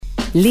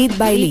Lead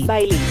by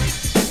Lead.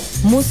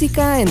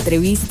 Música,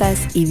 entrevistas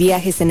y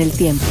viajes en el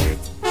tiempo.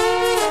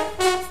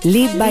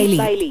 Lead by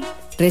Lead.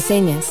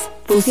 Reseñas,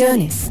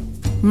 fusiones,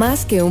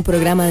 más que un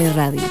programa de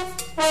radio.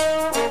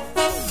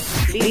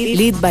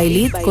 Lead by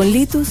Lead con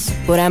Litus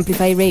por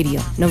Amplify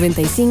Radio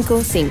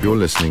 95.5. You're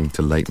listening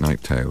to Late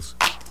Night Tales.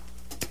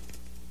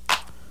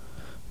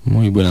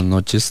 Muy buenas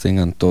noches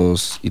tengan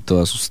todos y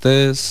todas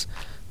ustedes.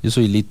 Yo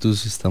soy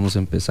Litus y estamos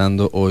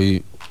empezando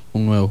hoy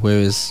un nuevo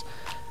jueves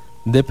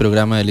de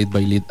programa de Lead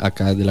by Lead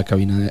acá de la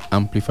cabina de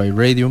Amplify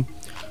Radio.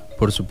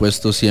 Por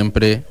supuesto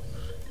siempre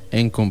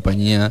en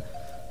compañía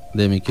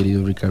de mi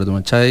querido Ricardo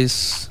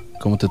Macháez.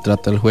 ¿Cómo te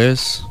trata el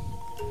jueves?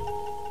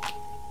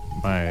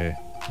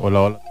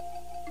 Hola.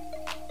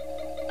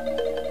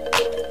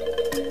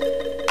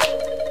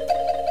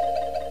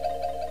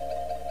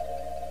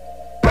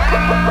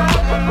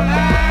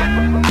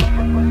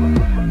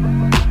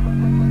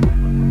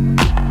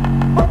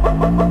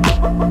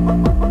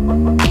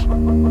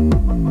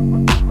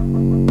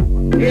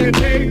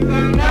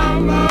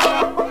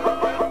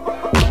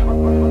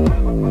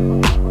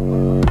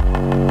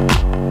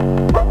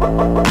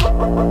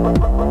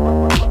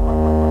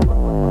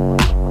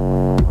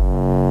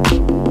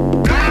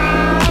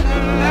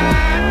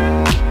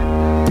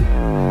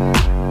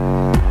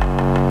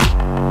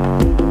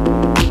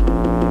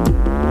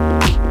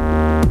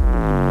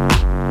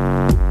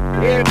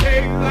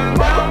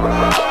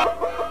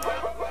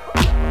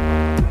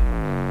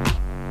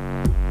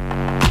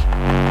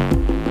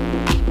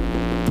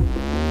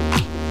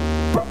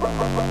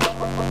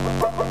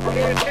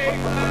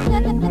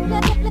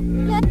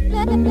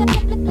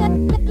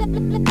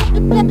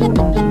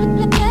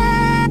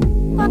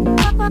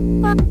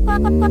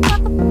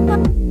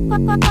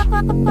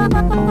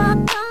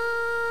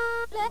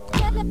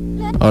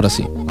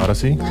 Ahora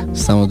sí.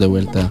 Estamos de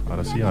vuelta.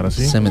 Ahora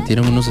sí. Se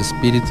metieron unos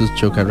espíritus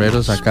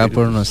chocarreros acá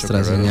por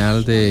nuestra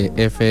señal de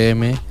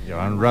FM.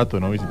 Llevan un rato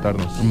de no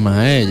visitarnos.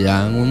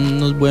 Ya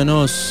unos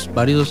buenos,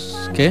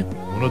 varios, ¿qué?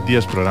 Unos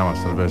 10 programas,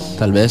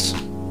 tal vez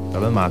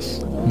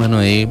más. Bueno,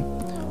 ahí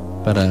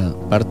para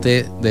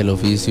parte del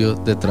oficio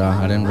de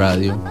trabajar en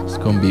radio es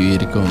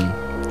convivir con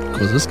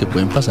cosas que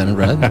pueden pasar en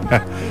radio.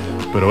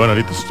 Pero bueno,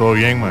 ahorita todo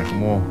bien, man.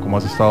 ¿Cómo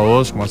has estado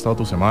vos? ¿Cómo ha estado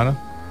tu semana?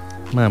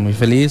 Muy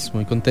feliz,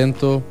 muy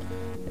contento.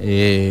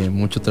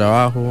 Mucho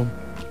trabajo,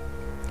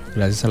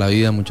 gracias a la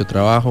vida, mucho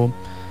trabajo.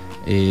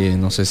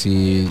 No sé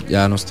si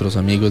ya nuestros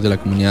amigos de la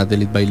comunidad de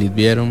Lead by Lead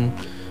vieron,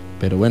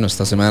 pero bueno,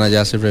 esta semana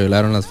ya se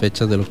revelaron las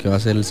fechas de lo que va a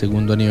ser el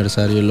segundo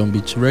aniversario de Long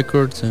Beach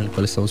Records, en el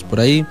cual estamos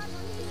por ahí.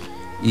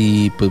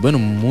 Y pues bueno,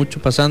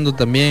 mucho pasando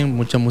también,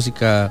 mucha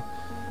música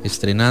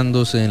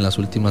estrenándose en las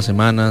últimas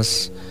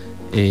semanas.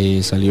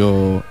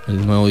 Salió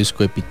el nuevo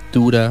disco de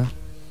Pintura,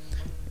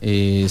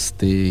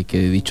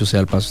 que dicho sea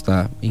el paso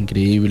está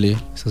increíble.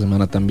 Esta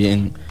semana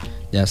también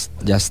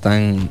ya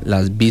están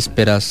las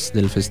vísperas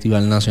del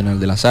Festival Nacional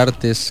de las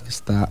Artes, que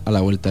está a la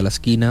vuelta de la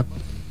esquina,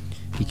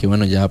 y que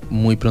bueno, ya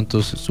muy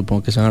pronto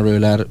supongo que se van a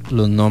revelar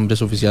los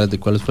nombres oficiales de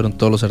cuáles fueron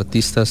todos los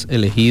artistas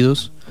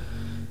elegidos,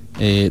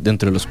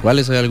 dentro de los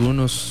cuales hay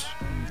algunos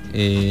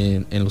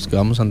en los que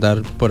vamos a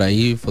andar por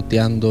ahí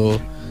foteando,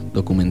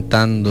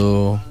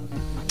 documentando,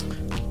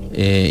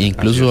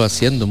 incluso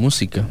haciendo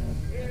música.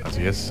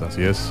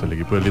 Así es, el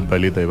equipo de Lead by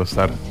Lead ahí va a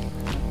estar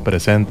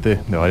presente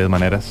de varias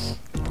maneras.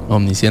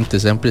 Omnisciente,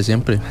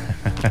 siempre.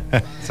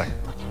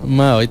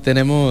 Exacto. Hoy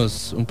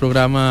tenemos un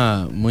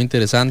programa muy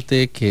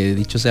interesante que,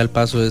 dicho sea el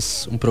paso,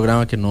 es un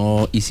programa que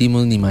no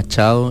hicimos ni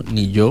Machado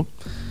ni yo.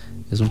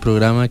 Es un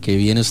programa que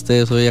viene a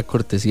ustedes hoy a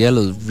cortesía de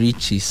los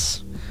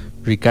Richies,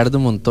 Ricardo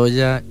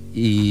Montoya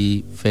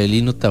y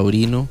Felino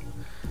Taurino.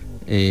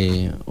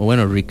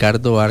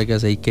 Ricardo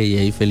Vargas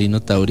a.k.a. Felino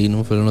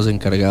Taurino fueron los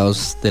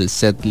encargados del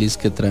setlist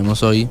que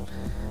traemos hoy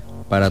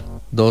para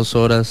 2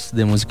 horas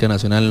de música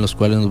nacional, en los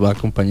cuales nos va a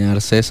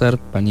acompañar César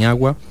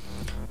Paniagua,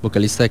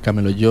 vocalista de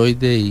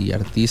Cameloyoide y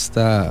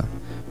artista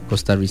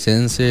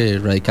costarricense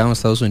radicado en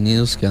Estados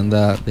Unidos, que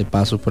anda de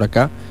paso por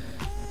acá,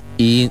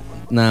 y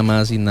nada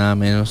más y nada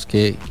menos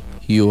que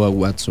Hugh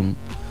Watson,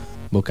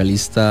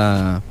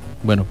 vocalista,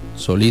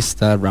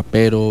 solista,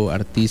 rapero,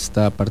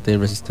 artista, parte de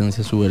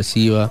Resistencia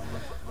Subversiva,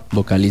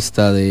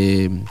 vocalista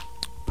de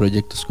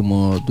proyectos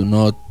como Do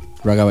Not,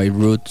 Ragabay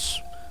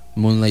Roots,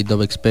 Moonlight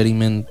Dove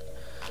Experiment.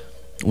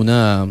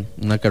 Una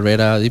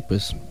carrera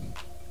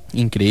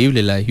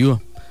increíble la de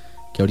Hugh,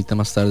 que ahorita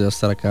más tarde va a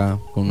estar acá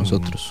con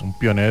nosotros. Un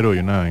pionero y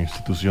una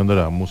institución de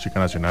la música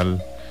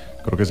nacional.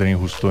 Creo que sería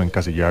injusto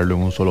encasillarlo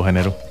en un solo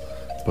género,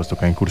 puesto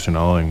que ha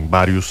incursionado en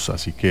varios,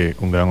 así que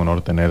un gran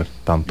honor tener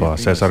tanto a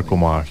César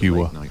como a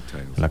Hugh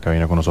en la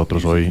cabina con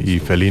nosotros hoy, y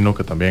Felino,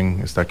 que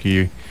también está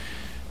aquí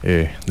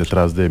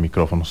detrás de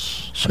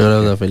micrófonos. Shout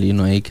out a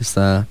Felino ahí, que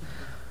está,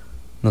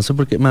 no sé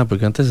por qué, ¿por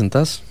qué no te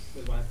sentás?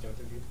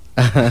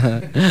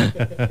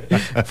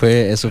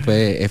 Eso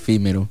fue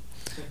efímero.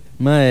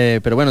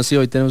 Pero bueno, sí,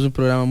 hoy tenemos un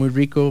programa muy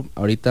rico.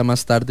 Ahorita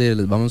más tarde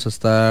les vamos a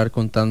estar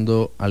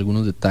contando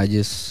algunos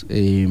detalles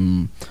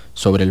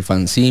sobre el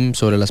fanzine,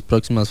 sobre las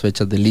próximas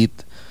fechas de Lead,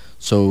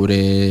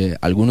 sobre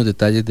algunos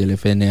detalles del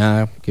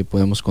FNA que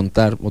podemos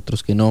contar,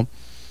 otros que no,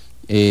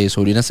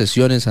 sobre unas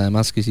sesiones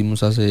además que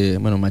hicimos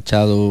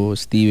Machado,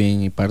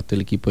 Steven y parte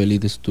del equipo de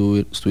Elite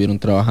estuvieron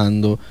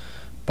trabajando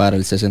para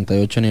el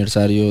 68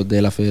 aniversario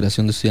de la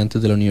Federación de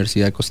Estudiantes de la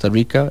Universidad de Costa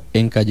Rica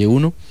en Calle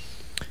 1,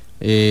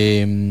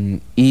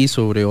 y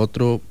sobre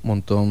otro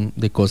montón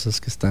de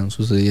cosas que están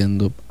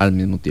sucediendo al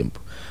mismo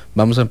tiempo.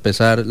 Vamos a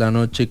empezar la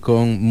noche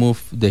con Move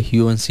de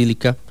Hue and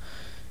Silica,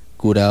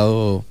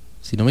 curado,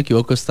 si no me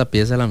equivoco, esta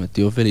pieza la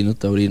metió Felino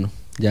Taurino.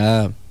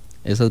 Ya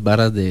esas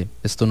varas de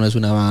esto no es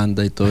una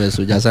banda y todo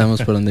eso, ya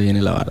sabemos por dónde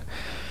viene la vara.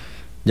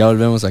 Ya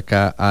volvemos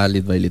acá a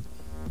Lead by Lead.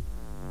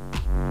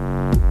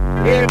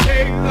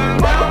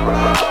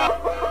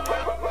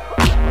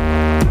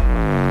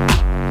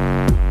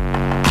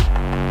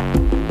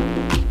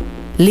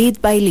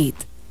 Lead by Lead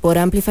por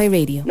Amplify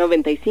Radio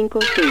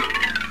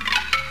 95.5.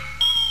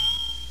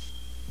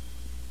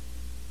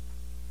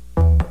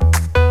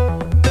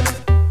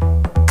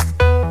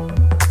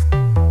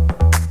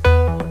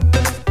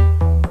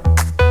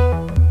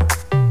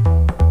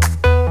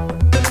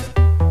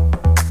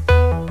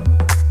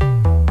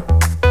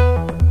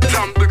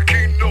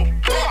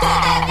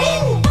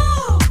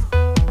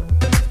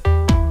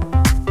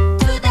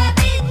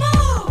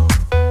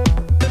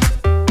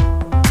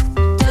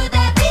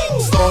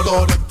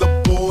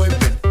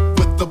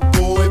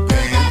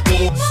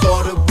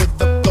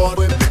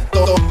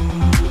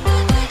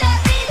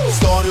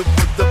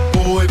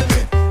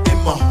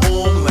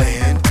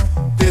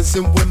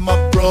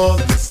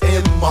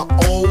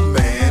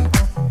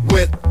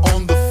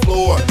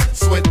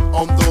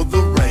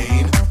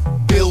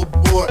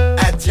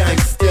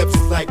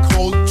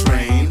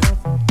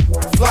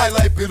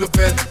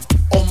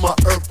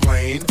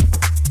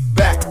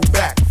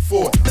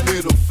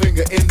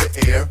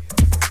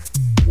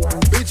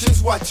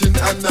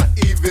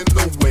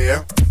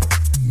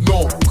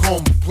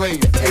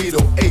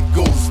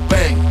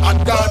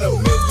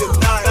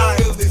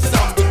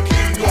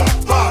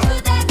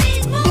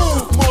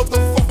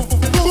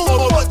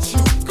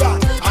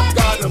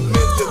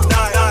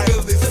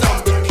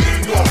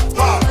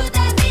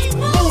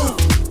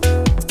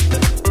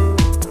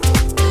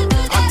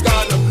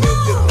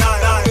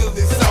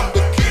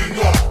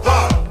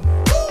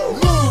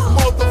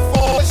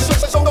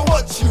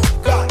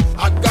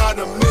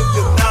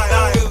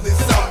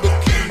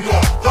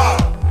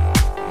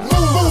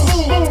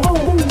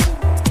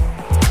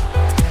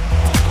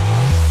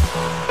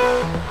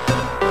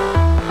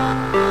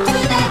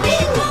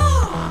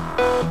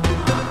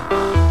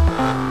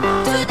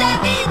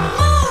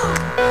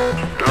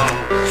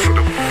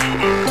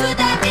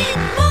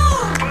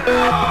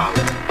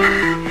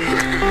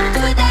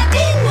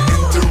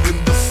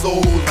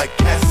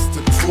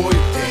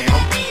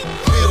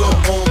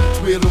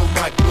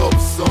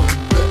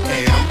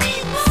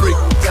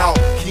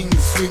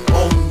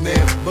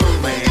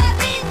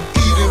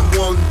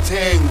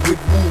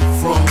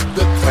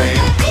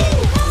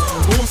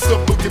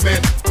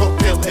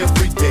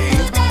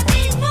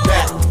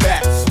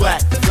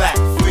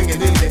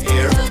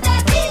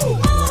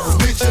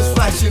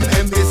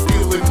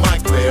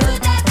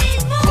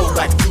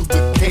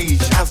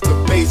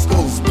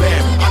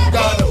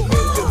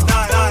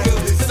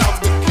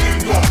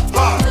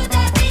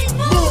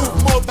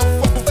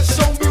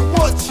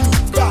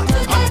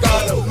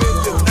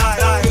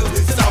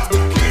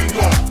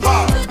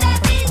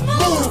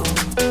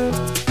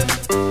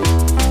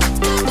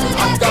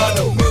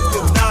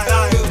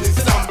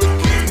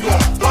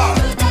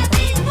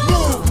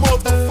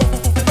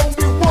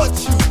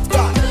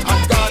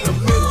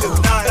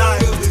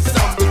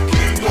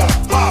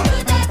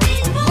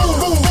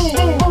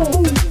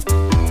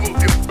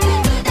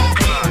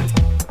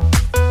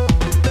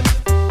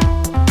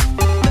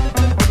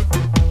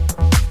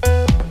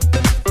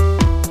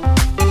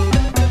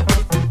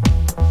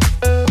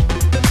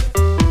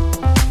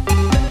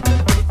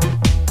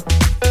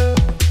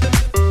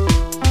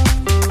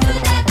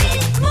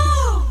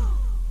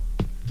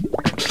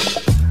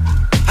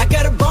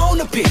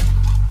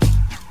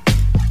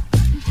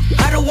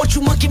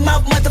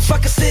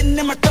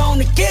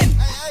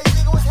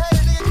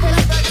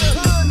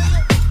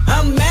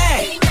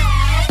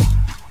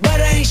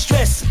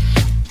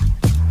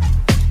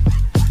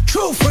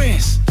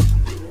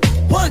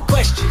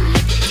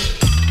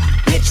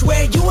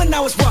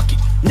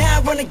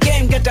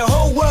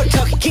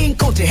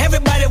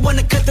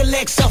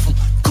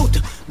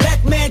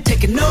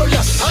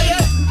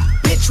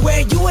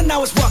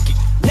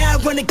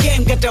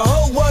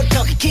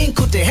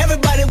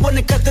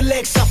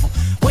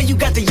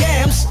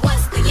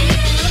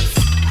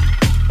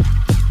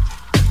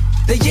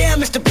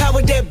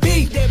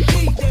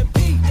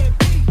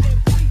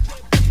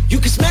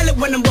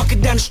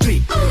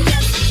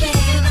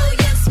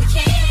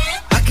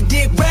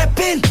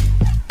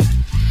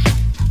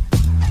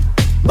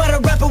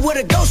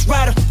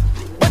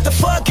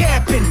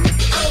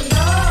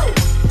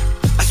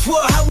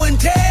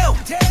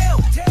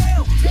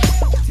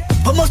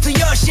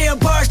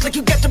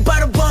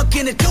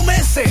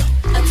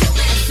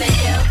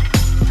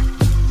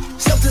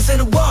 something's in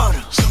the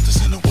water.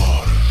 Something's in the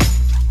water.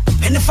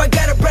 And if I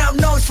got a brown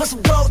nose for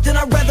some gold, then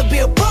I'd rather be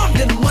a bum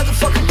than a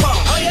motherfucking bum.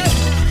 Oh yeah.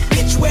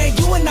 Bitch, where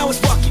you and I was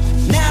walking.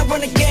 Now I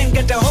run the game,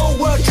 got the whole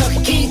world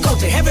talking. King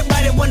Coulter,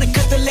 everybody wanna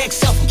cut the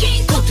legs off.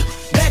 King Coulter,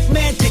 black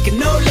man taking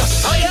no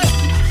loss. Oh yeah.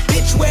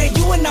 Bitch, where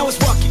you and I was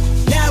walking.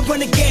 Now I run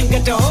the game,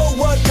 got the whole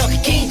world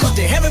talking. King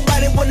Coulter,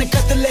 everybody wanna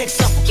cut the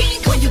legs off.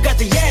 When you got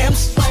the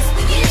yams.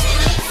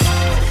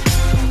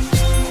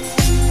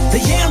 The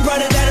yam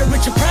brought it out of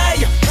Richard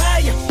Pryor.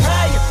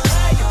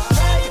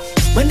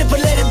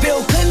 Manipulated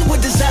Bill Clinton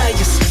with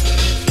desires.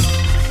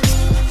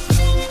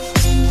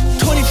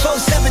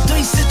 24/7,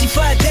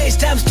 365 days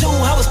times 2.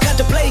 I was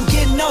contemplating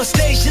getting on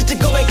stage just to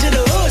go back to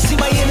the hood, see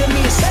my enemy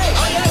and say,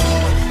 oh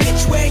yeah.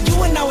 Bitch, where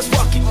you and I was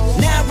walking.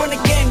 Now I run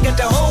the game, got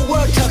the whole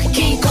world talking.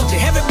 King Coulter,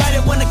 everybody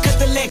wanna cut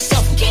the legs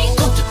off. King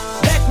Coulter,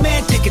 black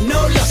man taking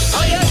no loss.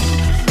 Oh yeah.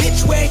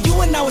 Bitch, where you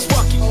and I was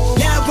walking.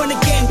 Now I run the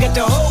game, got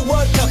the whole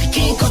world talking.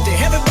 King Coulter,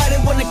 everybody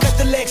wanna cut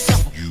the legs off.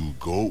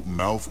 Goat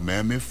mouth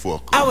mammy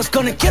fucker. I was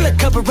gonna kill a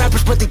couple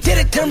rappers, but they did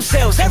it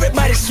themselves.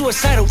 Everybody's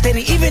suicidal, they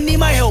didn't even need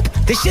my help.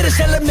 This shit is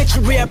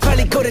elementary, I'd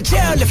probably go to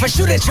jail if I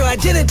shoot at your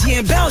identity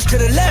and bounce to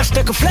the left.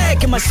 Stuck a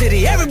flag in my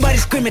city, everybody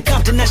screaming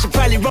Compton. I should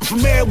probably run from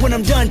here when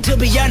I'm done, to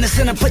be honest.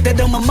 And I put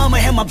that on my mama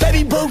and my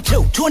baby boo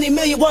too. 20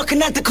 million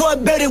walking out the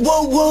court, baby,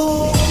 whoa,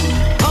 whoa.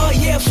 Oh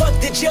yeah, fuck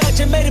the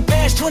judge, I made it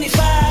past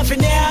 25.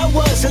 And there I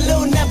was, a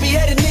little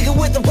nappy-headed nigga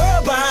with the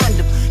world behind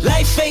him.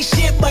 Life ain't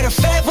shit but a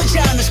fat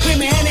vagina.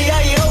 Screaming, Annie,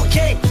 are you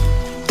okay?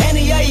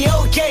 Annie, are you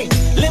okay?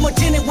 Limo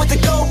tinted with the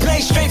gold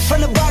plate, straight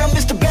from the bottom.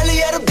 Mr. Belly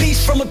of the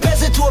beast, from a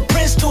peasant to a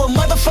prince to a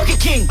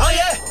motherfucking king. Oh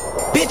yeah?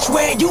 Bitch,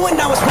 where you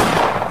and I was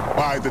walking.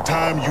 By the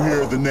time you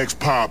hear the next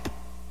pop,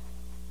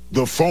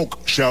 the funk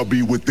shall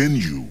be within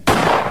you.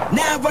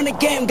 Now I run the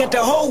game, got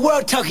the whole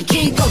world talking.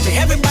 King Coulter,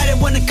 everybody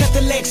wanna cut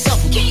the legs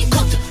off. King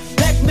Coulter,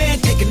 black man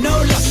taking no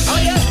loss. Oh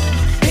yeah?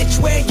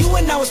 Bitch, where you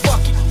and I was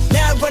walking.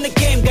 Now I run the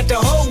game, got the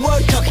whole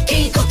world talking.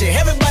 King Coulter,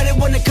 everybody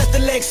wanna cut the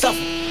legs off.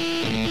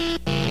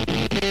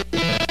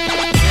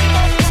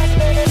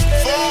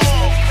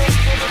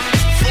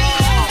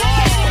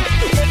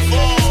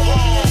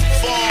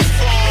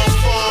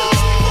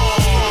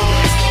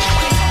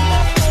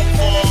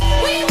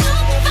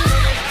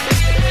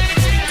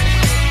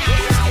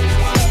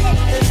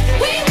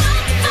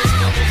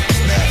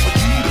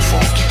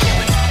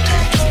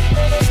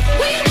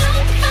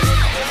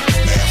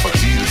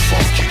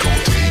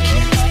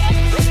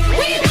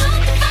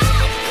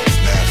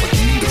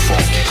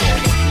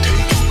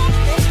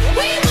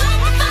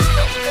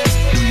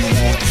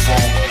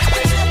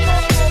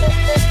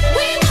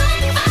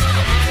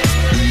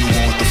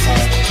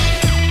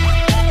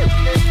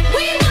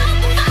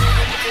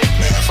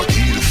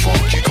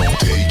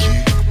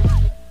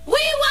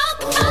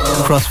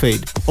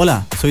 Crossfade.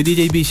 Hola, soy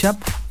DJ Bishop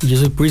y yo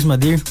soy Prisma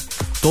Deer.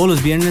 Todos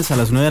los viernes a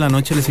las 9 de la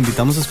noche les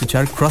invitamos a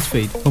escuchar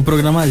Crossfade, un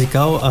programa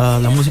dedicado a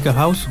la música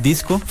house,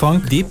 disco,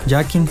 funk, deep,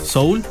 jacking,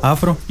 soul,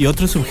 afro y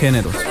otros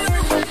subgéneros.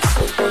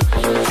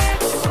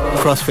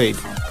 Crossfade.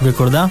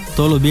 Recordá,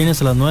 todos los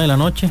viernes a las 9 de la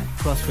noche.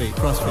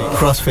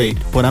 Crossfade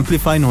por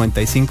Amplify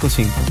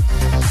 95.5.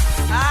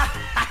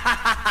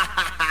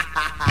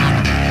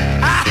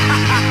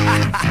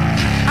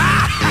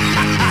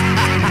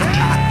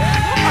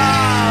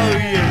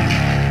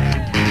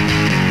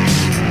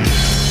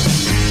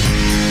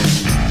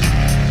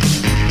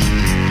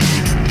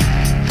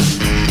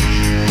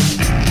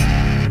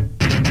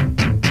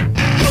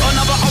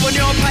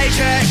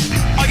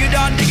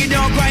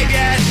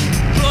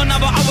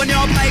 on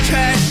your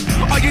paycheck?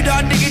 Are you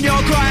done digging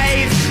your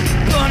grave?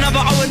 Put another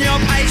O on your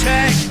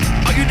paycheck.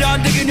 Are you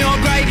done digging your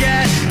grave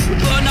yet?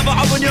 Put another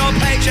O on your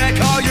paycheck.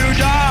 Are you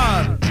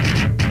done?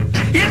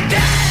 You're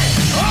dead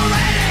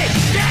already.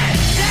 Dead,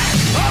 dead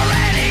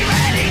already,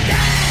 ready,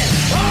 dead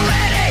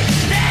already.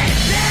 Dead,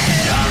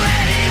 dead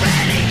already,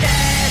 ready,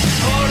 dead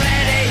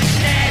already.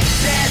 Dead,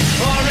 dead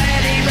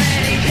already,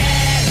 ready,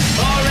 dead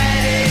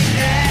already,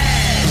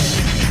 dead.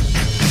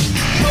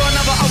 Put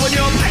another O on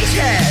your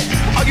paycheck.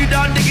 Are you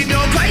done digging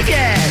your grave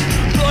yet?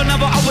 Put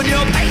another O on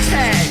your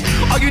paycheck.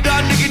 Are you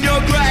done digging your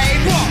grave?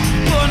 What?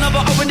 Put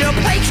another O on your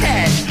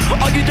paycheck.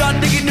 Are you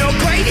done digging your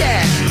grave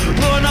yet?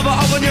 Put another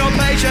O on your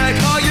paycheck.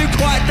 Are you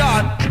quite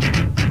done?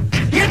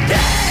 You're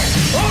dead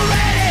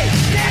already.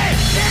 Dead,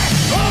 dead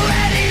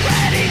already,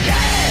 ready,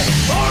 dead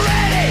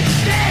already.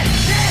 Dead,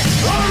 dead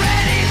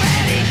already,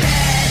 ready,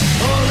 dead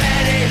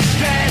already.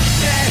 Dead,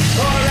 dead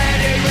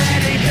already,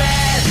 ready,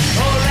 dead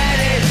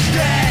already,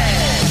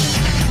 dead.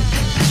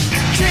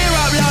 Cheer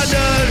up,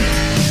 London.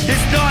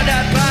 It's not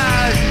that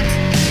bad.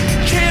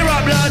 Cheer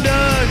up,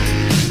 London.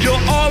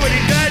 You're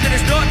already dead and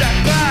it's not that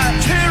bad.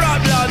 Cheer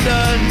up,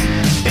 London.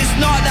 It's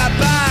not that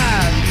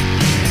bad.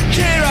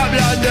 Cheer up,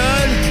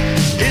 London.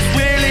 It's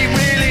really,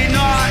 really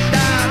not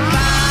that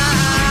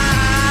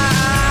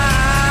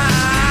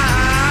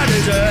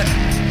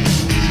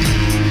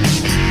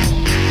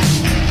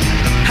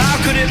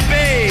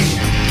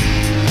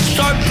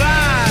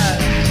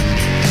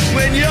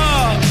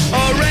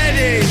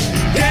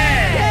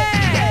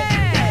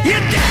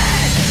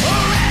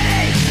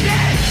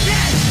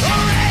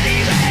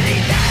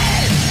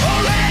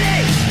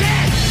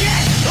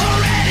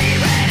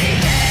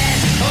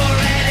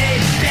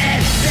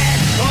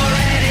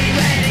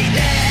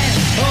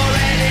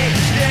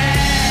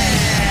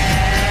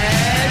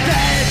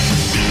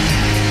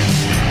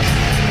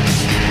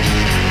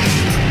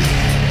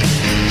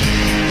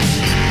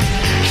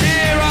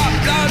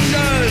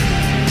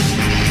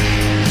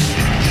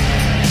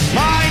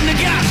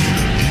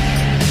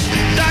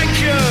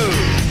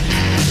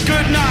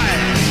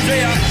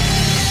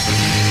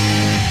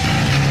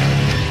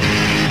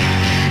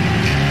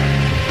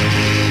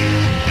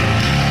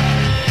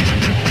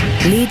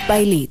Lead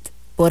by Lead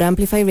por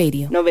Amplify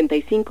Radio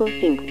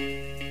 95.5.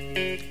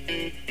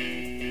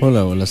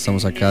 Hola,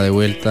 estamos acá de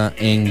vuelta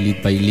en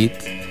Lead by Lead,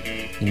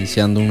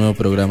 iniciando un nuevo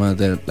programa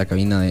de la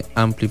cabina de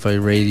Amplify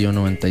Radio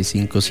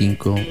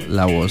 95.5,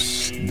 la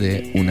voz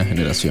de una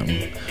generación.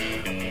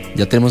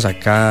 Ya tenemos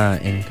acá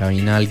en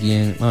cabina a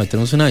alguien,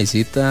 tenemos una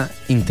visita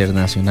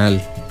internacional,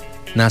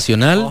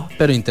 nacional,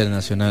 pero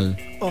internacional,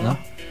 ¿no?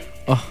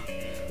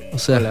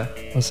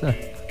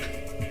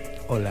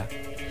 Hola.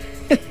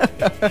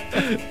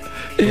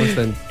 ¿Cómo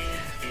están?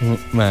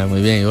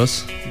 Muy bien, ¿y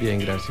vos? Bien,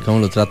 gracias. ¿Cómo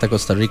lo trata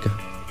Costa Rica?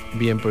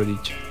 Bien, por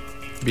dicho.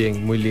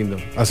 Bien, muy lindo.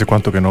 ¿Hace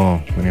cuánto que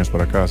no venías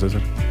por acá,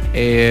 César?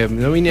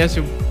 No vine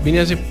hace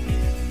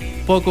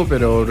poco,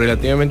 pero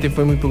relativamente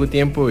fue muy poco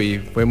tiempo y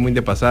fue muy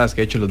de pasadas, que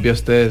de hecho los vi a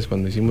ustedes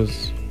cuando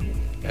hicimos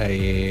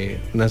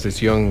una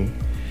sesión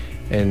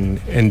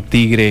en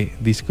Tigre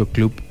Disco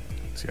Club.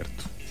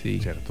 Cierto. Sí.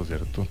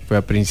 Cierto. Fue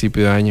a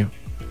principio de año.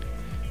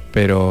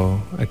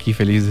 Pero aquí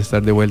feliz de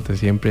estar de vuelta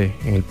siempre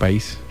en el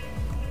país.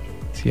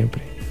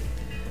 Siempre.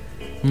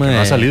 No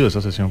ha salido esa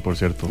sesión, por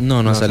cierto. No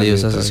ha salido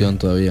esa sesión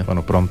todavía.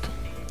 Bueno, pronto.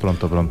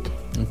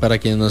 Para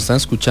quienes nos están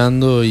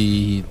escuchando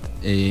y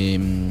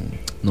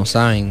no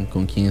saben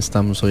con quién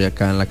estamos hoy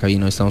acá en la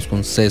cabina, hoy estamos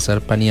con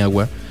César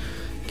Paniagua,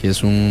 que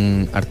es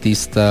un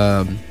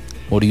artista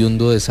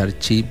oriundo de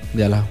Sarchí,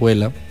 de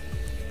Alajuela,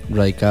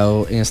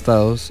 radicado en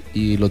Estados,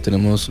 y lo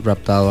tenemos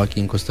raptado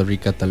aquí en Costa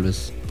Rica. Tal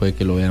vez puede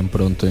que lo vean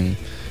pronto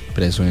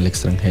preso en el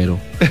extranjero.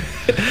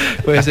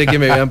 Puede ser que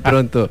me vean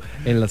pronto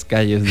en las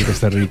calles de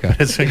Costa Rica.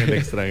 Preso en el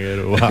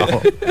extranjero, wow.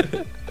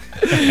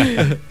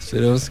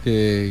 Esperemos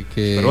que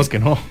Esperemos que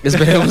no.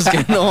 Esperemos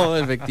que no,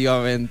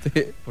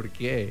 efectivamente. ¿Por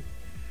qué?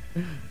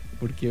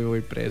 ¿Por qué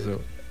voy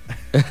preso?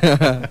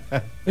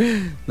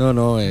 No,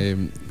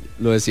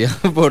 lo decía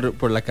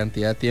por la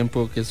cantidad de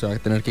tiempo que se va a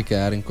tener que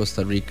quedar en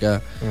Costa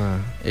Rica,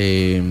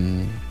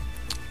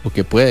 o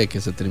que puede que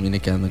se termine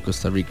quedando en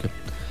Costa Rica.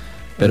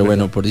 Pero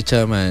bueno, por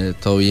dicha,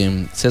 todo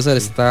bien. César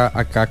está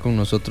acá con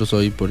nosotros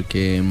hoy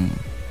porque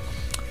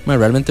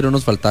realmente no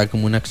nos faltaba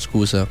como una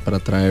excusa para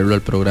traerlo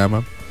al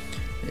programa.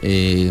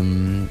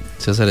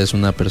 César es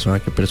una persona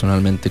que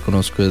personalmente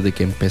conozco desde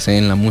que empecé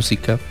en la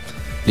música.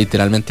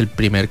 Literalmente el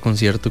primer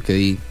concierto que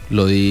di,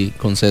 lo di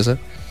con César.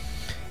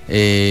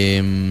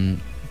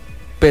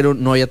 Pero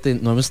no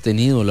hemos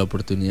tenido la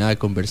oportunidad de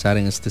conversar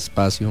en este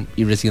espacio,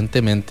 y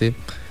recientemente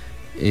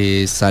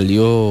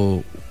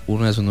salió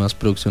una de sus nuevas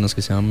producciones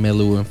que se llama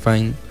Mellow and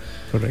Fine.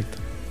 Correcto.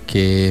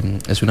 Que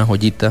es una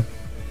joyita.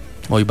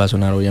 Hoy va a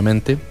sonar,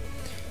 obviamente.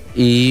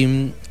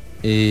 Y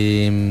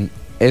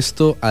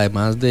esto,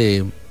 además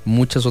de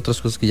muchas otras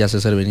cosas que ya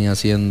César venía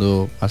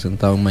haciendo,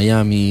 asentado en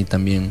Miami,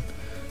 también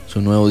su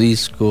nuevo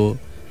disco.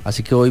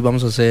 Así que hoy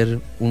vamos a hacer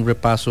un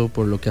repaso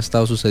por lo que ha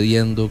estado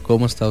sucediendo,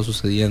 cómo ha estado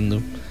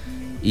sucediendo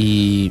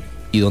y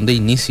dónde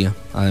inicia.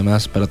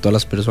 Además, para todas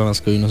las personas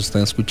que hoy nos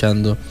están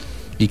escuchando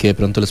y que de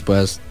pronto les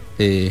puedas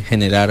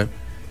generar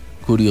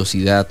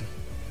curiosidad,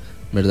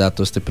 ¿verdad?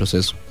 Todo este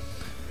proceso.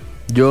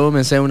 Yo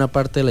me sé una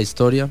parte de la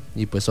historia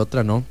y pues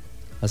otra no.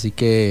 Así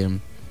que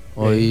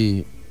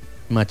hoy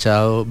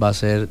Machado va a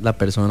ser la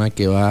persona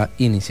que va a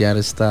iniciar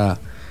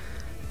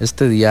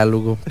este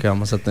diálogo que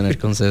vamos a tener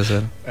con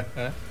César.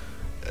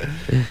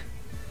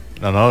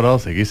 No,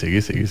 seguí.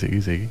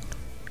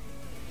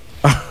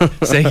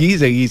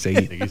 Seguí.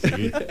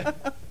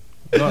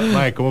 No,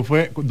 mae, ¿cómo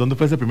fue? ¿Dónde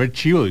fue ese primer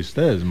chivo de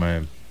ustedes,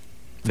 mae?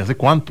 ¿De hace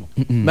cuánto?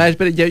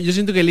 Espera, yo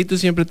siento que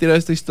Litus siempre ha tirado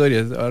esta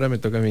historia. Ahora me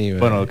toca a mí.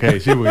 Bueno, ok,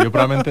 sí, güey, yo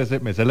probablemente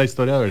me sé la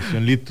historia de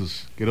versión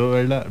Litus. Quiero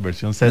ver la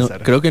versión César.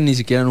 No, creo que ni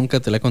siquiera nunca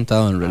te la he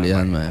contado en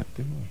realidad, mae.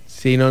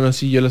 Sí,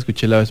 sí, yo la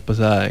escuché la vez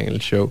pasada en el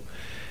show.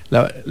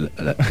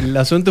 El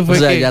asunto fue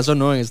que ya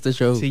sonó en este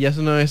show. Sí, ya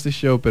sonó en este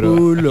show,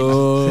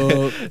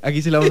 pero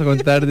aquí se la vamos a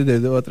contar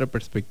desde otra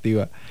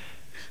perspectiva.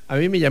 A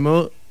mí me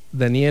llamó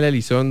Daniela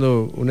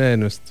Elizondo, una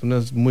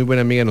muy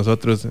buena amiga de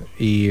nosotros,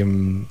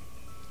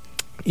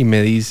 y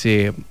me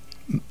dice: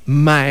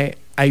 mae,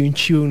 hay un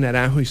chivo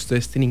naranjo y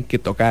ustedes tienen que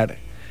tocar.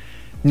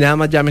 Nada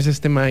más llames a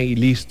este mae y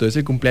listo. Es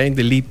el cumpleaños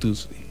de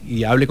Litus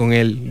y hable con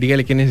él,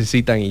 dígale qué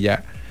necesitan y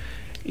ya.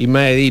 Y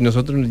mae,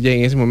 nosotros ya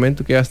en ese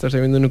momento que iba a estar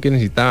sabiendo uno que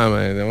necesitaba,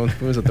 mae,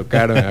 fuimos a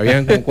tocar, mae.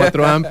 Habían como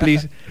 4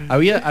 amplis.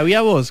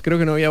 Había voz, creo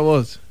que no había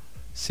voz.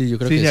 Sí, yo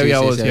creo que sí. Había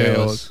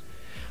voz.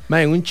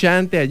 Mae, en un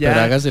chante allá.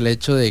 Pero hagas el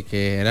hecho de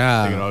que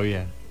era... De que no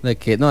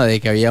había. De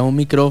que había un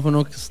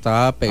micrófono que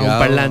estaba pegado... A un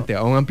parlante,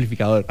 a un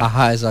amplificador.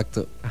 Ajá,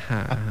 exacto.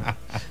 Ajá.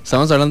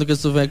 Estamos hablando que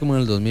esto fue como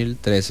en el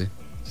 2013.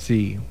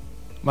 Sí.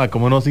 Mae,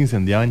 ¿cómo no se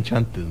incendiaban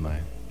chantes, mae?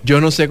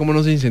 Yo no sé cómo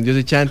no se incendió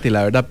ese chante,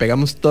 la verdad.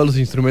 Pegamos todos los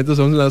instrumentos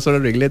a una sola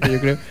regleta,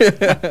 yo creo.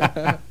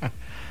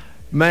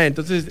 Mae,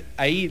 entonces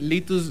ahí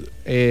Litus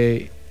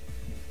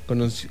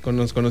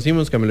nos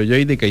conocimos, Camilo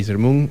Joy de Kaiser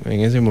Moon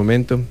en ese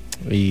momento,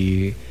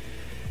 y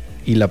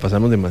la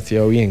pasamos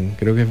demasiado bien.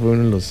 Creo que fue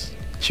uno de los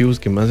chivos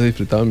que más he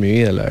disfrutado en mi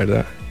vida, la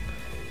verdad.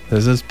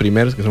 Esos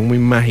primeros que son muy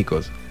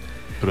mágicos.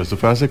 ¿Pero esto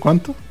fue hace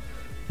cuánto?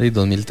 Sí,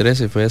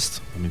 2013 fue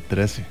esto.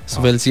 2013.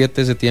 Eso fue el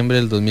 7 de septiembre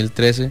del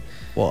 2013.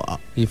 Wow.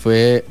 Y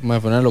fue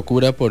una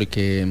locura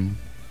porque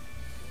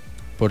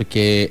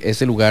porque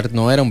ese lugar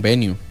no era un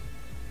venue.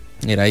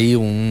 Era ahí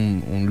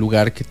un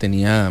lugar que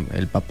tenía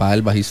el papá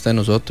del bajista de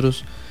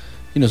nosotros.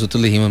 Y nosotros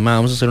le dijimos,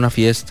 vamos a hacer una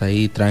fiesta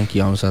ahí, tranqui,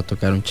 vamos a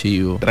tocar un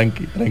chivo.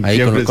 Tranqui. Ahí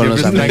siempre, con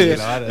los siempre amigos. tranqui,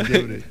 la vara,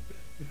 siempre.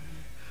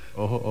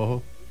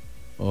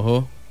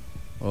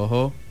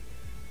 Ojo.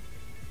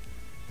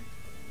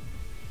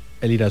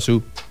 El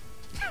Irazú.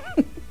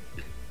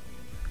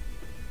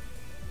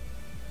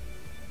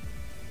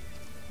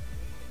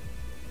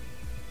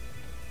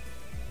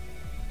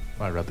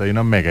 Al rato hay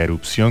una mega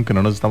erupción que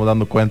no nos estamos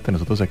dando cuenta.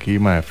 Nosotros aquí,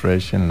 mae,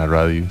 fresh en la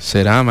radio.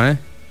 ¿Será, mae?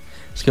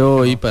 Es que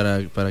hoy, para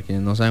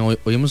quienes no saben,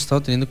 hoy hemos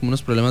estado teniendo como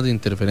unos problemas de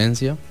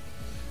interferencia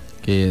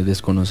que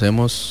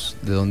desconocemos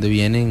de dónde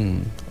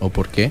vienen o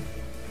por qué.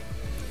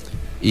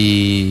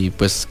 Y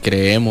pues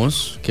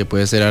creemos que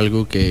puede ser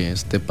algo que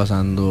esté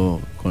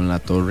pasando con la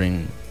torre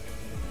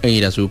en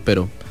Irazú,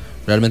 pero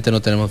realmente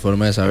no tenemos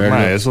forma de saberlo.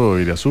 Mae, eso,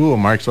 Irazú o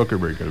Mark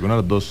Zuckerberg, alguno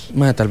de los dos.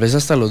 Mae, tal vez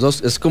hasta los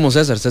dos. Es como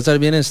César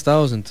viene de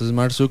Estados, entonces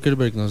Mark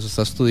Zuckerberg nos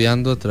está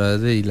estudiando a través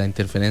de la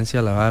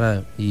interferencia, la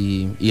vara.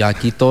 Y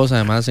aquí todos,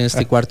 además, en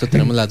este cuarto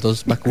tenemos las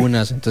 2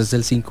 vacunas, entonces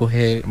el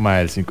 5G.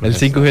 Mae, el 5G. El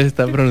 5G se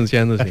está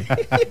pronunciando, sí.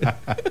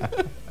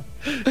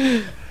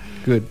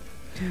 Good.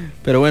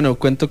 Pero bueno,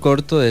 cuento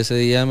corto de ese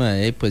día,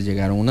 mae, pues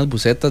llegaron unas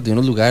bucetas de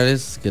unos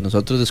lugares que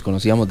nosotros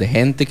desconocíamos, de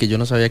gente que yo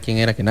no sabía quién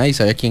era, que nadie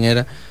sabía quién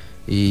era.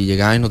 Y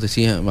llegaba y nos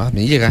decía, a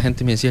mí llegaba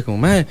gente y me decía como,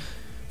 mae,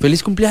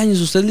 feliz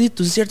cumpleaños, usted es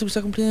Lito, ¿es cierto que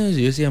está cumpleaños?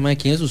 Y yo decía, mae,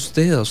 ¿quién es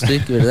usted? ¿A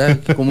usted? ¿Verdad?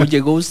 ¿Cómo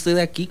llegó usted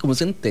aquí? ¿Cómo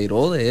se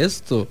enteró de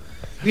esto?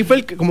 Y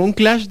fue como un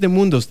clash de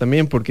mundos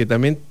también, porque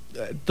también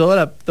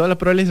toda la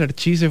Proles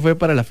Archie se fue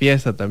para la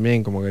fiesta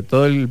también, como que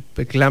todo el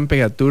clan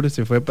Pegatur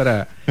se fue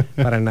para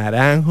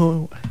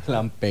Naranjo.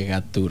 Clan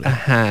Pegatur.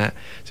 Ajá,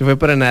 se fue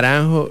para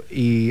Naranjo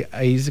y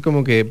ahí es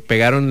como que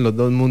pegaron los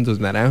dos mundos,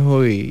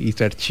 Naranjo y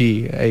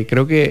Archie.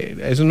 Creo que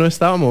eso no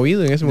estaba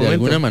movido en ese momento. De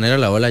alguna manera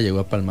la ola llegó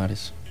a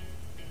Palmares.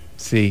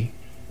 Sí.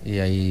 Y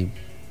ahí...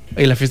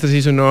 Y la fiesta se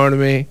hizo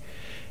enorme.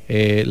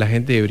 La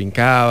gente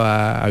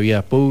brincaba,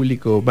 había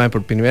público. Mae,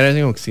 por primera vez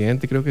en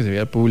Occidente creo que se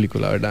veía público,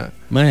 la verdad.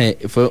 Mae,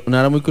 fue una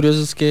hora muy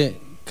curiosa, es que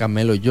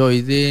Camelo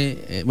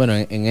Joyde, bueno,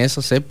 en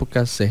esas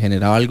épocas se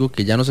generaba algo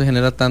que ya no se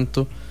genera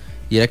tanto,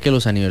 y era que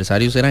los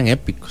aniversarios eran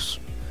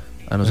épicos.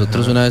 A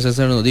nosotros una vez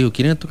César nos dijo,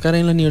 ¿quieren tocar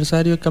en el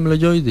aniversario de Camelo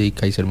Joyde? Y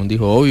Kaisermon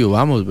dijo, obvio,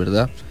 vamos,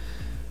 ¿verdad?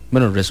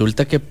 Bueno,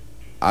 resulta que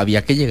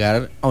había que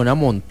llegar a una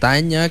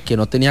montaña que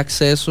no tenía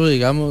acceso,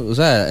 digamos, o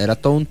sea, era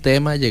todo un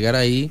tema llegar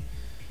ahí.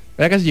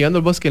 Era casi llegando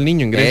al Bosque del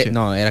Niño en Grecia.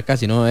 No,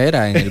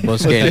 era en el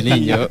Bosque del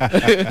Niño.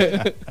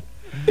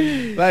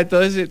 Vale,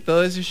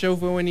 todo ese show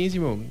fue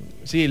buenísimo.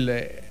 Sí,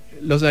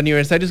 los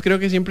aniversarios creo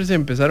que siempre se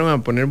empezaron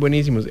a poner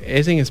buenísimos.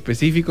 Ese en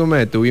específico,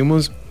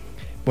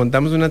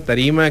 montamos una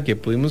tarima que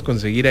pudimos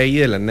conseguir ahí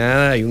de la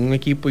nada, y un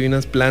equipo y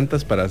unas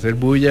plantas para hacer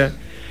bulla.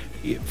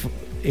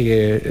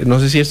 No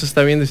sé si esto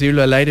está bien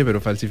decirlo al aire,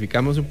 pero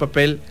falsificamos un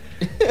papel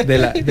de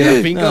la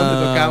finca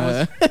donde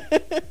tocamos.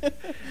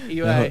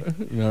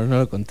 No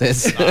lo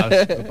contés.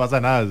 No pasa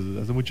nada,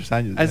 hace muchos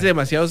años. Hace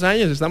demasiados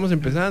años estamos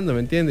empezando, ¿me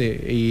entiende?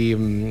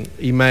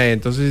 Y mae,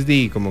 entonces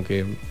como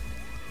que,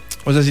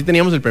 o sea, sí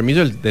teníamos el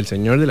permiso del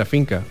señor de la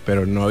finca,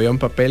 pero no había un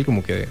papel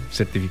como que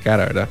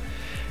certificara, ¿verdad?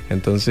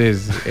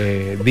 Entonces,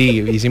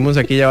 hicimos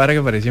aquella vara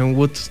que parecía un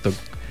Woodstock.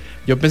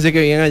 Yo pensé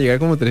que iban a llegar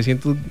como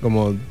 300,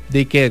 como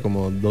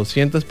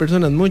 200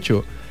 personas,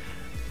 mucho.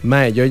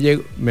 Mae, yo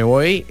me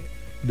voy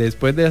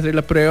después de hacer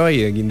la prueba y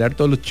de guindar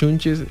todos los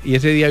chunches, y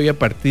ese día había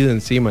partido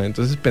encima,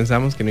 entonces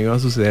pensamos que no iba a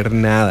suceder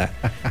nada.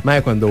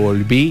 Mae, cuando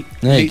volví...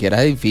 que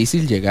era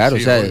difícil llegar, sí, o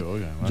sea,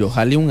 obvio, yo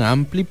jalé un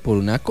ampli por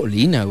una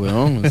colina,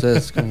 weón, o sea,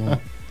 es como...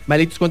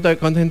 Malitos, ¿cuánta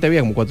gente había?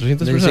 ¿Como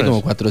 400 personas? Sí,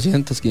 como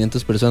 400,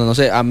 500 personas, no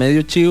sé, a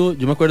medio chivo.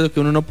 Yo me acuerdo que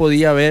uno no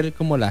podía ver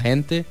como la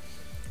gente,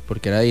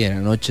 porque era día, era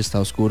noche,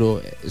 está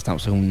oscuro,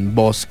 estamos en un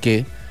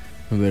bosque,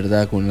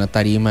 ¿verdad? Con una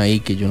tarima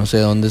ahí que yo no sé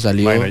de dónde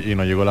salió. Bueno, y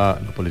no llegó la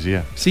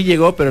policía. Sí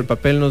llegó, pero el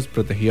papel nos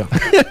protegió.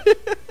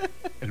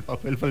 El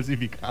papel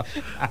falsificado.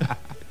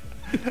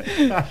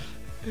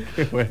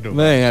 Qué bueno.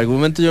 Bueno, en algún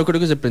momento yo creo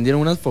que se prendieron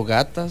unas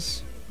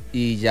fogatas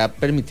y ya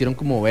permitieron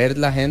como ver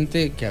la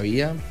gente que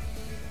había,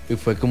 y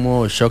fue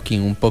como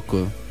shocking un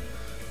poco.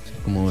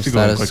 Como sí,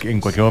 estar, en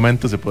cualquier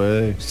momento se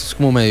puede... Esto es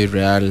como medio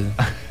irreal.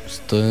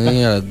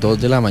 Estoy a las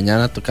 2 de la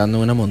mañana tocando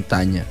en una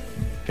montaña.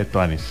 Qué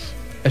tuanis.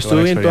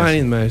 Estuve bien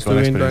tuanis, mae.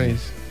 Estuve bien tuanis.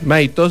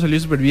 Mae, todo salió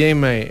súper bien,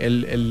 mae.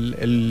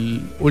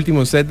 El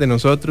último set de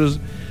nosotros,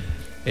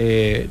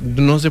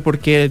 no sé por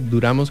qué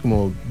duramos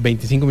como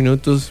 25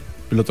 minutos,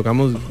 lo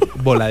tocamos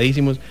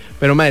voladísimos,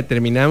 pero mae,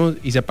 terminamos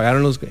y se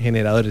apagaron los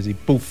generadores y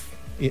puff,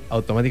 y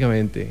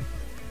automáticamente.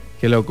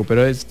 Qué loco,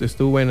 pero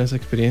estuvo buena esa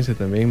experiencia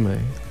también, mae.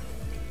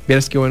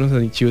 Vieras qué buenos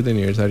archivos de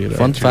aniversario.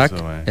 Fun fact,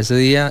 ese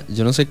día,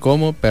 yo no sé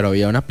cómo, pero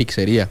había una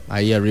pizzería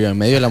ahí arriba, en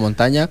medio de la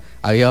montaña,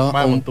 había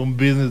un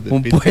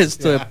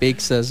puesto de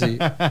pizza, sí.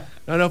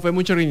 No, fue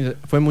mucha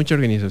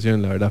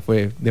organización, la verdad,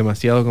 fue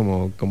demasiado,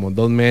 como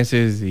 2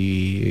 meses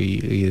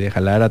y de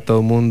jalar a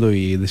todo mundo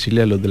y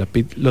decirle a los de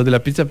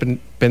la pizza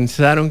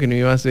pensaron que no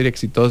iba a ser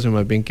exitoso,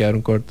 más bien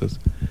quedaron cortos.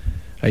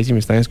 Ahí sí me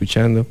están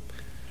escuchando.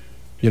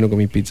 Yo no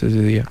comí pizza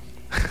ese día.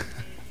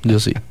 Yo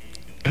sí.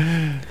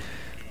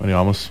 Bueno, y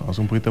vamos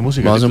un poquito de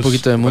música. Vamos un Litus,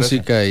 poquito de ¿te parece?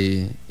 música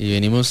y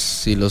venimos,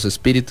 si los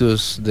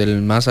espíritus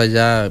del más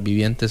allá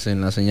vivientes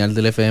en la señal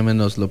del FM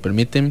nos lo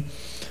permiten.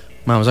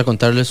 Vamos a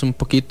contarles un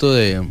poquito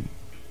de...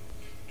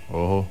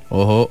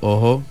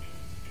 Ojo.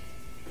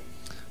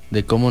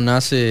 De cómo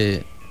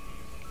nace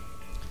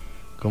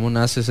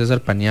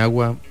César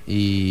Paniagua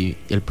y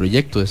el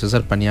proyecto de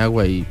César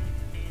Paniagua y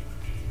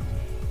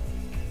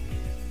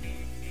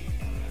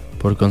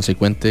por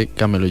consecuente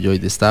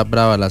Cameloyoid. Está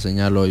brava la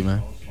señal hoy,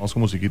 man. Vamos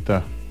con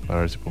musiquita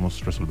para ver si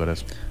podemos resolver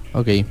eso.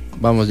 Ok,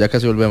 vamos, ya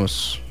casi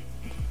volvemos.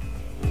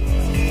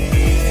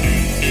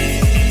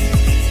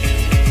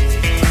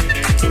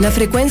 La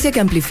frecuencia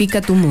que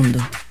amplifica tu mundo.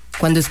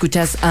 Cuando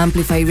escuchas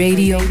Amplify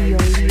Radio,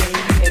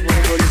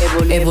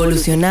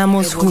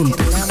 evolucionamos juntos.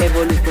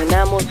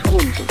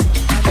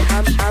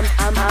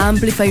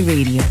 Amplify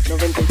Radio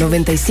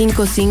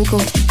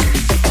 95.5,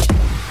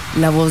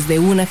 la voz de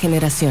una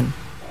generación.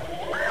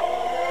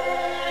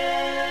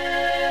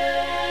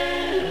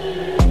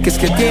 Que es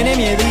que tiene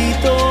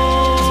miedito,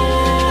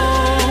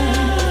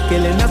 que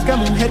le nazca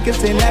mujer, que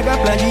se le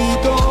haga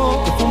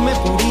playito, que fume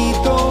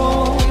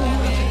purito.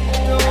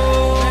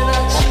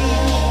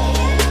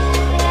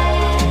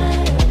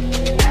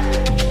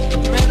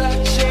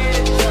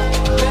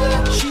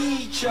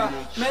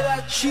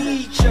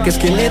 Que es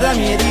que le da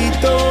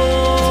miedito,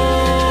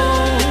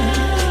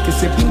 que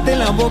se pinte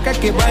la boca,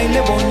 que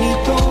baile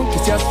bonito, que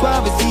sea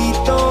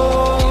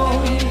suavecito.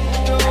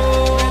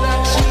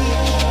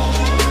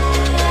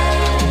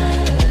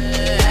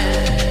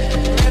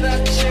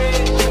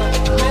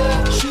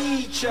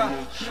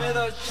 Me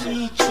da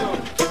chicha.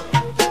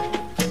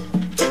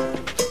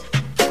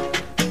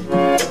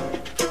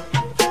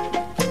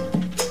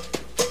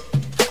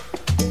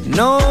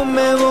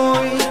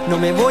 No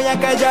me voy a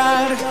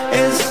callar,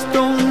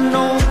 esto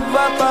no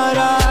va a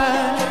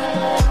parar.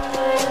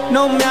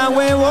 No me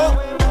ahuevo,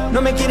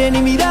 no me quiere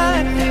ni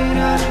mirar.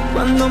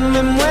 Cuando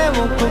me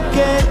muevo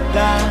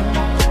coqueta,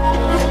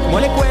 como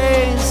le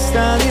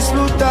cuesta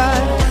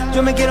disfrutar.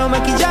 Yo me quiero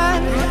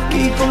maquillar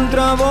y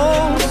contra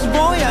vos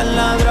voy a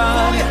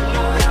ladrar,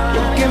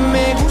 porque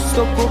me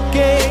gusto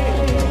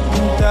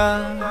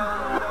coqueta.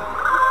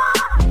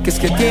 Que es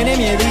que tiene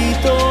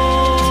miedito,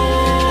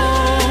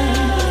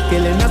 que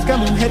le nazca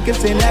mujer, que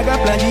se le haga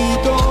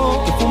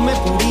playito, que fume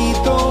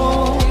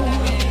purito.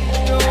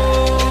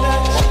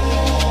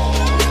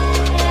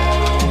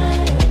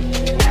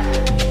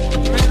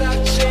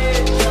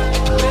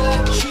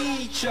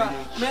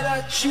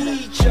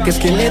 Que es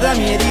que le da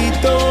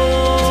miedito,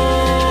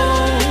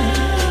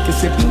 que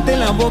se pinte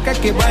la boca,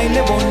 que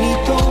baile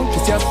bonito, que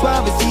sea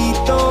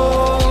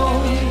suavecito.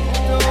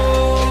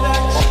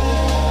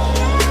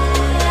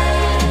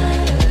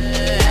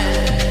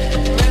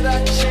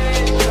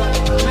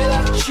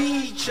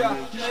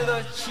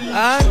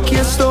 Aquí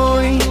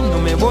estoy, no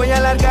me voy a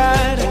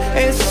alargar,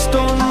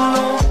 esto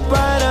no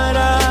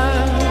parará.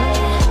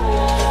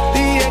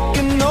 Dije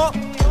que no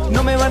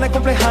me van a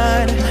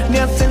complejar ni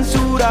a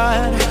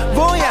censurar.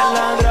 Voy a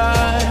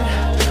ladrar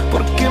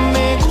porque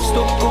me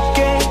gusto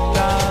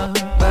coqueta.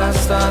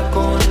 Basta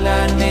con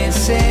la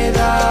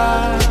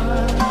necedad,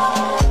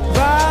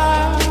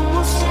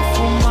 vamos a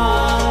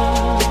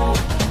fumar.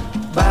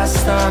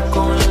 Basta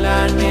con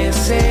la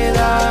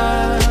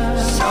necedad,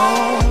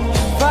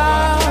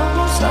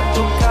 vamos a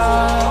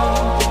tocar.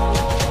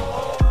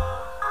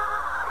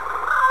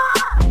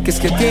 Que es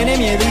que tiene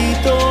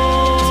miedito,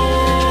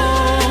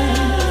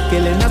 que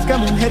le nazca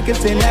mujer, que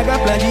se le haga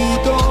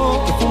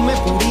playito, que fume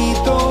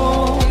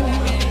purito.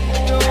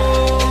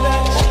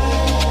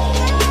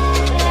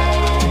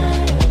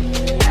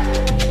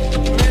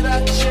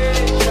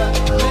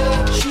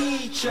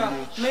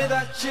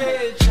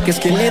 Que es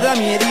que le da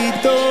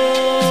miedito,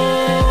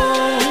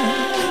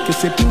 que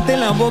se pinte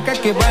la boca,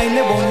 que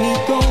baile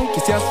bonito, que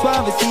sea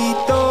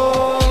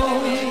suavecito.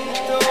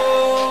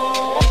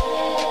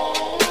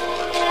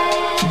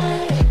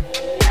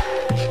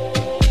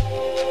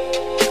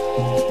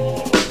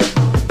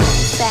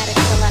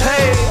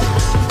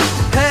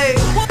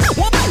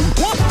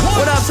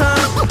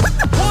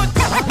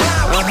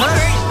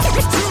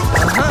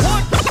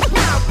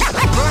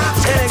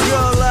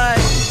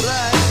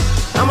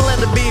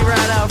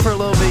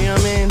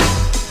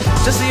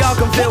 Just so y'all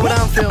can feel what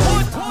I'm feeling.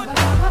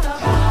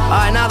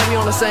 Alright, now that we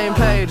on the same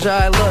page,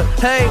 alright, look.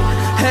 Hey,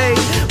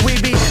 we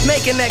be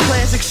making that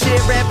classic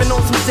shit, rapping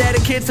on some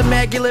static kids,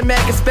 immaculate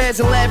Mac and spaz,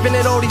 and laughing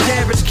at all these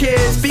average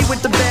kids. Be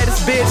with the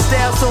baddest bitch,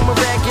 style so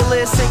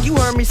miraculous, and you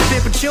heard me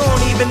spit, but you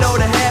don't even know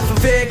the half of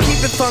it.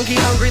 Keep it funky,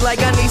 hungry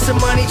like I need some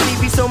money,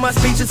 cheapy, so my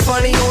speech is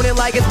funny. Own it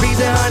like it's bees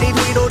and honey,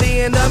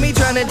 Tweedledee and dummy,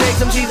 trying to take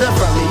some cheese up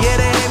from me.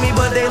 Yeah, they hate me,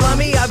 but they love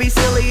me. I be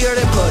sillier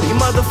than putty,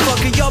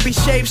 motherfucker. Y'all be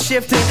shape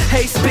shifting,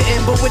 hate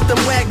spitting, but with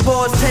them whack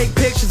balls, take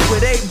pictures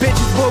with 8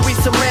 bitches. Boy, we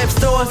some rap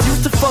stars.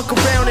 Used to fuck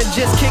around and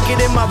just kick it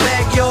in my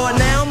backyard.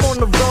 Now I'm on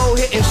the road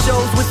hitting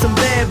shows with some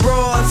bad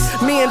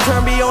bras. Me and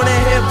Turn be on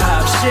that hip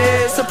hop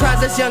shit.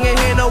 Surprised this young and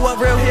here know what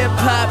real hip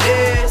hop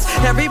is.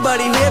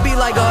 everybody here be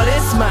like, oh,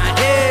 this my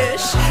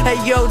ish. Hey,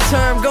 yo,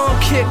 Term, gon'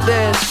 kick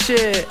that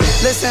shit.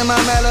 Listen, my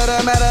mellow,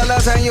 the metal, I'll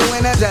turn you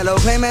in a jello.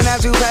 Claiming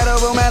that you pedal,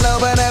 mellow,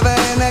 but never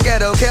in the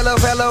ghetto. Killer,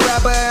 fellow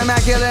rapper,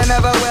 immaculate,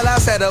 never will I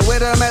settle.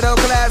 With a middle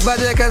class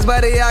budget, cause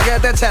buddy, I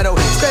get the cheddar.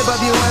 Scrape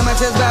up you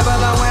amateurs,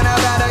 Babylon, when I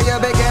batter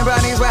your big and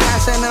brownies. We're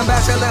hashing them,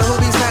 bachelor who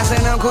be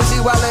smashing them.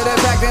 Coochie wallet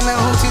attracting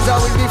them, hoochies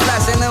always be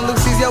flashing them.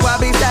 Lucy's, yo,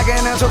 I be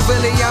stacking them.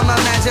 Truthfully, I'm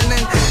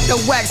imagining the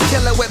wax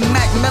killer with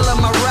Mac Miller,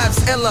 my raps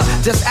iller.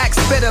 Just act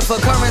spitter for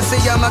currency,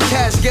 I'm a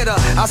cash getter.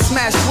 I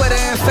smash Twitter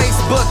and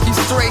Facebook, you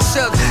straight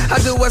shook. I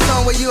do what's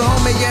on with you,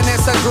 homie, and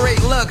it's a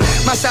great look.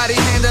 My shoddy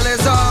handle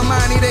is all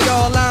money, they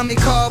all on me.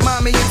 Call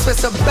mommy and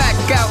twist her back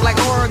out like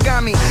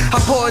origami. I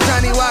pour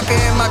Johnny Walker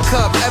in my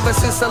cup. Ever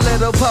since a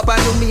little pup, I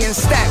knew me and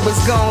Stack was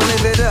gon'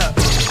 live it up.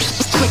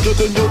 Quicker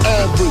than your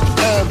average.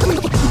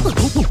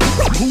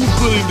 Who's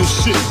really the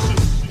shit?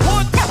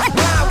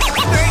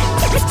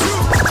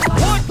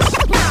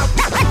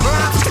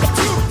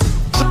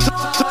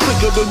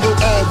 Quicker than your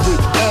average.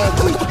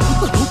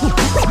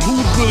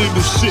 Who's really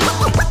the shit?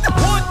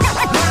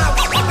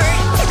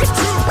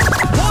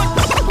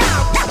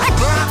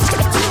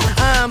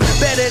 I'm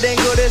better than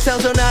good as hell,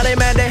 so now they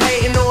mad, they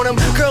hating on them.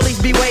 Girlies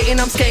be waiting,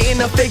 I'm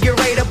skating a figure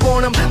eight up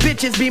on them.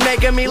 Bitches be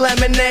making me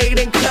lemonade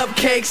and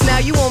cupcakes. Now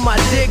you on my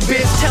dick,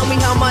 bitch, tell me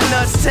how my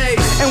nuts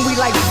taste. And we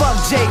like fuck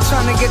Jake,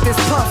 trying to get this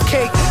puff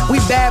cake. We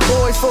bad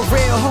boys for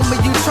real, homie,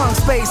 you trunk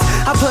space.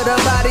 I put a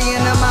body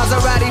in a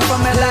Maserati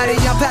from Elati.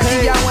 I'm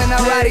packing y'all in a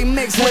Roddy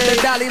mix with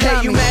the Dolly Lamy.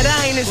 Hey, you mad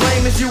I ain't as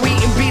lame as you,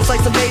 eating beats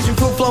like some Asian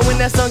food, flowing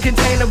that's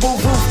uncontainable.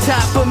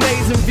 Rooftop,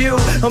 amazing view.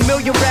 A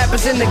million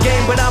rappers in the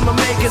game, but I'ma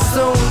make it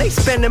soon. They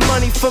spending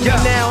money for me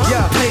now,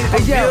 I'm paid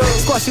for you.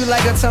 Squash you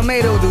like a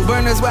tomato do.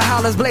 Burners with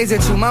hollers blaze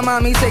at you. My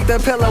mommy take the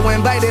pillow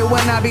and bite it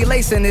when I be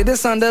lacing it.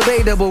 It's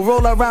undebatable.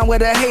 Roll around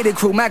with a hated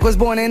crew. Mac was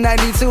born in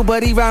 92,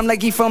 but he rhymed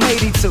like he from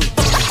 82.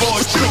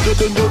 Boys quicker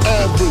than your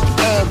average.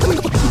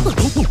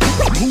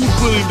 Who's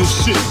really the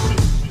shit?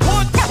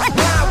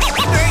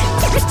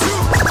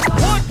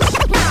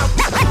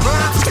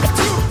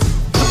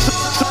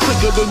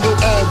 Quicker than your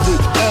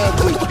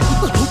average.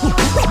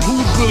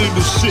 Who's really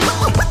the shit?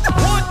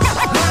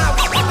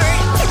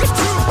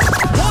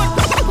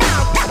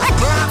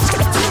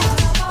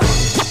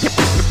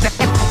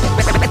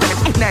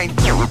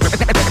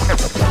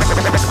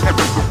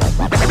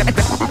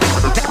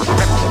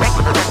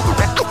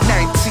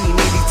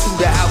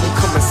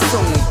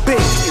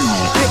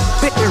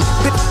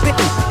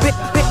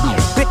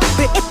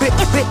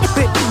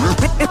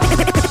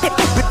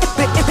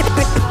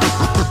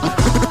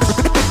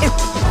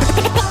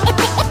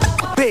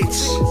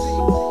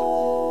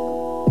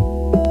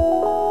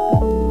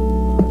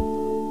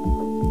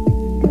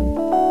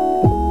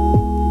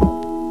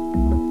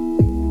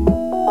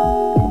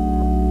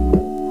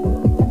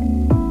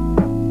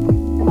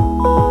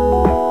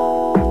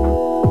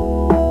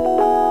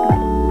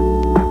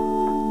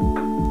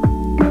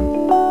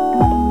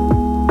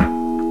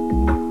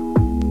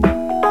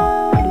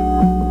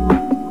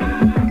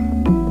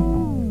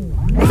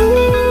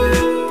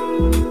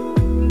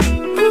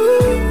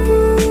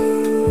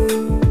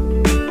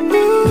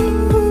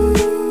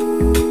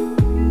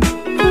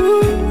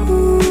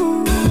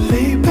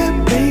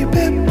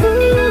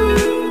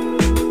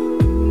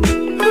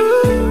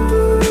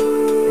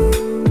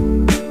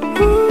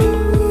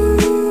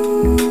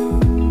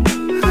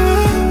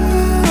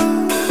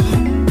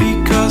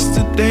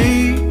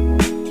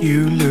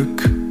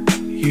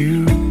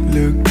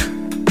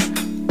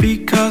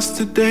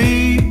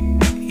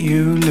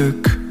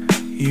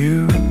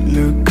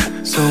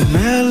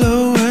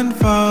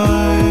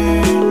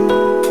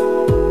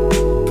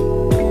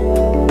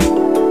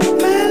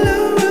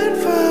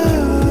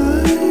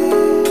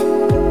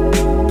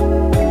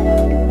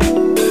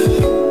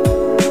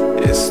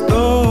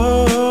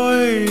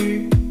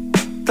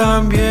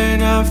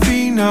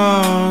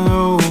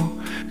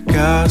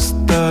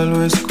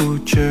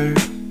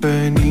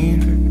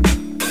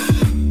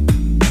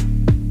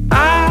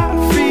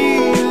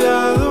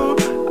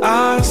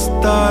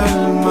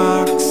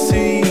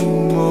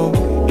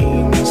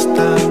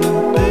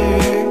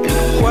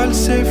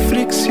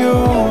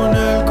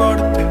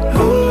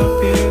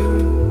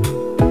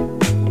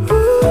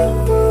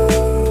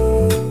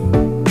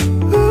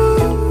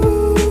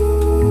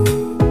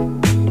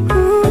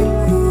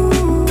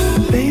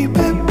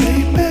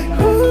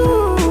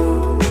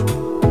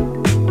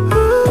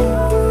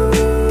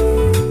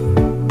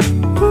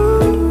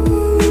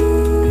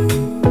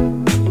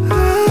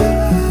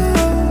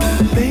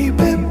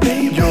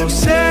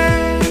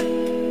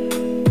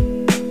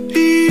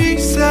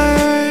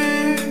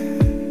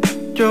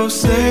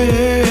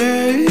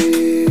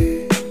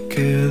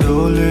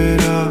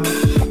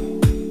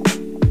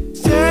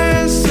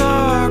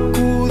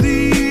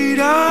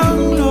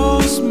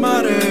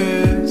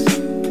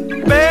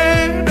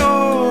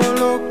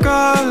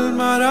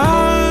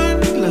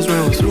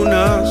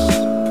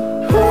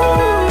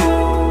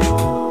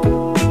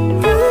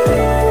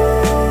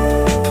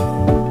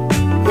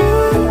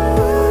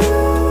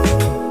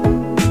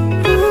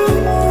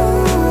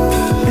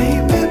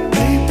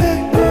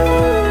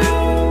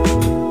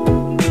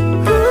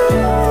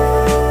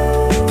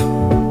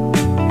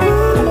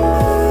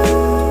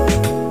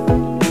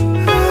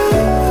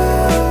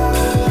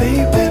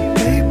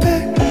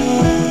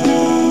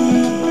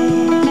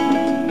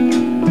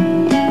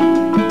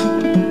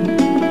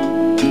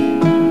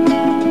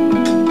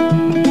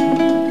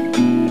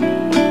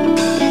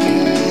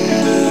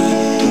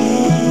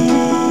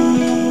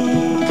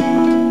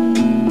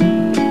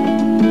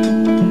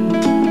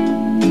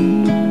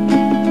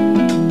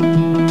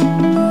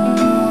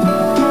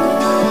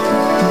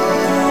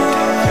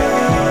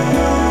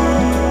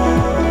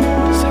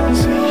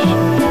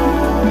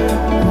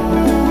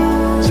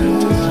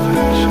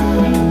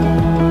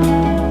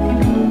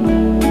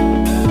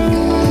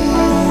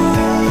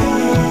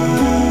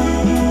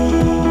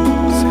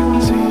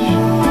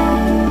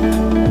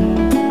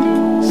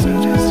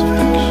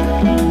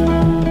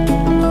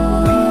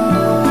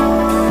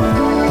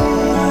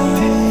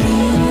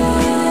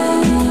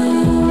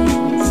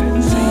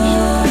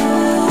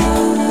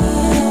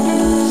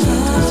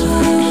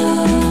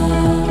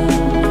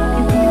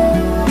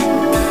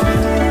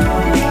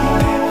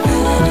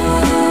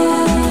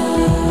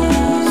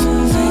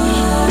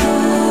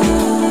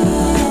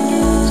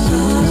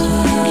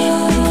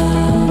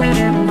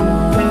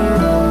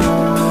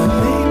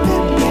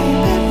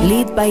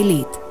 by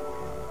Lead.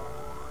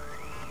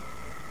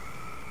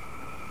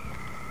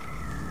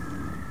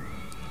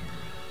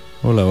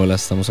 Hola, hola,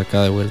 estamos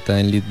acá de vuelta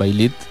en Lead by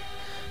Lead.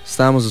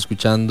 Estábamos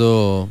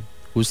escuchando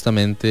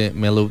justamente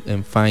Mellow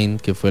and Fine,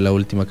 que fue la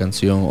última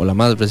canción o la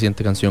más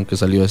reciente canción que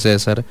salió de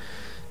César,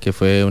 que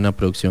fue una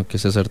producción que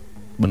César,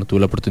 bueno, tuvo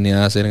la oportunidad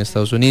de hacer en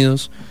Estados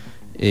Unidos,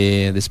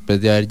 después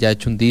de haber ya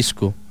hecho un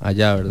disco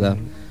allá, ¿verdad?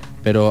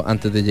 Pero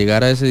antes de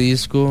llegar a ese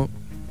disco,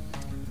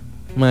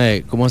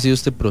 mae, ¿cómo ha sido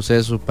este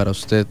proceso para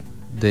usted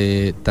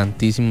de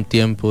tantísimo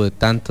tiempo, de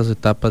tantas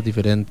etapas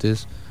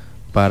diferentes,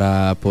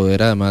 para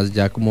poder además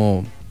ya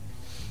como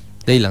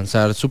de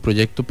lanzar su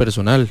proyecto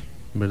personal,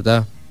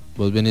 ¿verdad?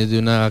 Vos venís de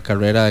una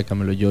carrera de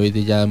Cameloyoy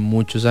de ya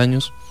muchos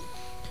años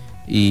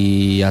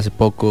y hace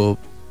poco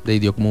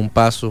dio como un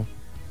paso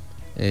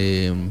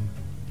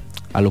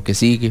a lo que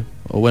sigue,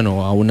 o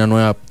bueno, a una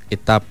nueva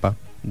etapa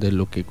de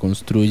lo que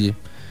construye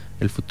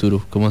el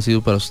futuro. ¿Cómo ha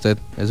sido para usted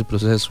ese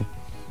proceso?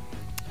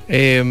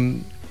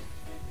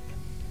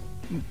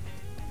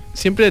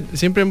 Siempre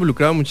he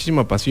involucrado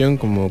muchísima pasión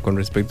como con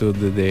respecto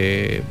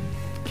desde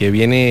que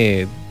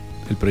viene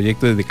el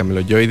proyecto desde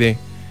Cameloyoide.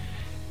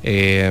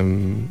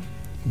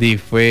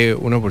 Fue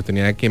una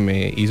oportunidad que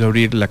me hizo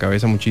abrir la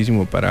cabeza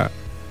muchísimo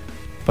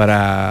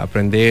para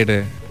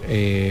aprender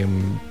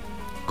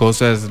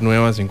cosas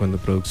nuevas en cuanto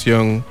a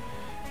producción,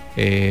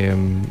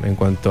 en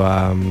cuanto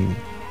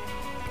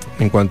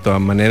a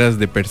maneras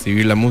de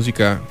percibir la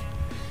música,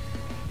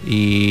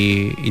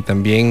 y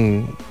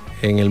también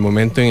en el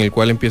momento en el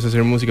cual empiezo a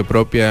hacer música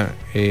propia,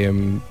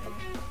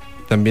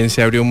 también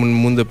se abrió un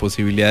mundo de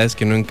posibilidades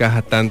que no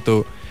encaja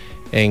tanto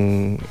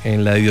en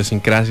la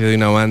idiosincrasia de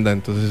una banda.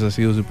 Entonces ha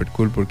sido súper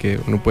cool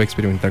porque uno puede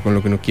experimentar con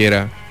lo que uno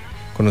quiera,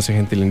 conoce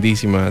gente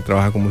lindísima,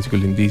 trabaja con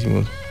músicos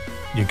lindísimos.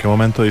 ¿Y en qué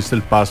momento diste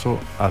el paso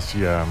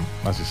hacia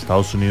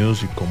Estados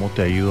Unidos y cómo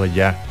te ha ido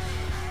allá?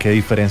 ¿Qué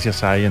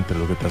diferencias hay entre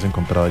lo que te has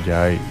encontrado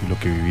allá y lo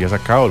que vivías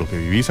acá o lo que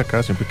vivís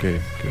acá siempre que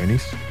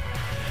venís?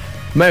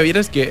 Me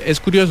vieras que es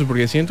curioso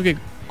porque siento que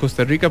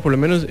Costa Rica, por lo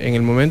menos en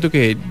el momento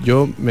que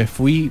yo me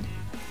fui,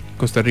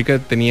 Costa Rica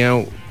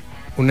tenía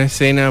una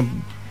escena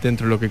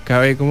dentro de lo que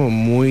cabe como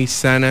muy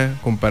sana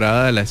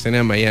comparada a la escena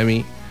de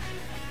Miami,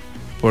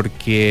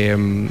 porque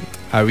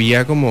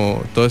había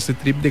como todo este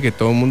trip de que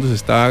todo el mundo se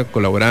estaba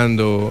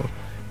colaborando.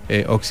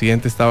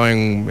 Occidente estaba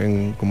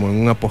como en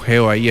un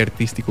apogeo ahí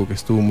artístico que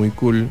estuvo muy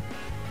cool,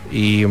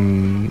 y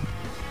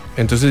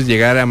entonces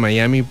llegar a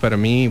Miami para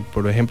mí,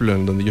 por ejemplo,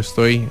 en donde yo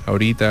estoy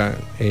ahorita,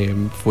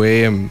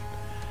 fue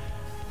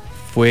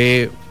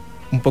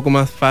un poco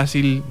más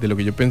fácil de lo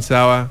que yo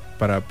pensaba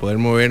para poder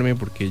moverme,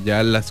 porque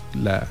ya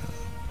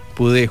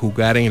pude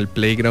jugar en el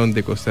playground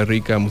de Costa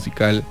Rica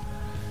musical.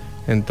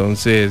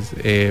 Entonces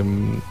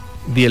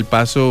di el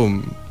paso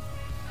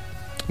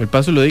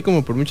lo di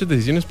como por muchas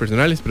decisiones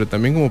personales, pero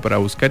también como para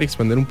buscar y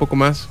expandir un poco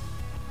más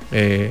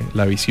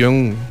la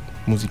visión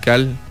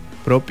musical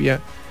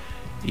propia.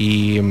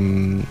 Y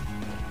en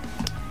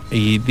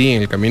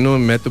el camino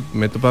me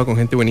he topado con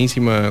gente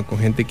buenísima, con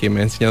gente que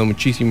me ha enseñado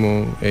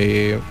muchísimo.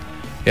 He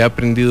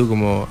aprendido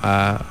como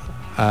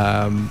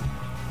a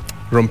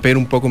romper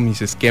un poco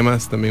mis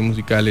esquemas también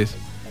musicales.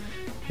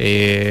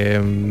 ¿Qué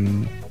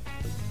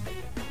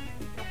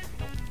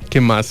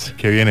más?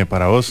 ¿Qué viene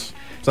para vos?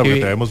 O sea,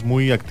 porque te vemos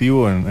muy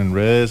activo en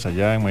redes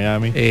allá en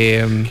Miami.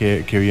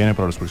 ¿Qué viene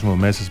para los próximos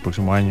meses,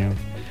 próximo año?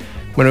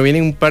 Bueno,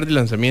 vienen un par de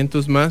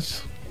lanzamientos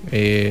más.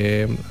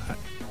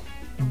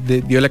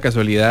 Dio la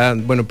casualidad,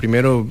 bueno,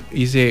 primero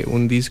hice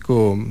un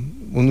disco,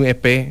 un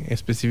EP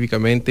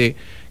específicamente,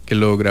 que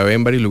lo grabé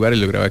en varios lugares.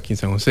 Lo grabé aquí en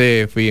San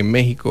José, fui en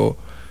México,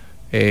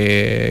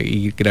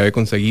 y grabé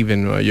con Sagiv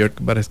en Nueva York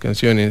varias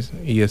canciones.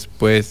 Y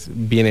después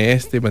viene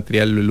este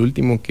material, el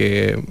último,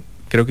 que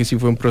creo que sí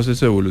fue un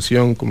proceso de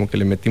evolución, como que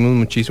le metimos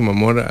muchísimo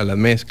amor a la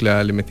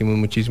mezcla, le metimos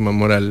muchísimo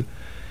amor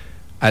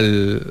a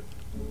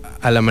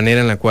la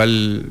manera en la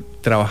cual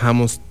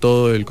trabajamos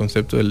todo el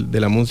concepto de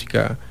la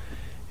música.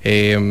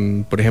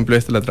 Por ejemplo,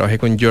 esta la trabajé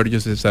con Giorgio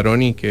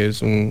Cesaroni, que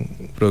es un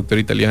productor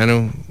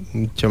italiano,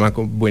 un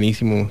chamaco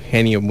buenísimo,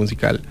 genio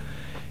musical.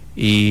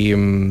 Y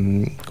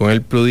con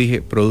él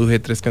produje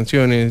 3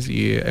 canciones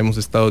y hemos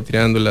estado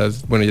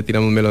tirándolas. Bueno, ya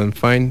tiramos Mellow and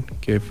Fine,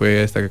 que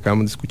fue esta que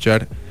acabamos de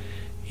escuchar,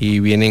 y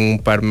vienen un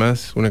par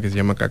más, una que se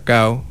llama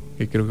Cacao,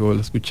 que creo que vos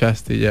la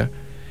escuchaste ya.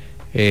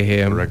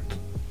 Correcto.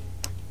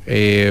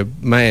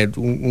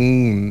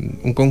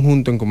 Un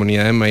conjunto en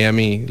comunidad de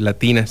Miami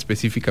latina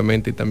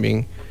específicamente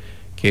también,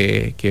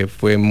 que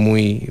fue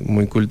muy,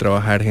 muy cool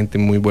trabajar, gente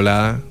muy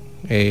volada.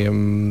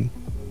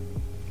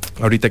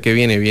 Ahorita que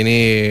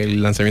viene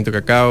el lanzamiento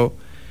Cacao.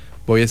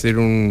 Voy a hacer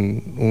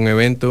un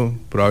evento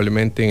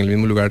probablemente en el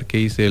mismo lugar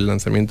que hice el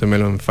lanzamiento de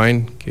Mellow and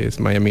Fine, que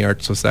es Miami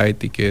Art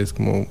Society, que es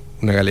como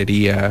una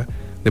galería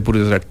de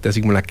puros artistas,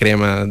 así como la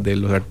crema de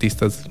los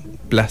artistas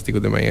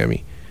plásticos de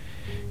Miami.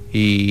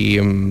 Y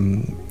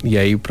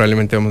ahí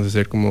probablemente vamos a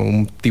hacer como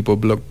un tipo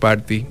block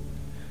party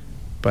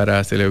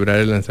para celebrar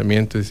el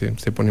lanzamiento, y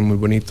se pone muy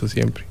bonito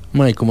siempre.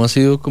 Mike, ¿cómo ha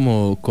sido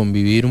como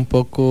convivir un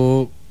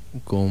poco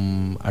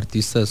con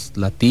artistas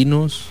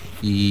latinos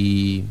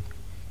y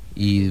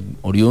y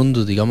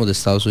oriundos, digamos, de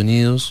Estados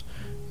Unidos,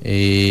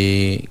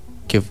 que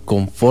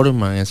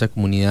conforman esa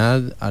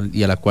comunidad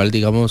y a la cual,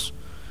 digamos,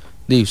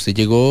 usted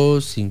llegó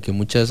sin que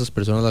muchas de esas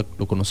personas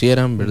lo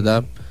conocieran,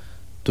 ¿verdad?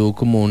 Tuvo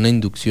como una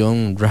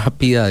inducción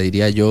rápida,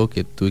 diría yo,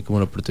 que tuve como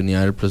la oportunidad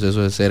de ver el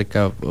proceso de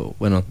cerca,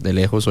 bueno, de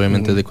lejos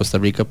obviamente de Costa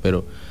Rica,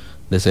 pero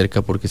de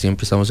cerca porque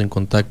siempre estamos en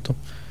contacto,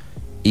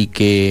 y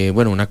que,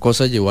 bueno, una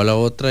cosa llevó a la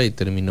otra y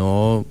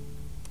terminó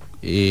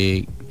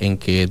en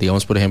que,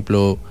 digamos, por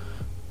ejemplo,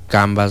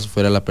 Canvas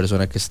fuera la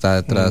persona que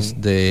está detrás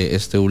de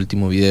este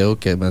último video,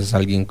 que además es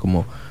alguien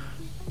como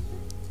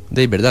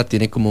de verdad,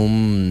 tiene como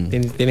un...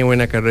 Tiene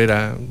buena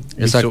carrera.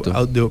 Exacto.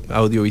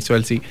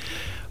 Audiovisual, sí.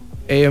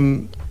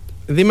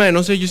 Dime,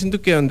 no sé, yo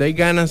siento que donde hay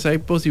ganas hay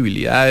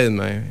posibilidades,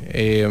 mae.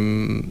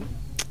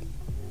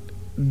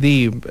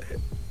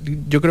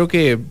 Yo creo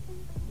que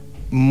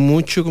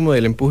mucho como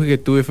del empuje que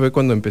tuve fue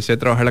cuando empecé a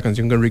trabajar la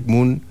canción con Rick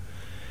Moon.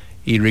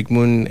 Y Rick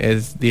Moon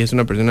es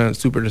una persona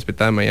súper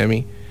respetada en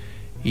Miami.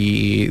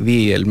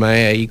 Y el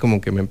mae ahí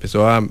como que me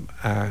empezó a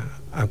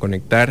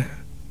conectar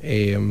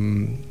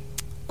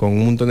con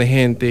un montón de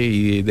gente,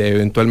 y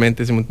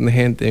eventualmente ese montón de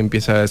gente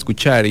empieza a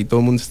escuchar, y todo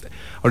el mundo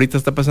ahorita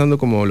está pasando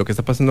como lo que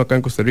está pasando acá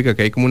en Costa Rica,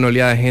 que hay como una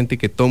oleada de gente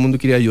que todo el mundo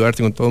quiere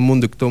ayudarse con todo el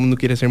mundo, que todo el mundo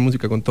quiere hacer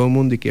música con todo el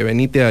mundo, y que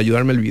venite a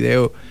ayudarme el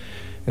video.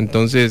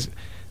 Entonces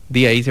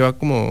de ahí se va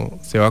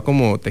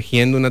como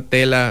tejiendo una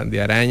tela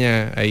de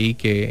araña ahí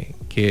que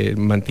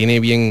mantiene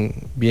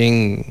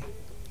bien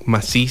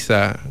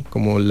maciza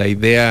como la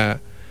idea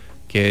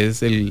que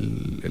es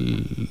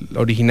el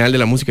original de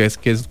la música,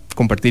 que es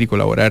compartir y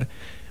colaborar.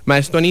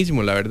 Es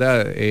buenísimo, la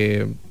verdad.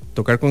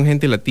 Tocar con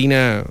gente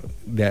latina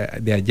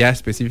de allá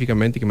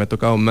específicamente, que me ha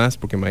tocado más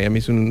porque Miami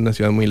es una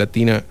ciudad muy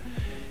latina.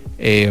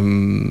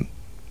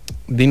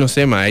 No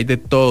sé, hay de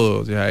todo.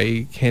 O sea,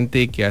 hay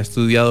gente que ha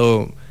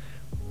estudiado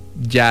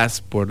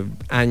jazz por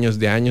años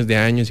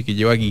y que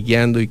lleva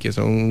guiando y que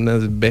son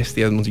unas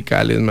bestias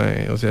musicales,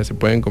 o sea, se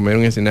pueden comer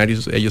un escenario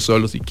ellos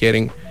solos si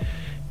quieren.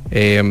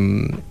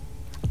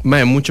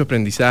 Mucho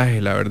aprendizaje,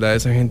 la verdad.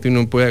 Esa gente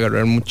uno puede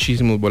agarrar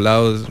muchísimos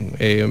volados.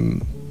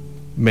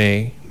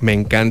 Me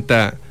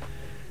encanta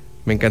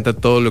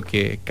todo lo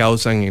que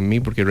causan en mí,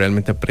 porque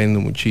realmente aprendo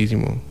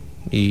muchísimo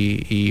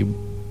y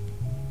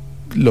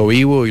lo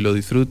vivo y lo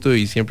disfruto,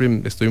 y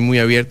siempre estoy muy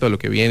abierto a lo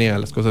que viene, a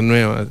las cosas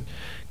nuevas.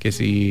 Que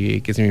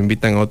si me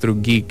invitan a otro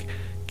gig,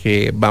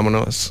 que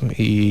vámonos,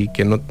 y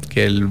que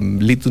el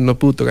Litus no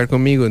pudo tocar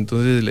conmigo,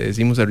 entonces le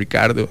decimos a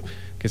Ricardo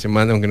que se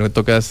manda, aunque no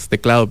tocas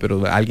teclado,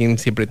 pero alguien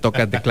siempre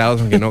toca teclados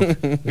aunque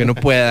no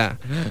pueda.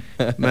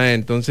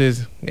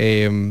 Entonces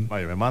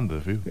me manda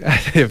de fijo.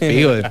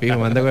 de fijo,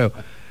 manda huevo.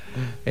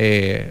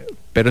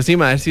 Pero sí,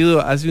 ha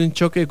sido un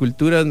choque de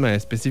culturas,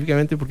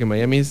 específicamente porque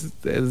Miami es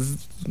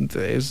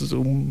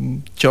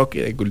un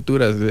choque de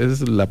culturas,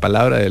 es la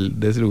palabra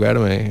de ese lugar,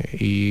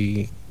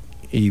 y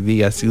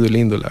ha sido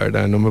lindo, la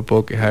verdad, no me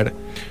puedo quejar.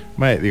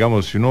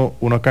 Digamos, si uno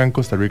acá en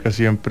Costa Rica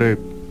siempre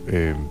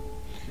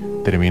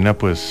termina,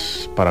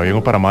 pues, para bien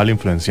o para mal,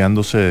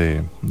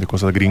 influenciándose de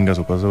cosas gringas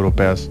o cosas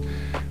europeas.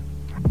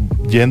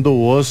 Yendo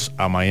vos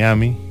a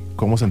Miami,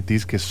 ¿cómo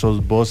sentís que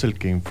sos vos el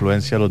que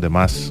influencia a los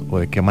demás? ¿O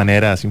de qué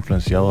manera has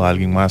influenciado a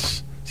alguien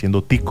más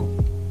siendo tico?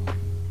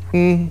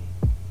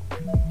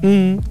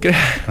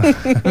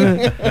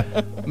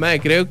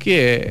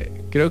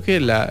 Creo que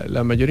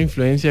la mayor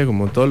influencia,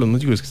 como todos los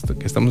músicos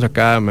que estamos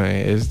acá,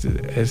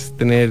 es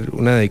tener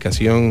una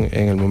dedicación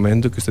en el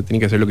momento que usted tiene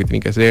que hacer lo que tiene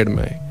que hacer.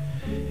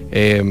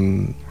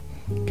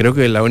 Creo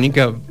que la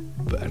única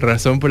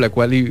razón por la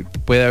cual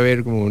puede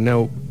haber como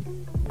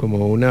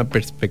una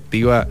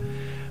perspectiva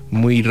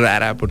muy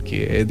rara,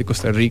 porque es de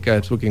Costa Rica,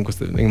 es porque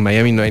en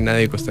Miami no hay nadie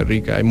de Costa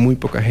Rica, hay muy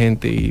poca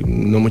gente y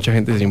no mucha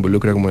gente se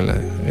involucra como en la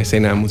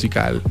escena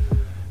musical,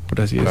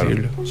 por así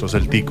decirlo. Sos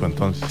el tico,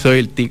 entonces. Soy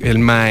el tico, el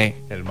mae.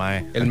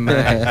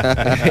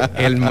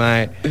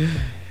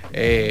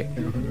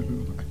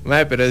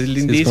 Pero es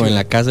lindísimo. Sí, es como en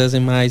la casa de ese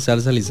mae hay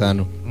salsa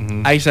Lizano.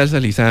 Hay salsa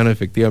Lizano,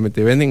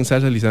 efectivamente. Venden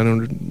salsa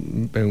Lizano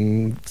en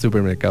un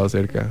supermercado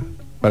cerca,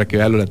 para que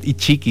vean y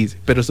chiquis,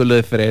 pero solo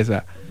de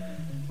fresa.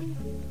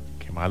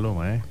 Qué malo,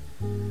 mae.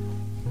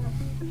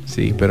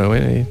 Sí, pero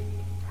bueno,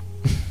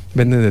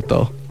 venden de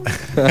todo.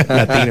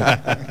 Latino.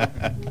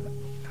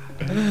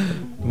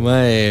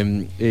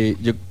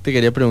 Yo te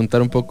quería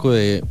preguntar un poco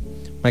de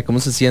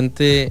cómo se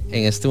siente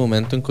en este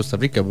momento en Costa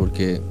Rica,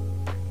 porque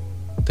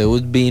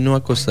Teud vino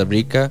a Costa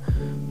Rica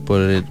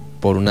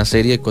por una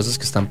serie de cosas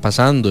que están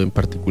pasando en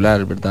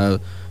particular, ¿verdad?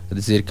 Es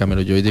decir,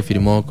 Camelo Joyde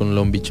firmó con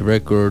Long Beach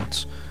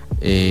Records,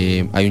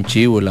 hay un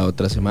chivo la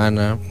otra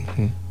semana.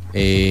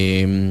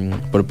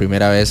 Por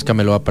primera vez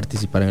Camelo va a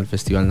participar en el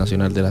Festival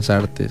Nacional de las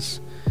Artes.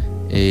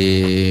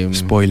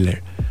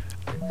 Spoiler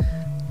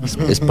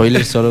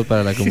solo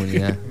para la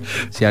comunidad.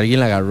 Si alguien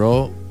la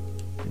agarró,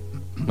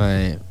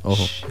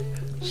 ojo.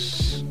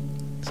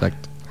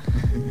 Exacto.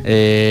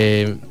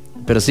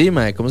 Pero sí,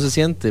 ¿cómo se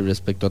siente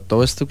respecto a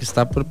todo esto que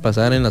está por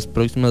pasar en las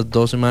próximas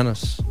 2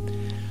 semanas?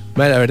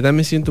 La verdad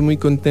me siento muy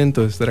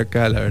contento de estar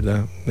acá, la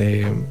verdad.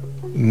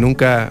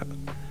 Nunca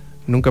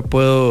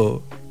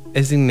puedo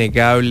es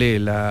innegable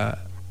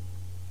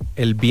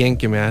el bien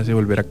que me hace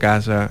volver a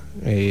casa,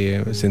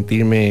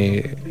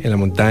 sentirme en la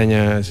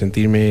montaña,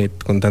 sentirme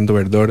con tanto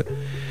verdor.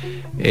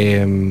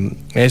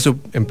 Eso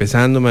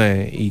empezando,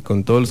 mae, y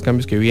con todos los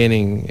cambios que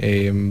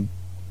vienen,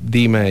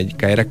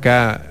 caer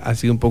acá ha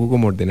sido un poco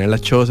como ordenar la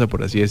choza,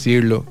 por así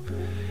decirlo,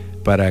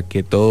 para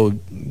que todo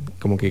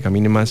como que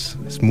camine más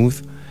smooth.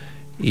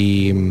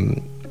 Y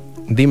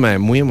mae,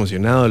 muy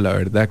emocionado, la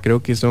verdad.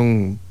 Creo que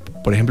son,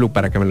 por ejemplo,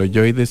 para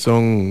Cameloyoides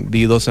son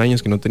 2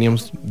 años que no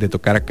teníamos de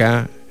tocar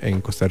acá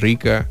en Costa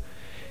Rica,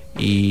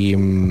 y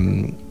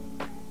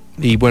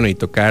bueno, y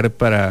tocar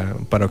para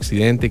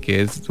Occidente,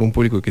 que es un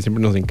público que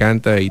siempre nos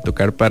encanta, y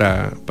tocar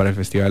para el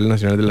Festival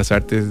Nacional de las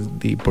Artes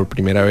por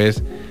primera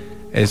vez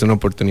es una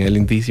oportunidad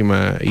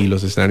lindísima, y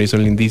los escenarios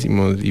son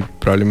lindísimos, y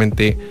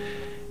probablemente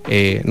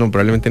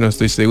no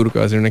estoy seguro que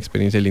va a ser una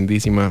experiencia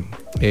lindísima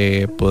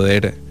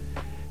poder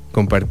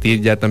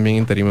compartir ya también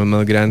en tarimas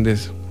más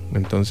grandes.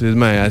 Entonces,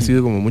 mae, ha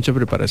sido como mucha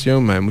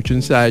preparación, mae, mucho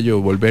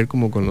ensayo, volver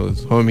como con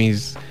los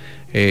homies,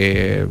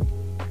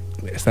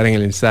 estar en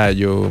el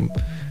ensayo,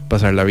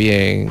 pasarla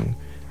bien,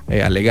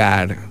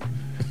 alegar,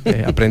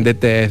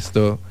 aprendete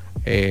esto,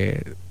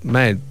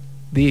 mae,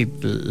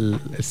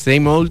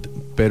 same old,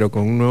 pero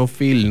con un nuevo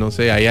feel, no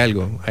sé, hay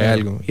algo.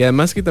 Y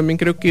además que también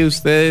creo que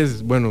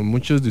ustedes, bueno,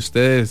 muchos de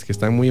ustedes que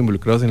están muy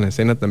involucrados en la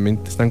escena también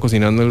están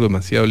cocinando algo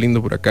demasiado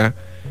lindo por acá,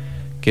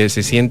 que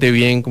se siente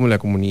bien como la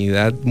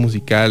comunidad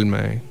musical,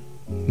 mae.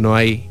 No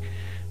hay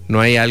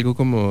algo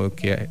como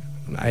que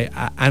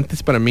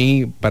antes para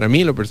mí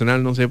en lo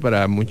personal, no sé,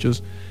 para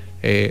muchos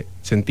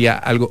sentía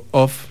algo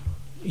off,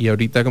 y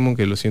ahorita como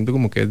que lo siento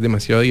como que es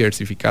demasiado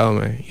diversificado,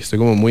 mae, y estoy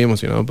como muy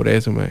emocionado por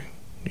eso, mae.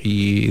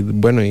 Y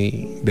bueno,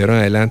 y de ahora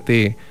en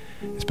adelante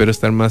espero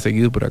estar más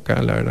seguido por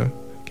acá, la verdad,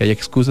 que haya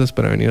excusas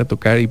para venir a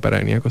tocar y para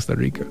venir a Costa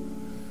Rica.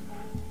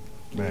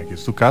 Aquí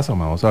es tu casa,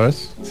 mae,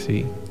 ¿sabes?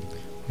 Sí.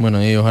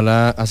 Bueno, y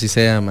ojalá así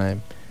sea, mae.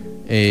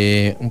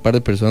 Un par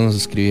de personas nos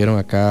escribieron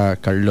acá.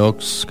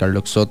 Carlox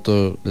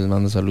Soto les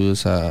manda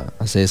saludos a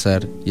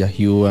César y a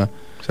Juba.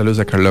 Saludos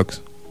a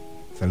Carlox.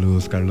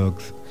 Saludos,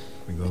 Carlox.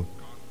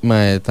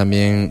 Mae,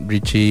 también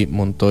Richie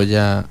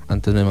Montoya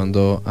antes me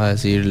mandó a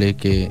decirle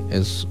que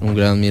es un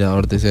gran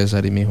admirador de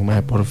César, y me dijo,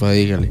 mae, porfa,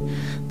 dígale.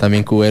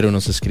 También Cubero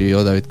nos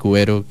escribió, David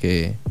Cubero,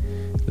 que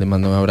le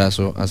mandó un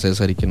abrazo a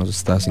César y que nos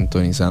está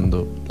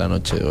sintonizando la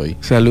noche de hoy.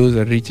 Saludos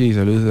a Richie y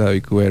saludos a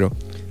David Cubero.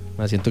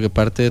 Siento que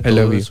parte de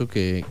todo eso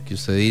que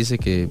usted dice,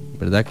 que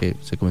verdad que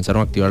se comenzaron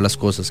a activar las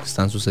cosas, que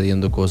están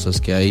sucediendo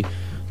cosas, que hay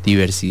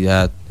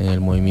diversidad en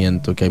el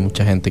movimiento, que hay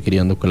mucha gente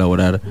queriendo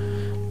colaborar.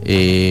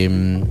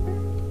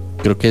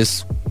 Creo que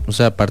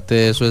parte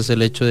de eso es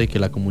el hecho de que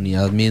la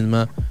comunidad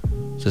misma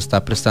se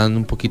está prestando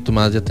un poquito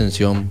más de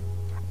atención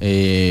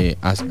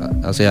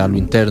hacia lo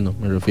interno,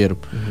 me refiero.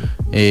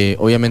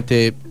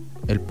 Obviamente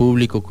el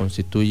público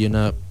constituye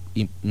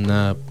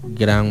una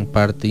gran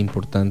parte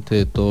importante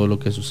de todo lo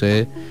que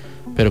sucede,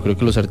 pero creo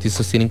que los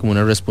artistas tienen como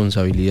una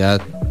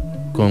responsabilidad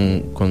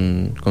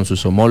con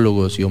sus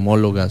homólogos y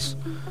homólogas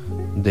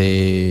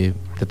de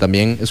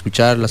también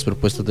escuchar las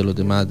propuestas de los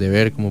demás, de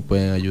ver cómo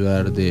pueden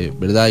ayudar, de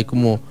verdad hay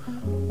como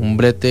un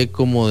brete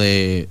como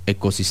de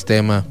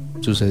ecosistema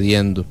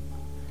sucediendo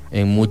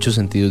en muchos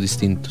sentidos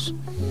distintos.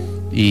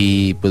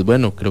 Y pues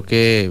bueno, creo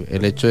que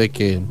el hecho de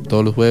que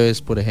todos los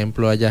jueves, por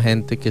ejemplo, haya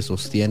gente que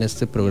sostiene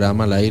este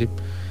programa al aire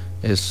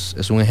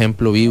es un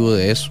ejemplo vivo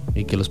de eso,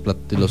 y que los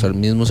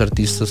mismos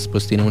artistas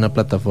pues tienen una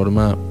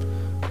plataforma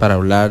para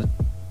hablar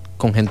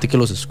con gente que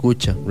los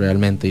escucha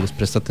realmente y les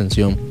presta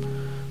atención,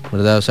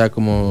 ¿verdad? O sea,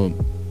 como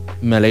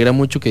me alegra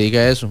mucho que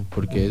diga eso,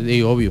 porque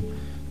es obvio,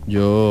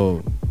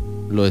 yo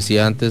lo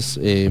decía antes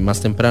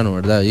más temprano,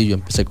 ¿verdad? Y yo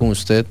empecé con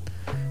usted,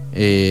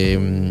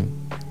 7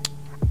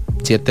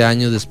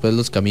 años después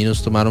los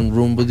caminos tomaron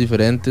rumbos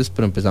diferentes,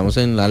 pero empezamos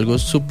en algo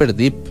súper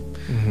deep,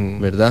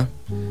 ¿verdad?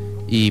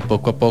 Y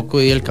poco a poco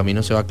el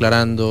camino se va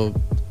aclarando.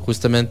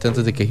 Justamente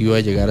antes de que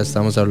Juba llegara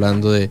estábamos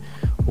hablando de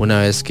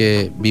una vez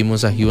que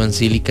vimos a Juba en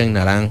Sílica en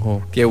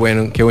Naranjo. Qué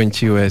buen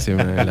chivo ese,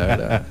 man, la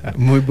verdad.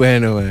 Muy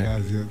bueno,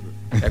 man.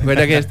 ¿Te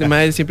acuerdas que este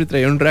mae siempre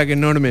traía un rack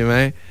enorme,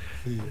 mae?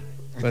 Sí.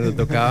 Cuando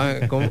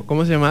tocaba,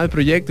 ¿cómo se llamaba el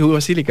proyecto?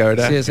 Juba Sílica,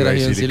 ¿verdad? Sí, ese era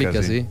Juba en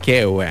Sílica, sí.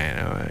 Qué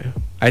bueno, mae.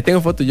 Ahí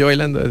tengo fotos yo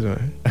bailando eso, mae.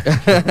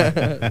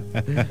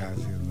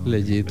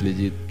 Legit.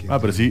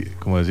 Pero sí,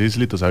 como decís,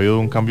 Litos, ha habido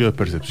un cambio de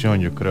percepción,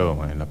 yo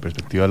creo, en la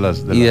perspectiva de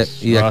las nuevas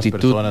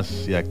personas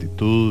y de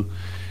actitud.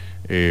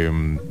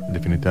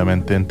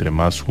 Definitivamente, entre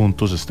más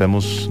juntos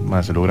estemos,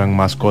 se logran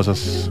más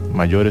cosas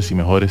mayores y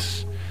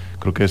mejores.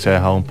 Creo que se ha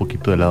dejado un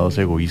poquito de lado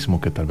ese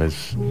egoísmo que tal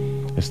vez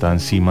está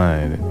encima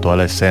de toda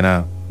la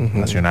escena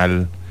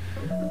nacional,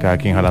 cada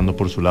quien jalando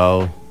por su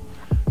lado,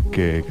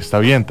 que está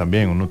bien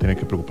también, uno tiene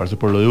que preocuparse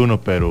por lo de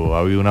uno, pero ha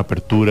habido una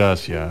apertura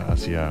hacia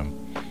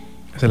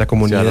la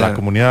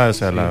comunidad,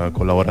 hacia la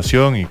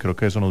colaboración, y creo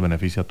que eso nos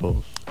beneficia a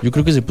todos. Yo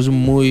creo que se puso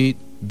muy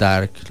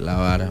dark la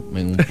vara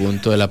en un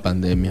punto de la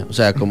pandemia, o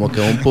sea, como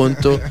que a un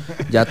punto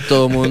ya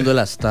todo el mundo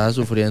la estaba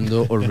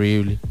sufriendo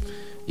horrible,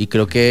 y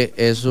creo que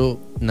eso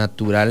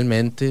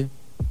naturalmente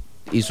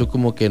hizo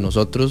como que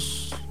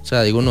nosotros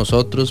sea, digo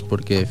nosotros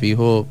porque de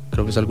fijo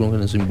creo que es algo que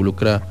nos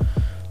involucra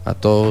a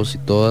todos y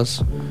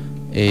todas,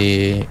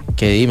 que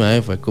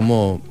Dima fue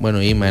como, bueno,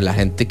 Dima, la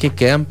gente que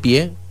queda en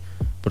pie,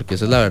 porque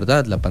esa es la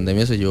verdad, la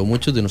pandemia se llevó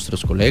muchos de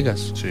nuestros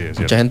colegas. Sí,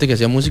 mucha gente que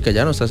hacía música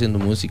ya no está haciendo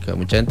música,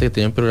 mucha gente que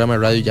tenía un programa de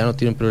radio ya no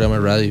tiene un programa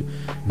de radio,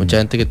 mucha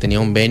gente que tenía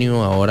un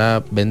venue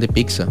ahora vende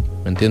pizza,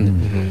 ¿me entiendes?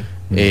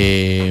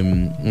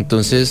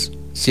 Entonces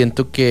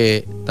siento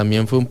que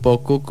también fue un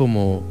poco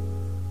como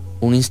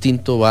un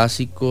instinto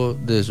básico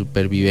de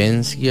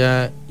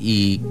supervivencia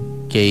y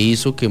que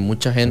hizo que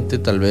mucha gente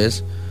tal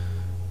vez,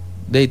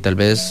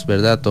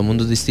 ¿verdad? Todo el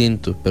mundo es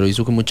distinto, pero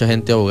hizo que mucha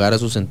gente abogara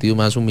su sentido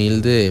más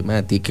humilde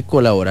de, tiene que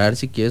colaborar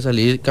si quiere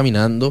salir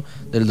caminando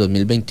del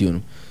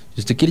 2021. Si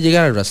usted quiere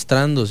llegar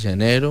arrastrándose a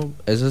enero,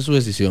 esa es su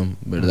decisión,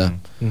 ¿verdad?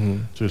 Sí,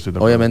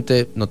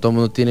 obviamente no todo el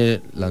mundo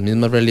tiene las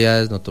mismas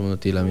realidades, no todo el mundo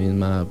tiene la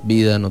misma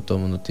vida, no todo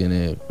el mundo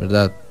tiene,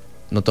 ¿verdad?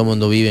 No todo el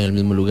mundo vive en el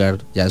mismo lugar.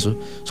 Ya eso,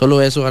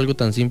 solo eso, algo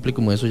tan simple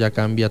como eso ya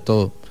cambia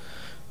todo.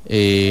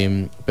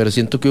 Pero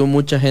siento que hubo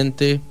mucha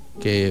gente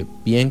que,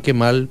 bien que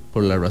mal,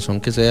 por la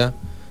razón que sea,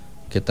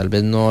 que tal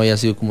vez no haya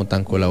sido como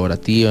tan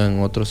colaborativa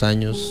en otros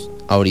años,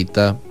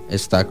 ahorita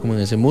está como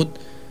en ese mood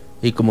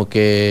y como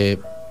que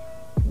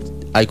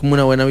hay como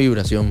una buena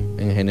vibración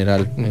en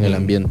general en el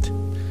ambiente.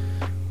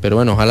 Pero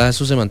bueno, ojalá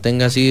eso se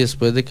mantenga así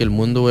después de que el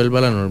mundo vuelva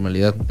a la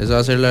normalidad. Esa va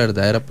a ser la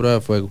verdadera prueba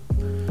de fuego.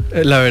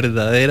 La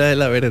verdadera de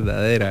la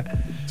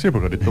verdadera. Sí,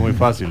 porque ahorita es muy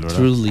fácil, ¿verdad?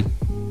 Truly.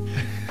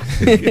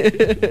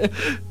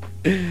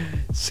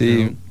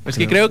 Sí. Es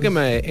que creo que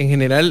en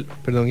general,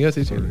 perdón, iba a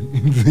decir.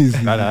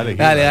 Dale. Así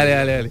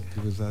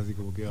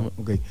como que,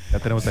 okay. Ya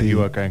tenemos a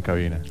Giva acá en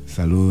cabina.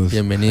 Saludos.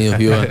 Bienvenido,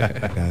 Giva.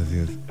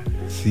 Gracias.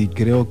 Sí,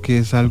 creo que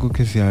es algo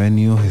que se ha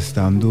venido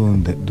gestando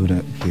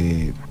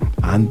durante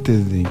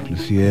antes de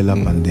inclusive de la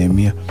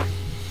pandemia,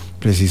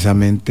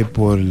 precisamente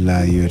por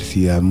la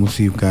diversidad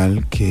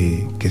musical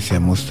que se ha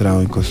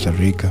mostrado en Costa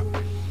Rica,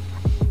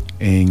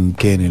 en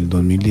que en el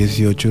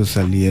 2018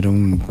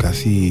 salieron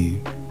casi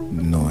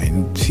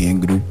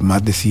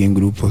más de 100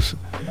 grupos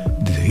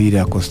de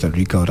gira a Costa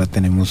Rica. Ahora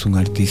tenemos un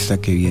artista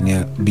que viene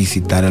a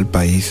visitar al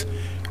país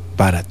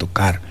para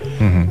tocar.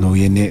 No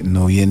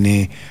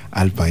viene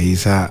al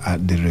país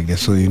de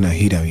regreso de una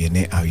gira,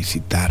 viene a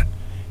visitar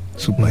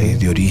su país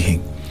de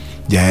origen.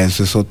 Ya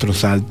eso es otro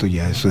salto,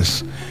 ya eso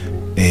es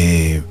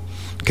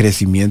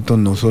crecimiento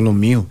no solo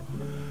mío,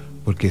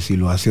 porque si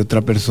lo hace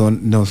otra persona,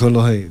 no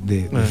solo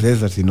de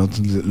César, sino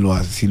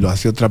si lo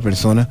hace otra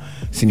persona,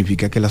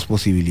 significa que las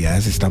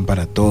posibilidades están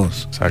para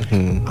todos. Exacto.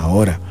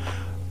 Ahora,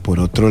 por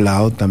otro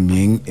lado,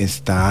 también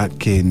está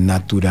que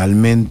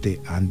naturalmente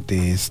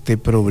ante este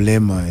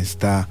problema,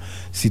 esta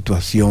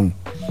situación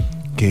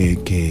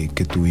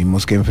que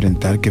tuvimos que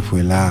enfrentar, que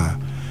fue la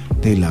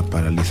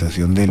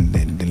paralización de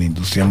la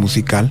industria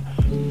musical,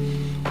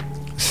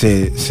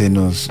 se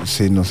nos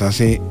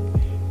hace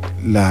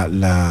nos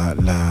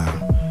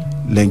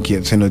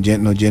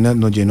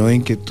llenó de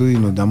inquietud y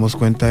nos damos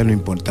cuenta de lo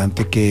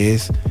importante que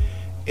es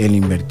el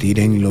invertir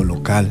en lo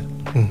local.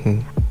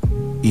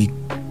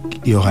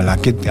 Y ojalá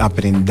que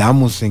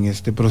aprendamos en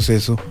este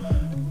proceso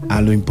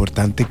a lo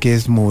importante que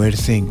es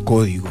moverse en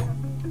código,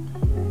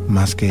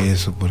 más que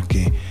eso,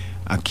 porque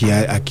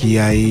aquí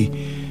hay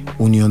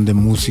unión de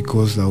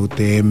músicos, la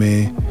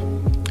UTM,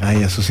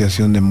 hay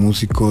asociación de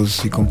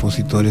músicos y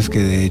compositores que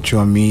de hecho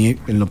a mí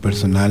en lo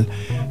personal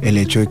el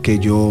hecho de que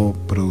yo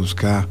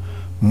produzca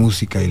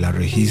música y lo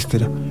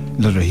registro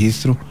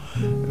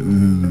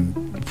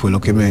fue lo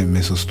que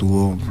me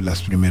sostuvo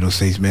los primeros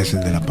 6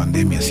 meses de la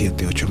pandemia,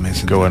 7, 8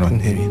 meses de la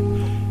pandemia.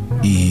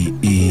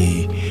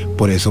 Y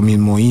por eso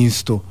mismo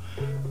insto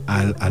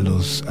a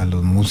los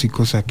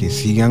músicos a que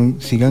sigan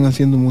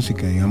haciendo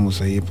música.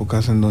 Digamos, hay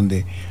épocas en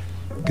donde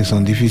que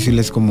son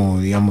difíciles, como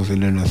digamos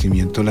el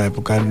Renacimiento. La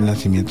época del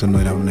Renacimiento no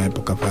era una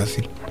época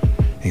fácil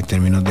en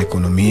términos de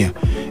economía,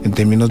 en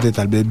términos de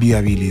tal vez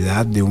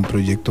viabilidad de un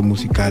proyecto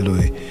musical o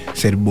de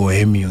ser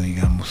bohemio,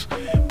 digamos.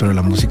 Pero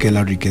la música es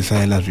la riqueza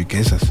de las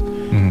riquezas.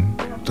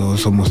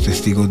 Todos somos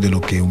testigos de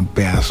lo que un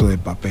pedazo de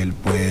papel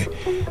puede,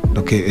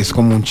 lo que es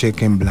como un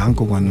cheque en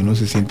blanco. Cuando uno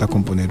se sienta a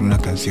componer una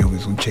canción,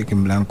 es un cheque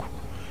en blanco.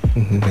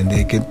 Depende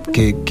de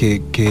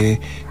qué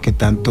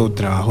tanto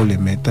trabajo le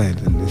meta,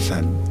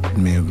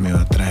 me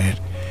va a traer.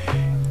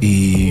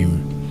 Y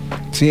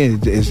sí,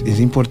 es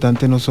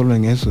importante no solo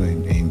en eso,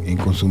 en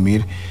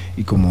consumir,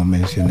 y como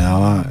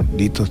mencionaba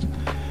Litos,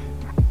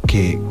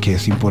 que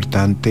es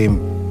importante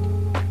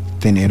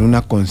tener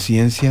una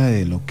conciencia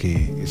de lo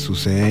que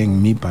sucede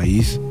en mi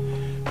país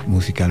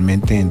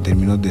musicalmente en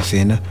términos de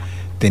escena,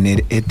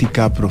 tener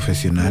ética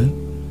profesional,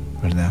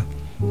 ¿verdad?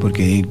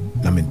 Porque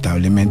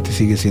lamentablemente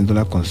sigue siendo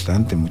la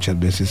constante. Muchas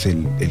veces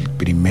el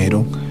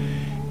primero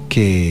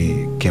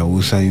que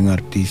abusa de un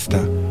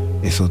artista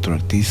es otro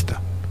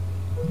artista.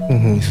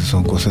 Esas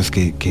son cosas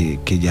que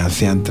ya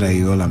se han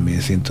traído a la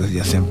mesa, entonces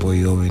ya se han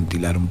podido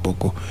ventilar un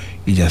poco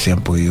y ya se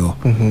han podido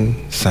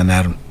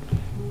sanar.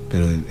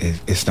 Pero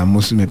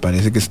me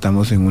parece que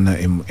estamos en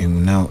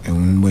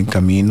un buen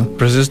camino.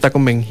 Pero eso está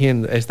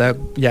convergiendo, está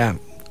ya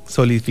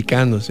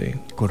solidificándose.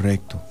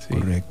 Correcto, sí.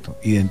 Correcto.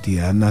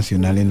 Identidad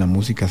nacional en la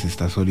música se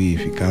está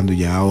solidificando.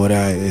 Ya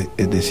ahora,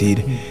 es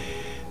decir,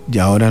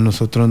 ya ahora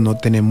nosotros no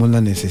tenemos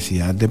la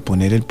necesidad de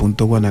poner el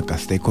punto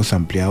guanacasteco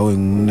sampleado en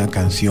una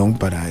canción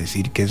para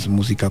decir que es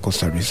música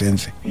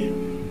costarricense.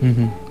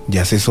 Uh-huh.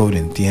 Ya se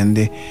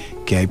sobreentiende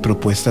que hay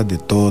propuestas de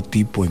todo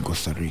tipo en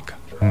Costa Rica.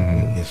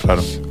 Uh-huh. Eso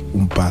claro. Es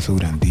un paso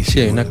grandísimo. Sí,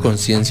 hay una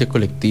conciencia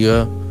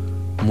colectiva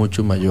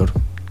mucho mayor.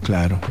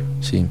 Claro.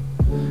 Sí.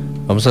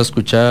 Vamos a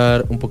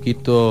escuchar un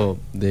poquito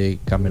de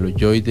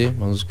Cameloyoide.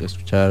 Vamos a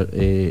escuchar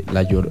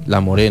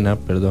La Morena,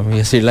 perdón, voy a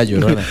decir La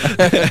Llorona.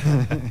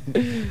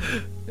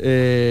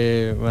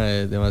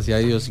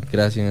 Demasiada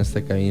idiosincrasia en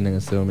esta cabina en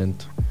este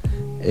momento.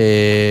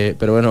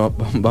 Pero bueno,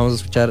 vamos a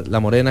escuchar La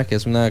Morena, que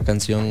es una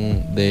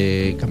canción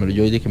de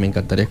Cameloyoide que me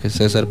encantaría que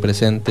César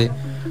presente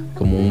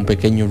como un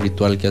pequeño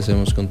ritual que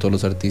hacemos con todos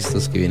los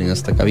artistas que vienen a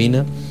esta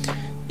cabina.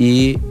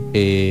 Y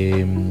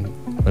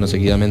bueno,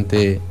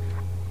 seguidamente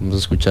vamos a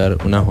escuchar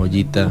una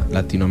joyita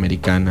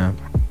latinoamericana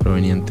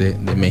proveniente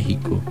de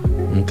México,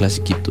 un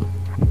clasiquito.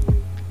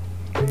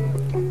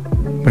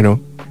 Bueno,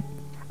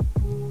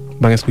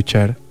 van a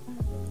escuchar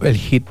el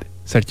hit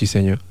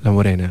sarchiseño La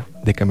Morena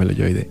de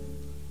Cameloyoide.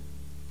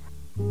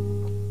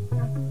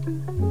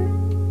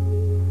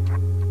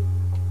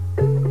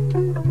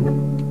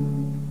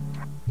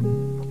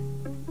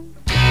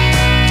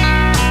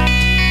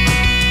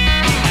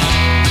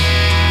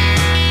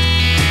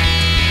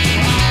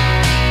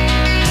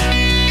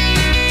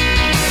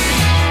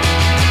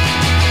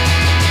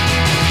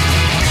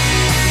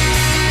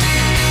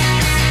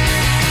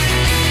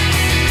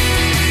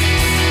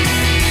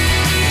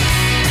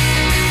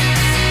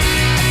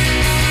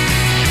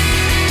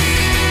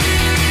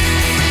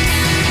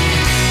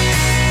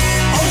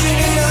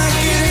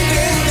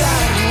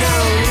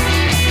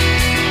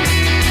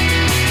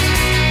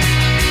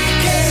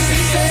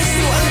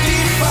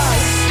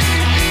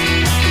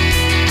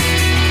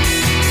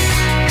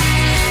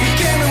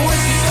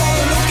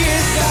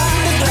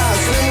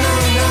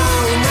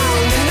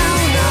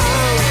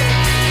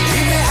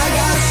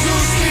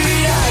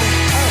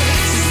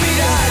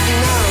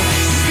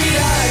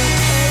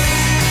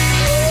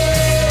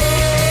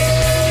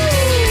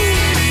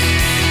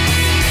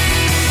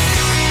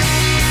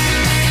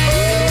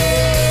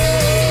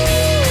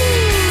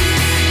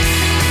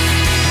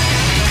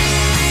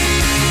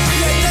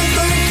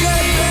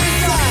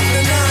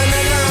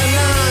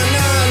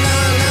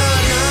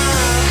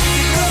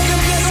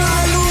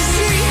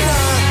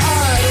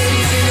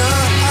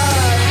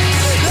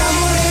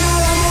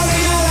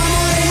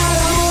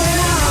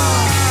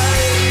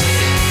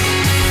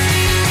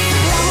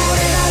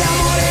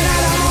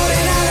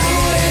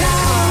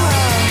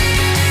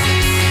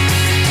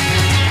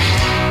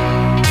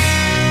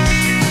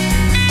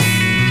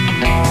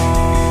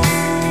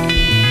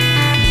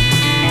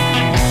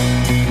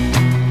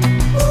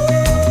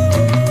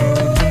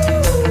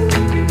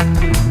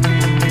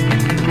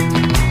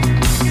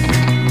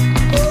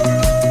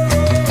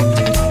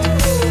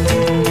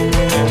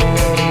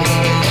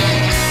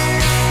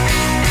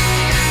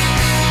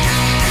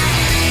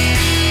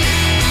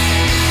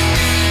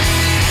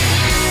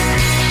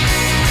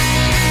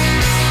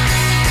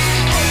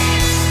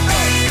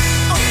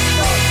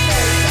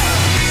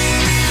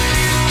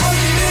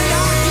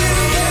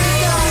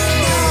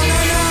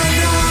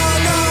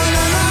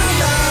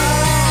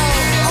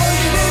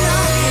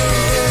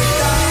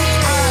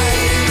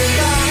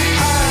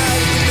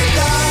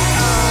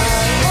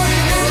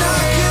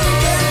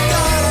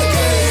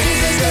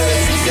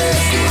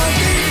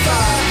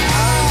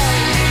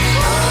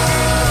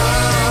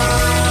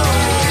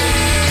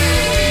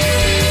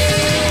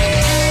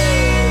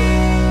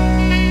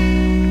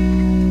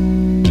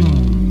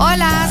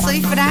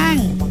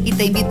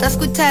 Te invito a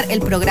escuchar el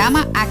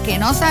programa A Que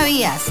No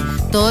Sabías,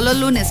 todos los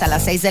lunes a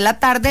las 6 de la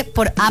tarde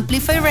por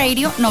Amplify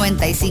Radio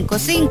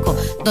 95.5,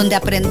 donde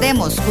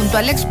aprendemos junto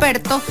al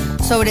experto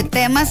sobre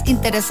temas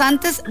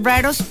interesantes,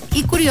 raros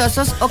y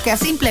curiosos o que a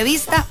simple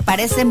vista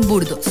parecen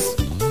burdos.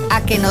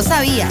 A Que No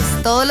Sabías,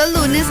 todos los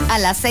lunes a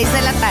las 6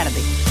 de la tarde.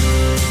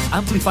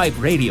 Amplify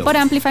Radio. Por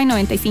Amplify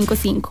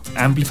 95.5.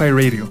 Amplify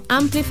Radio.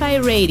 Amplify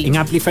Radio. En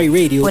Amplify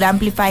Radio. Por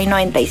Amplify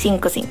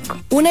 95.5.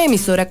 Una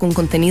emisora con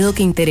contenido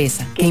que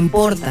interesa, que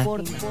importa.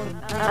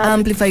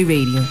 Amplify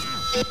Radio.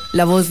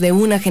 La voz de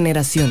una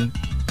generación.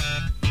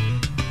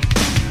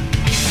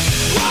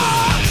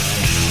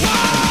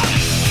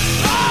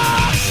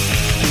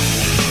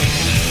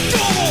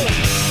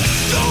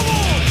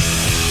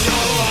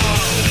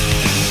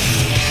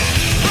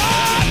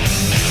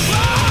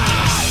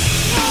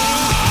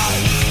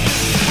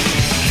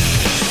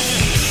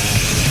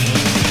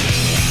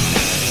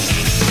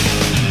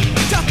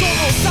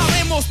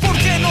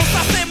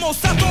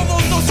 A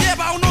todos nos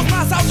lleva, unos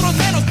más, a otros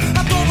menos.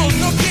 A todos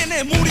nos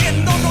tiene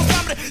muriéndonos de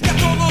hambre. Y a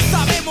todos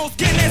sabemos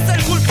quién es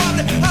el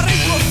culpable. A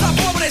ricos, a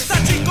pobres,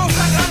 a chicos,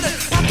 a grandes.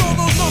 A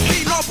todos nos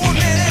vino a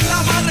poner en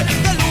la madre.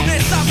 De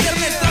lunes a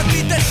viernes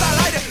transmites al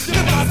aire.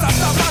 Me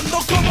pasas hablando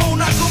como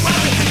una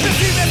comadre.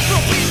 Recibes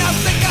propinas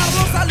de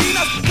Carlos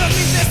Salinas.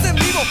 Transmites en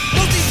vivo,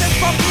 nos dices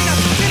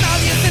papinas.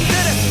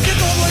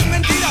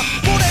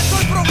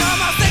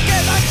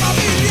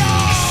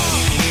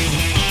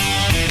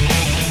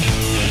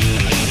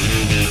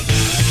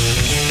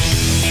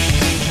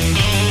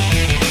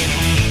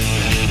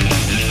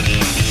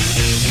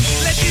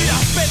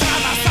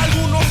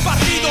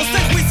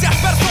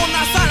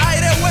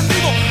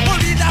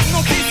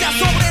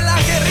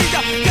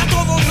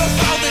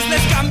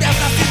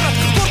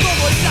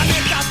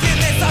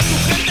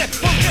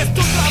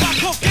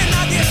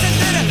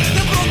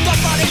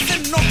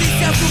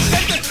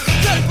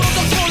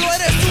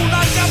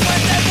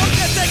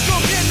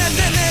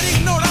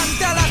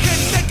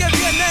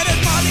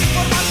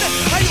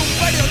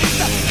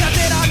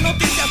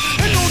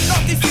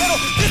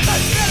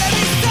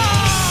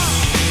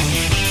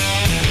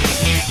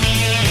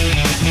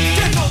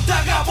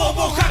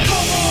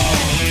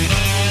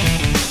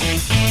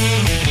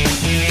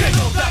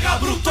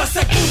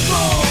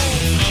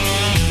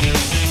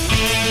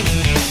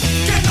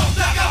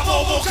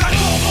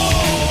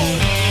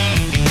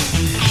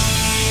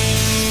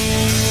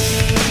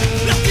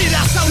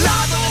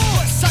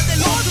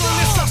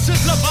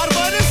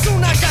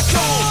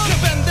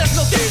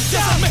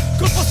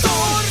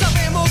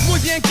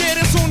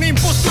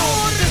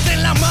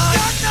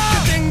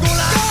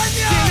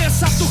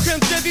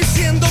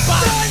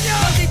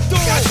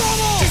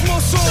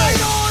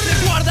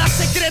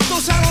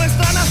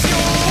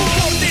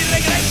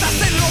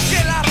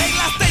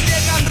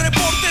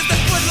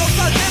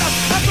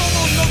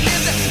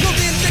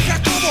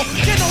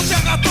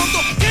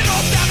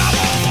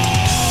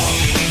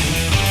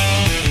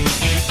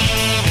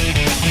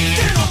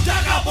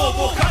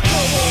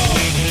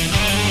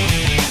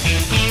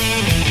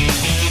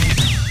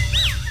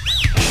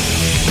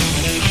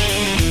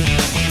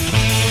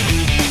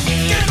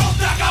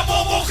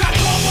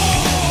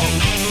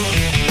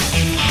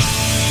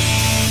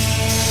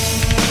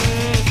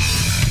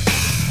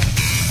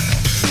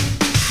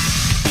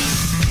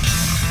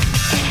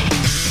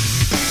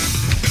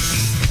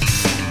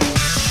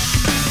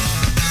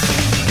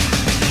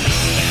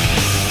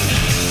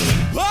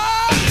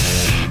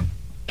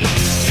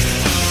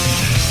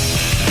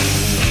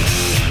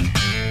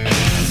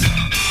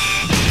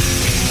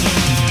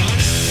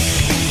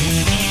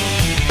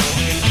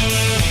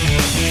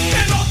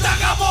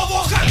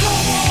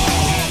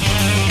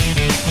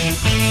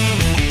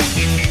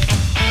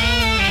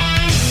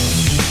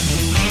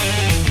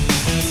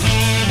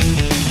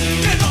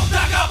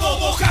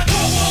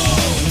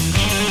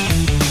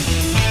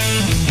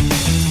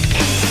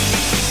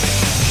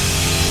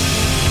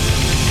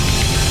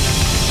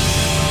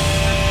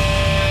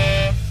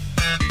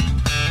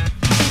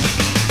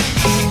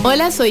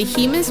 Hola, soy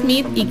Jim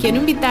Smith y quiero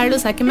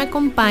invitarlos a que me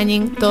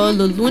acompañen todos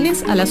los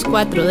lunes a las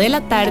 4 de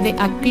la tarde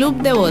a Club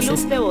de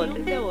Voces,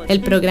 el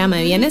programa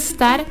de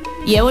bienestar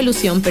y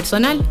evolución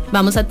personal.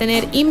 Vamos a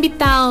tener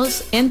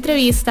invitados,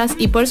 entrevistas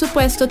y por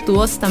supuesto tu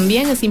voz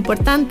también es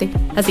importante,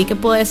 así que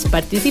puedes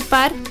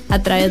participar a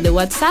través de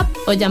WhatsApp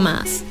o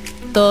llamadas.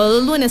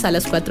 Todos los lunes a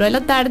las 4 de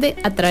la tarde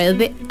a través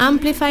de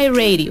Amplify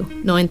Radio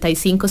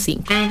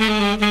 95.5.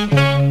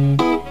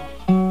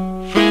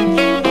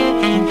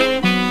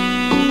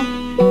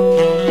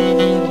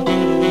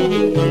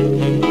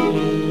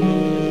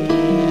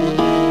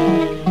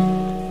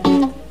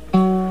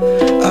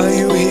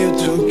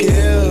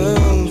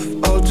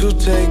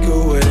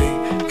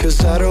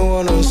 I don't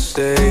wanna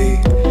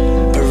stay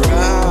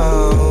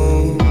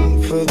around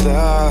for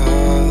that.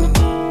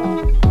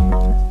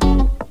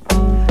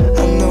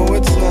 I know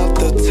it's not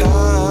the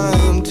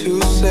time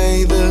to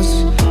say this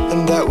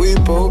and that we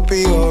both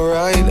be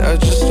alright. I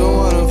just don't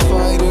wanna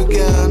fight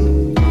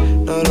again,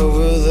 not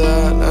over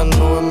that. I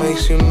know it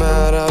makes you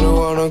mad, I don't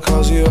wanna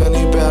cause you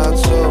any bad,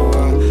 so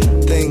I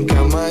think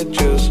I might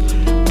just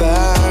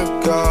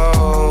back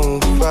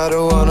off. I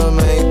don't wanna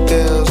make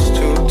this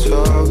too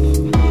tough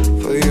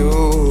for you.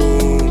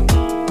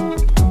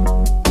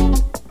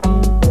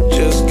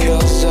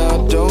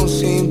 Don't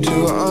seem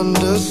to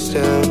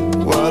understand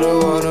why do I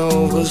wanna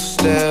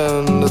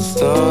overstand. It's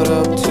not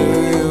up to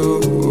you.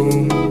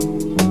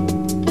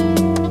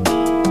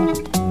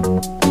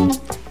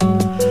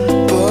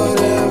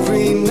 But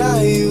every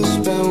night you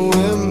spend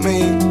with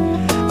me,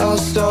 I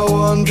start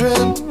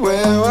wondering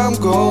where I'm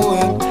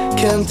going.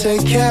 Can't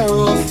take care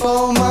of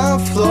all my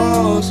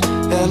flaws,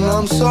 and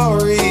I'm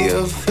sorry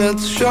if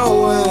it's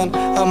showing.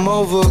 I'm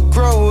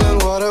overgrowing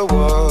what I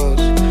was,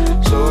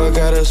 so I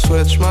gotta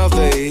switch my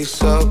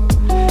face up.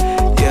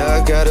 Yeah,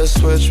 I gotta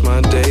switch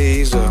my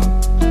days up.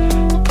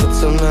 Put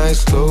some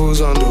nice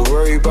clothes on, don't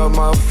worry about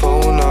my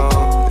phone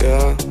now.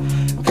 Yeah,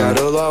 got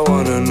all I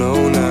wanna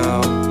know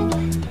now.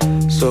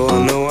 So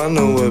I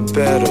know it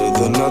better,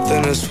 though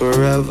nothing is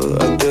forever.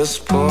 At this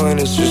point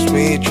it's just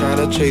me trying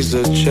to chase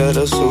the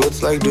cheddar. So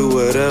it's like do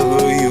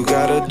whatever you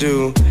gotta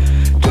do,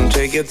 don't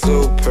take it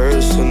so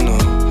personal.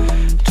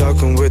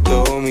 Talking with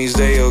the homies,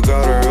 they all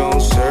got their own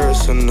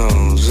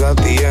personals. At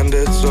the end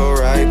it's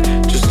alright,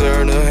 just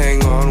learn to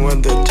hang on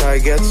when the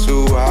tide gets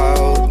too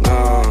wild,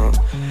 nah.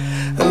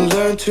 And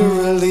learn to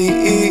release.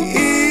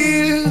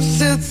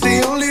 It's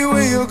the only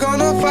way you're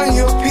gonna find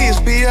your peace.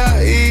 Be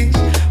at ease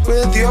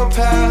with your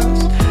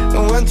past,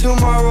 and when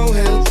tomorrow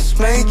hits,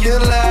 make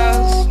it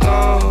last,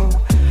 no.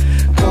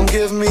 Come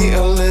give me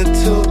a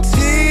little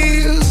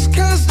tease,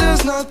 cause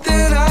there's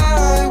nothing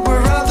I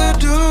would rather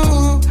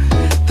do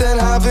than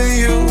having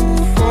you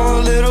for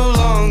a little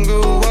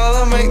longer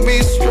while it make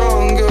me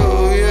stronger,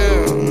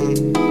 yeah.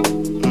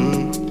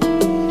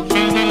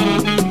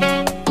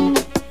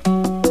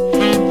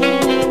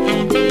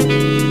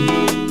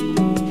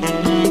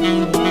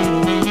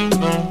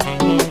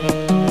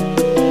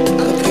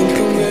 I think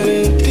I'm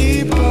getting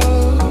deeper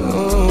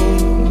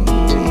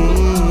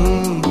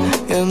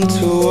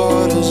into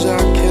waters I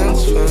can't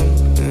swim.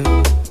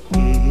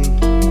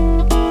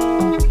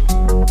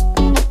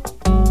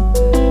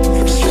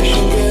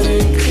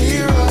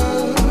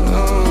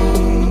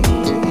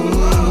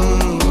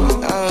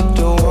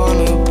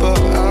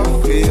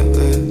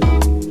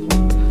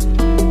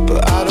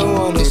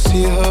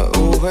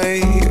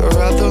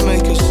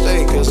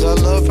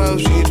 How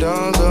she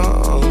does,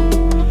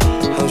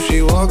 how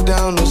she walk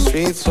down the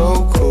street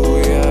so cool.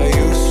 Yeah,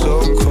 you so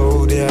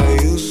cold,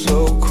 yeah, you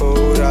so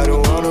cold. I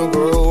don't wanna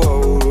grow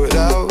old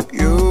without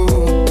you,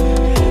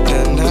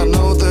 and I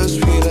know there's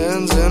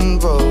feelings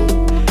involved,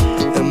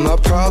 and my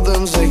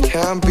problems, they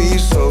can't be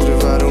solved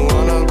if I don't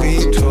wanna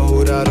be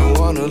told. I don't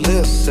wanna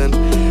listen,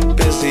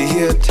 busy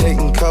here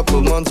taking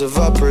couple months of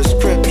a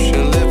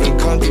prescription, living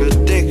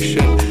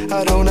contradiction.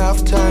 I don't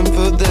have time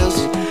for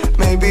this.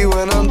 Maybe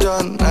when I'm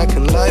done, I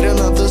can light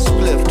another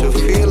spliff to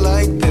feel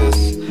like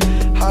this.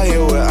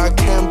 Higher where I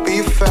can't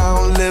be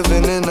found,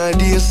 living in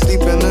ideas,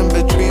 sleeping in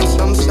between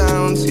some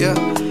sounds. Yeah,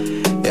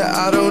 yeah,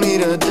 I don't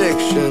need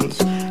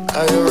addictions,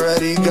 I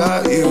already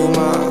got you,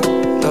 my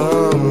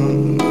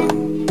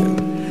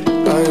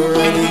I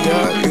already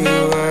got you,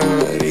 I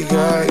already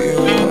got you,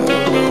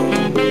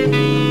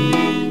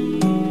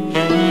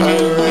 I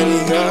already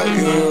got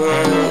you,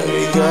 I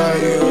already got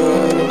you.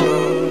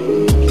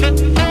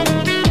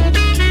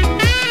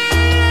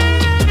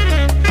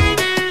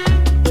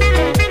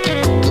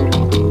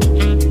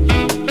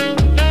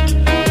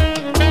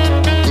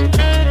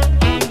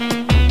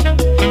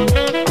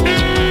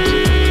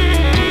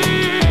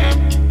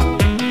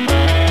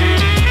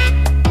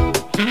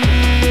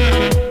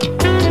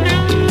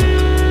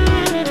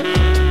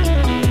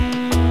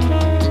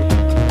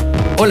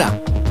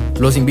 Hola,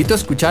 los invito a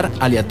escuchar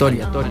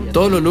Aleatoria,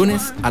 todos los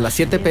lunes a las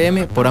 7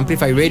 p.m. por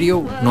Amplify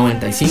Radio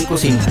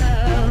 95.5.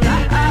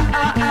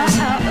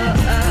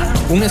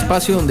 Un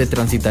espacio donde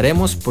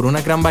transitaremos por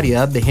una gran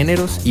variedad de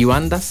géneros y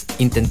bandas,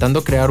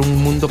 intentando crear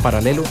un mundo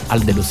paralelo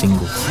al de los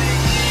singles.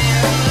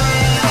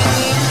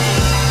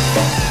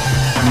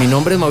 Mi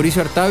nombre es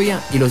Mauricio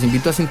Artavia y los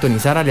invito a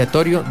sintonizar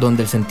Aleatorio,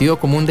 donde el sentido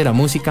común de la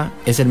música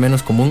es el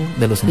menos común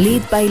de los sentidos.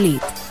 Lead by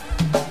Lead.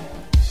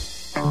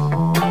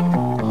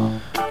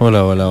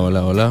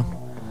 Hola.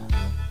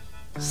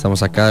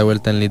 Estamos acá de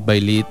vuelta en Lead by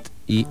Lead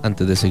y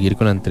antes de seguir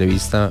con la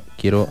entrevista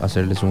quiero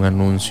hacerles un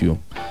anuncio.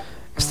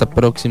 Esta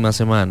próxima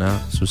semana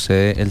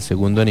sucede el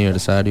segundo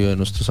aniversario de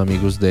nuestros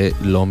amigos de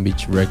Long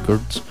Beach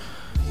Records.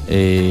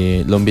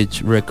 Long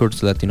Beach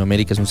Records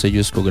Latinoamérica es un sello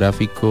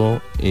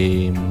discográfico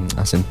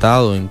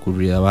asentado en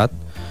Curridabat,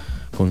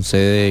 con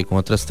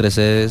otras 3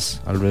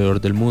 sedes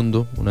alrededor del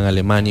mundo, una en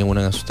Alemania,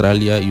 una en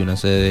Australia y una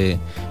sede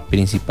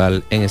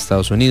principal en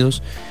Estados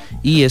Unidos.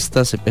 Y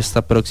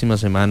esta próxima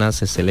semana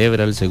se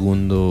celebra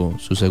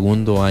su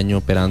segundo año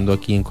operando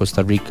aquí en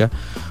Costa Rica,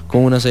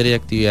 con una serie de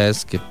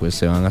actividades que pues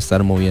se van a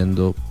estar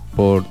moviendo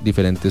por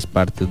diferentes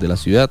partes de la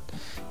ciudad,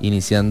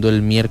 iniciando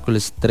el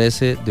miércoles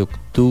 13 de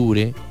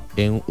octubre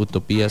en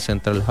Utopía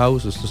Central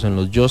House. Esto es en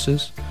Los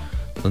Yoses,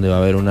 donde va a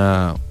haber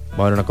una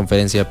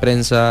conferencia de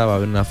prensa, va a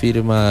haber una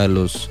firma de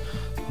los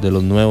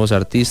nuevos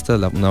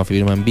artistas, una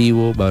firma en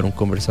vivo, va a haber un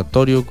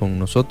conversatorio con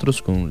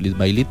nosotros, con Lead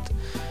by Lead,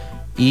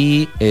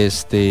 y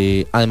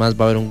además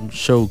va a haber un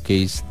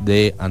showcase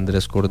de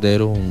Andrés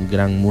Cordero, un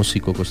gran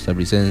músico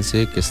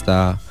costarricense que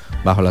está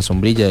bajo la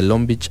sombrilla de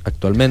Long Beach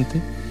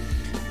actualmente.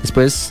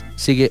 Después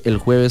sigue el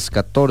jueves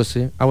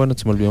 14,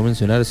 se me olvidó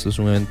mencionar, esto es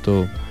un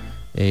evento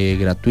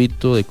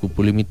gratuito de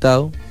cupo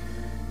limitado,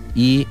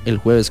 y el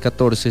jueves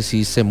 14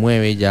 sí se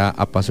mueve ya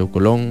a Paseo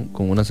Colón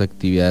con unas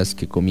actividades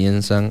que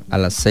comienzan a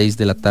las 6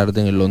 de la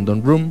tarde en el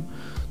London Room,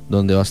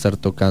 donde va a estar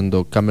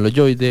tocando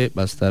Cameloyoide,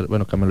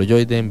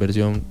 Cameloyoide en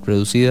versión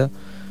reducida,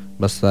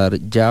 va a estar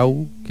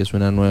Yau, que es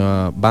una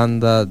nueva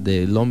banda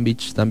de Long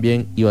Beach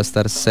también, y va a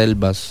estar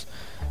Selvas,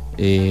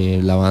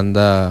 la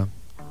banda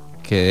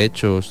que de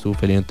hecho estuvo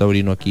Felino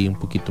Taurino aquí un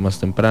poquito más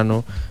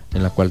temprano,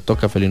 en la cual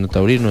toca Felino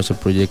Taurino, es el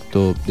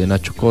proyecto de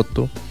Nacho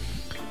Cotto.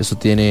 Eso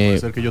tiene... Puede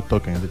ser que yo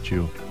toque, es de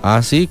chivo.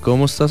 Ah, sí,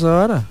 ¿cómo estás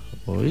ahora?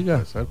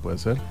 Oiga. Puede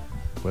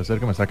ser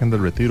que me saquen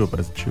del retiro,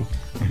 pero es chivo.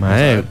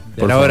 Mae,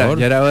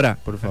 ya era hora.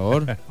 Por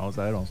favor. Vamos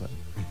a ver.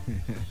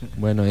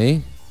 Bueno,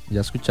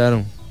 ya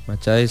escucharon,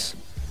 macháis.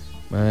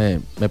 Mae,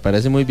 me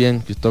parece muy bien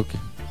que toque.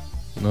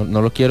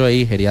 No lo quiero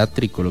ahí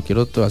geriátrico, lo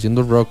quiero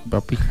haciendo rock,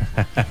 papi.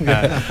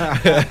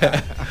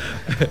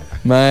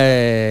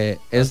 Mae,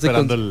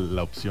 esperando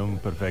la opción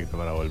perfecta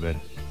para volver.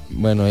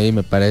 Bueno, ahí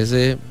me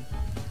parece.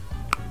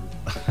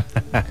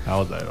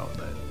 Vamos a ver.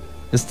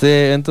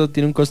 Este evento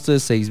tiene un costo de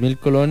 6,000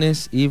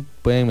 colones y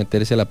pueden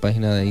meterse a la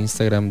página de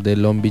Instagram de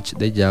Long Beach,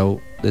 de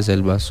Yao, de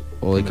Selvas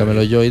o de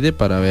Cameloyoide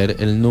para ver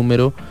el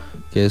número,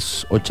 que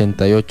es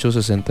 88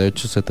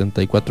 68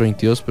 74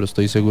 22, pero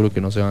estoy seguro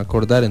que no se van a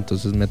acordar,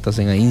 entonces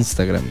métanse a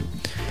Instagram.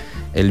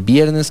 El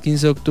viernes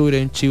 15 de octubre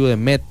hay un chivo de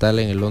metal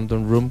en el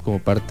London Room como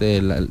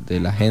parte de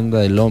la agenda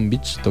de Long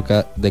Beach.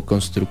 Toca The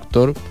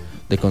Constructor,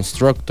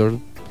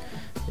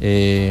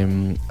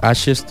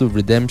 Ashes to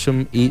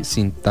Redemption y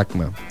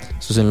Syntagma.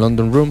 Esto es en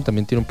London Room,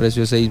 también tiene un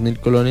precio de 6,000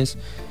 colones.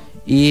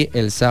 Y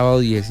el sábado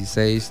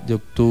 16 de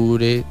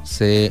octubre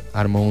se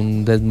armó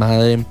un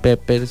desmadre en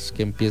Peppers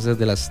que empieza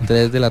desde las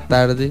 3 de la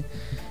tarde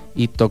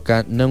y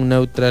toca No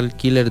Neutral,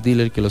 Killer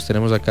Dealer, que los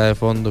tenemos acá de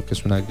fondo, que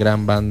es una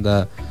gran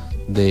banda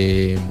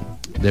de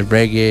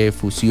reggae,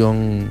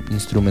 fusión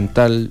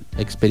instrumental,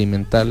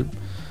 experimental.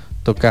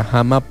 Toca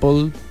Ham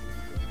Apple,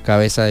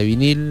 Cabeza de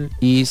Vinil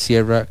y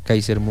cierra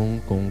Kaiser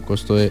Moon con un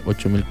costo de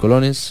 8,000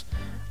 colones.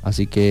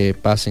 Así que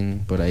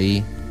pasen por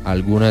ahí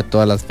alguna de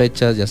todas las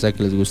fechas, ya sea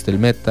que les guste el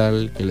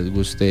metal, que les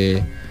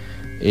guste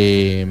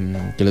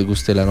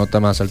la nota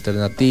más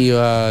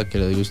alternativa, que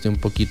les guste un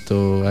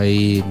poquito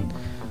ahí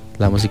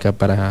la música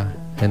para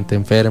gente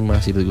enferma,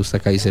 si les gusta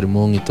Kaiser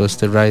Moon y todo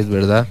este ride,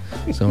 ¿verdad?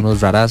 Son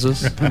unos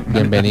rarazos.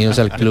 Bienvenidos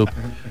al club.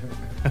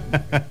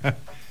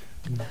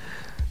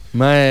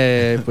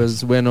 Mae,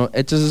 pues bueno,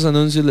 hechos esos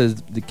anuncios, les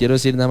quiero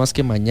decir nada más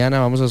que mañana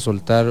vamos a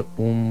soltar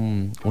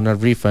una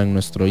rifa en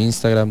nuestro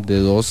Instagram de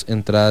 2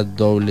 entradas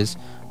dobles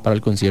para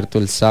el concierto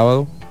el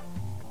sábado.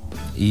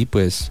 Y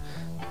pues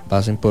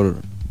pasen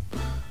por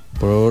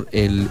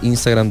el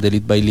Instagram de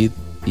Lead by Lead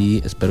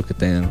y espero que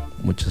tengan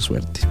mucha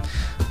suerte.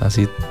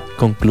 Así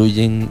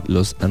concluyen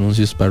los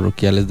anuncios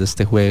parroquiales de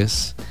este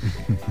jueves.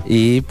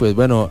 Y pues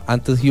bueno,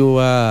 antes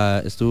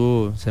Juba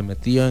se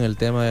metió en el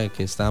tema de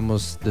que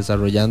estábamos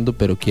desarrollando,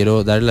 pero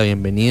quiero darle la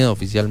bienvenida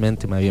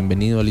oficialmente.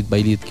 Bienvenido a Lead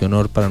by Lead. Qué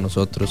honor para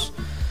nosotros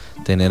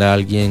tener a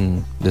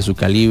alguien de su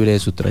calibre, de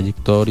su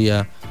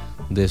trayectoria,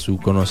 de su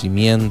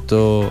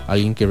conocimiento,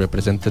 alguien que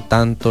represente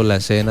tanto la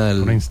escena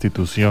una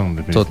institución,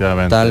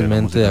 definitivamente.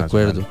 Totalmente de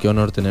acuerdo. Nacional. Qué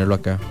honor tenerlo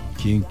acá.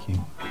 ¿Quién?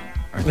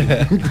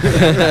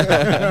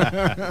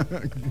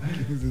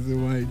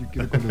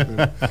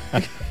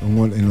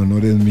 El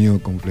honor es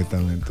mío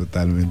completamente,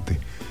 totalmente.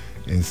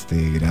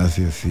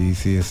 Gracias.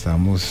 Sí,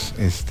 estamos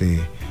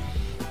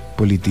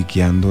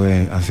politiqueando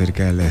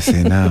acerca de la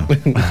escena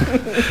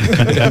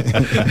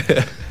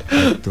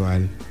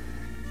actual,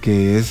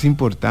 que es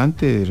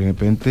importante. De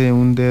repente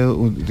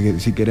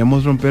si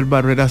queremos romper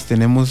barreras,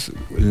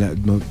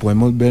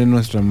 podemos ver en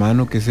nuestra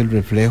mano, que es el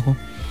reflejo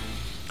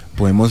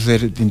Podemos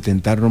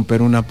intentar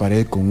romper una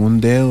pared con un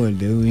dedo, el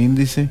dedo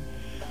índice,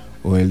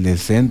 o el del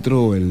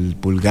centro, o el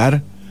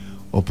pulgar,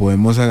 o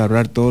podemos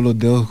agarrar todos los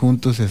dedos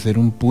juntos y hacer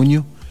un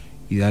puño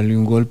y darle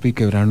un golpe y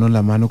quebrarnos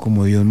la mano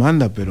como Dios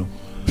manda, pero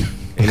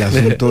el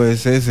asunto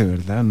es ese,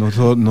 ¿verdad? No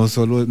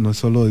solo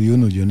de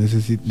uno. Yo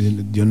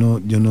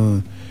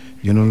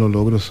no lo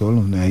logro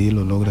solo, nadie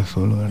lo logra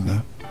solo,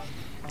 ¿verdad?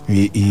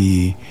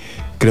 Y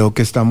creo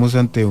que estamos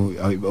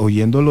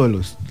oyéndolo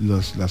de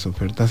las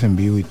ofertas en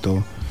vivo y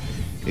todo,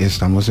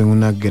 estamos en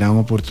una gran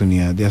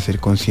oportunidad de hacer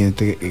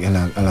consciente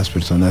a las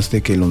personas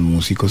de que los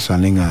músicos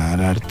salen a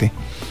dar arte,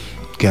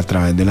 que a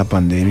través de la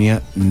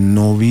pandemia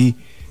no vi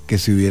que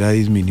se hubiera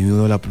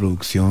disminuido la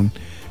producción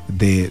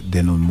de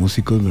los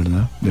músicos,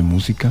 ¿verdad? De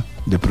música,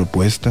 de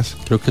propuestas.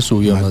 Creo que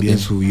subió.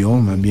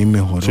 Más bien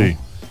mejoró. Sí.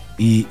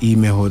 Y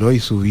mejoró y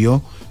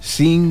subió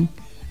sin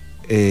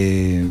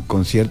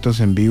conciertos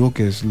en vivo,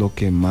 que es lo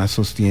que más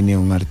sostiene a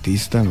un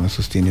artista, más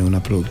sostiene a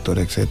una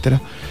productora,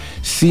 etcétera,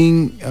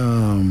 sin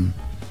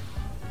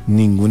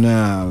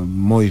ninguna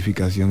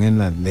modificación en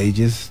las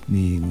leyes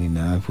ni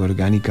nada. Fue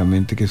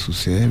orgánicamente que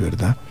sucede,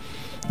 ¿verdad?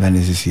 La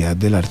necesidad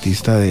del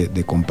artista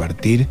de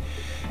compartir,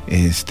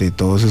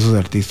 todos esos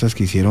artistas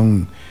que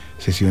hicieron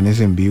sesiones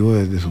en vivo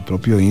desde su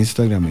propio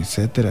Instagram,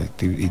 etcétera,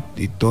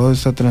 y toda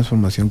esa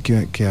transformación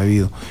que ha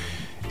habido.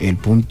 El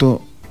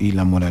punto y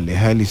la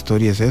moraleja de la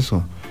historia es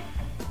eso.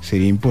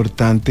 Sería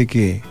importante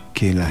que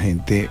la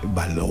gente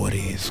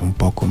valore eso un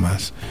poco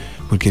más,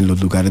 porque en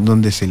los lugares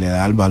donde se le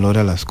da el valor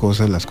a las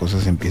cosas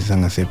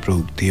empiezan a ser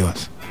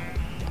productivas.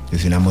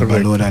 Le damos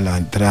valor a la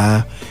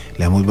entrada,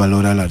 le damos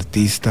valor al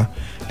artista,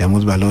 le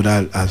damos valor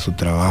a su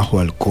trabajo,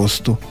 al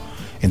costo.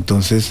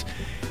 Entonces,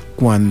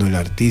 cuando el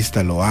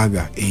artista lo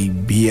haga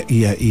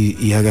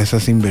y haga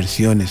esas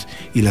inversiones,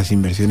 y las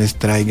inversiones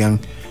traigan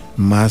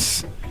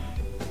más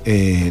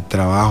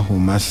trabajo,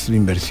 más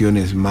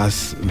inversiones,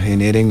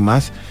 generen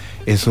más,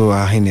 eso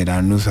va a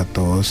generarnos a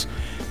todos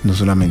no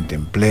solamente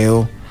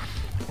empleo,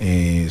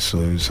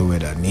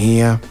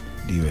 soberanía,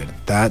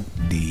 libertad,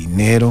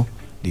 dinero,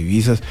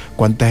 divisas.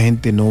 ¿Cuánta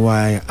gente no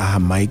va a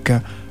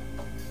Jamaica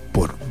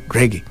por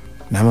reggae?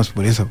 Nada más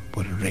por eso,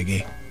 por el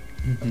reggae.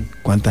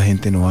 ¿Cuánta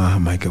gente no va a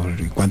Jamaica por el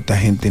reggae? ¿Cuánta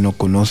gente no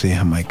conoce de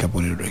Jamaica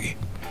por el reggae?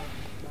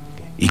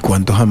 ¿Y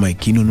cuántos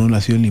jamaiquinos no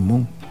nació en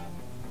Limón?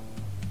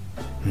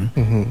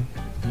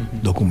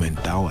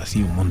 Documentado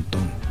así, un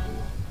montón.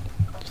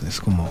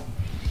 Entonces, como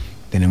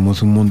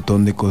tenemos un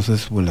montón de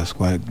cosas por las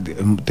cuales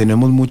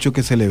tenemos mucho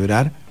que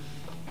celebrar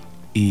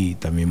y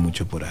también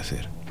mucho por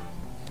hacer.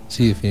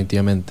 Sí,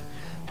 definitivamente.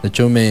 De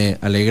hecho, me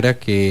alegra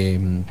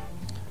que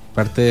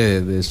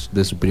parte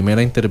de su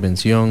primera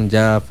intervención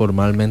ya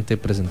formalmente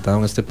presentado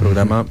en este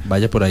programa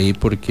vaya por ahí,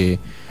 porque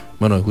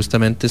bueno,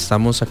 justamente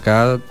estamos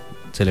acá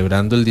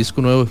celebrando el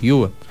disco nuevo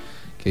Cuba,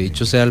 que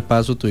dicho sea el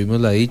paso, tuvimos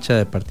la dicha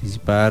de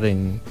participar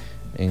en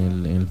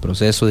el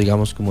proceso,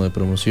 digamos, como de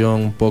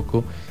promoción un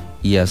poco,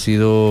 y ha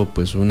sido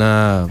pues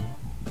una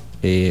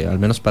al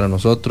menos para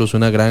nosotros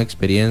una gran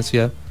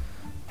experiencia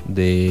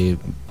de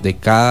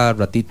cada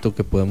ratito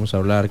que podemos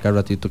hablar, cada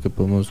ratito que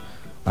podemos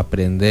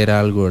aprender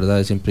algo,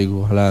 ¿verdad? Siempre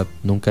digo, ojalá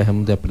nunca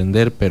dejemos de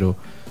aprender, pero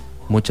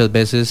muchas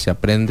veces se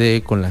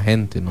aprende con la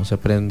gente, no se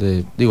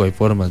aprende, digo, hay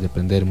formas de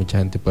aprender, mucha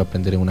gente puede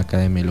aprender en una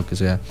academia, lo que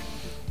sea.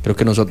 Creo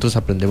que nosotros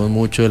aprendemos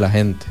mucho de la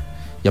gente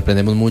y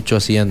aprendemos mucho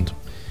haciendo.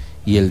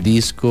 Y el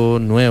disco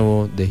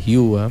nuevo de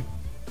Cuba,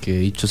 que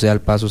dicho sea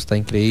el paso, está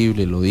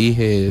increíble, lo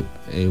dije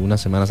unas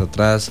semanas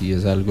atrás y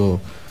es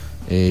algo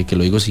que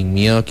lo digo sin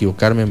miedo a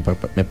equivocarme,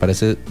 me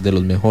parece de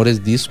los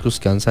mejores discos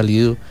que han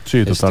salido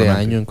este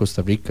año en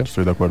Costa Rica.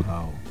 Estoy de acuerdo.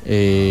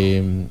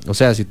 O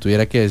sea, si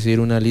tuviera que decir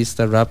una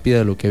lista rápida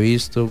de lo que he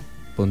visto,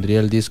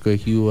 pondría el disco de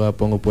Cuba,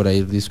 pongo por ahí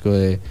el disco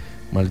de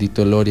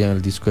Maldito Lorian,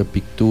 el disco de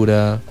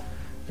Pictura,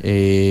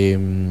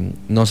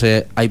 no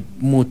sé, hay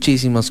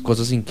muchísimas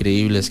cosas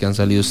increíbles que han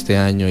salido este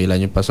año y el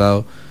año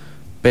pasado,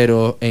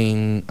 pero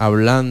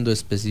hablando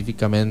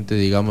específicamente,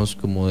 digamos,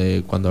 como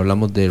de cuando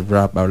hablamos de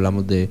rap,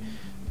 hablamos de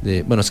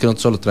bueno, es que no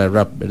solo trae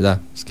rap, ¿verdad?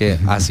 Es que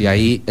hacia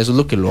ahí, eso es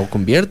lo que lo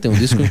convierte en un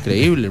disco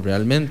increíble,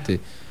 realmente,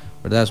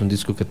 ¿verdad? Es un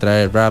disco que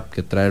trae rap,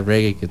 que trae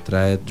reggae, que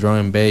trae drum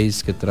and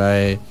bass, que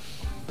trae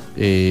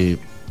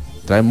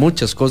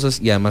muchas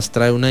cosas, y además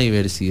trae una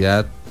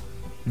diversidad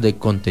de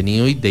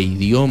contenido y de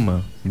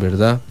idioma,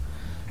 ¿verdad?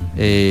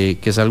 Que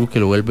es algo que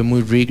lo vuelve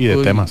muy rico. Y de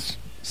temas.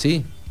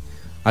 Sí,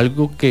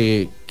 algo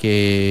que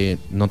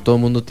no todo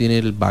el mundo tiene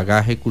el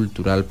bagaje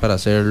cultural para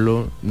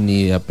hacerlo,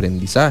 ni de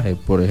aprendizaje.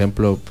 Por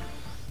ejemplo,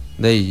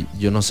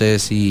 yo no sé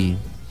si,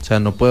 o sea,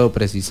 no puedo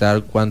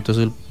precisar cuánto es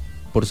el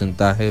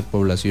porcentaje de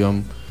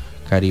población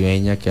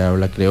caribeña que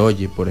habla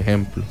creolle, por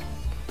ejemplo,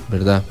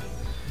 ¿verdad?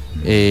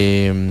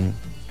 En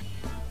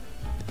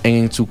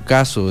su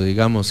caso,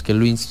 digamos,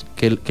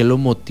 ¿qué lo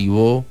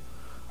motivó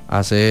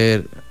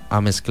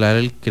a mezclar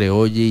el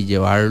creolle y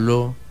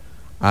llevarlo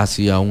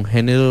hacia un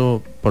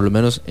género, por lo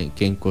menos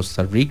que en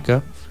Costa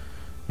Rica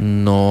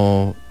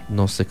no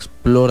se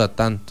explora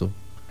tanto?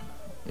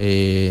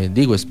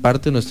 Digo, es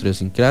parte de nuestra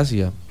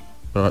idiosincrasia,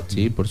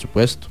 sí, por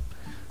supuesto,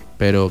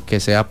 pero que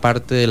sea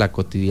parte de la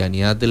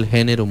cotidianidad del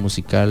género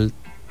musical,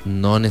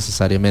 no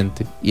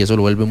necesariamente, y eso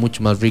lo vuelve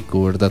mucho más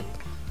rico, ¿verdad?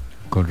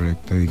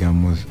 Correcto,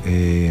 digamos,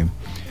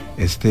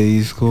 este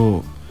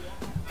disco,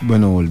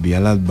 bueno, volví a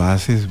las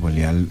bases,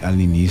 volví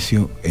al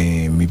inicio.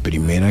 Mi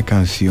primera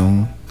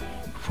canción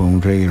fue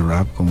un reggae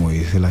rap, como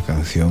dice la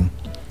canción.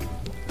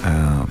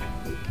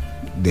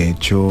 De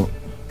hecho,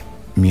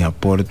 mi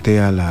aporte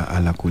a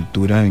la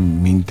cultura,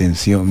 mi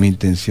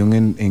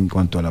intención en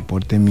cuanto al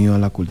aporte mío a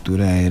la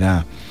cultura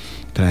era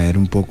traer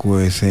un poco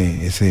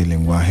ese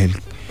lenguaje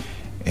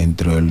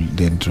dentro del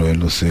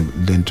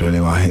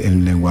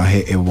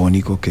lenguaje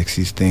ebónico que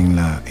existe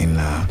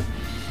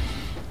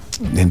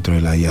dentro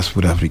de la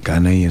diáspora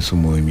africana y en su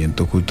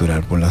movimiento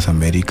cultural por las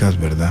Américas,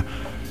 ¿verdad?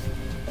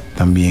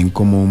 También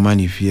como un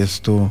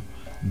manifiesto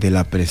de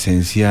la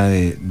presencia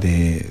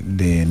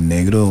del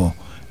negro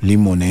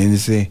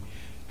limonense,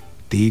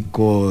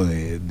 tico,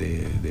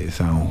 de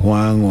San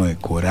Juan, o de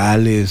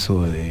Corales,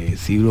 o de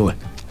siglo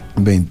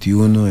XXI,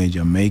 de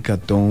Jamaica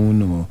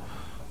Town,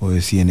 o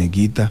de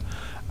Cieneguita.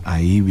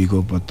 Ahí big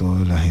up a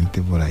toda la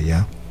gente por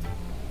allá,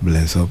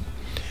 bless up.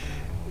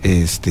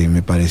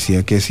 Me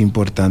parecía que es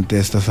importante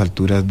a estas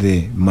alturas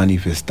de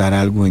manifestar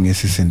algo en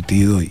ese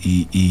sentido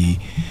y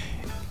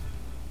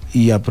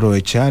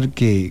aprovechar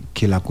que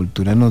la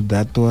cultura nos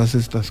da todas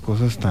estas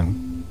cosas tan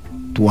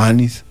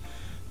tuanis,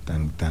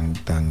 tan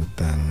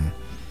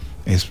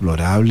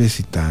explorables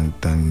y tan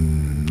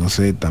no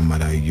sé, tan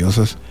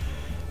maravillosas,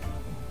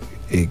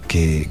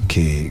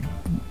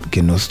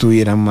 que no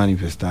estuvieran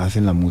manifestadas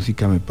en la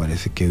música. Me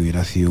parece que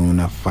hubiera sido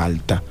una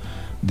falta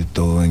de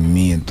todo en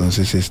mí.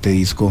 Entonces este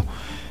disco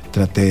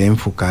traté de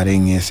enfocar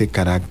en ese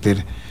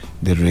carácter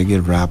de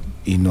reggae rap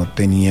y no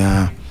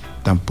tenía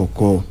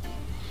tampoco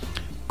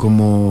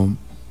como,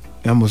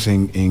 digamos,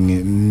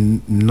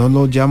 no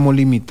lo llamo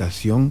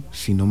limitación,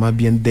 sino más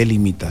bien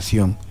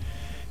delimitación.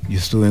 Yo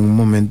estuve en un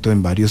momento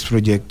en varios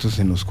proyectos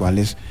en los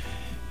cuales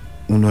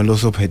uno de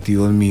los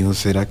objetivos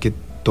míos era que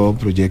todo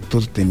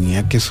proyecto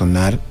tenía que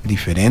sonar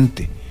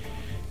diferente.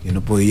 Yo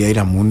no podía ir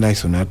a Munda y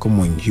sonar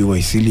como en Cuba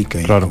y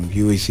Silica, claro. Y con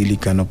Cuba y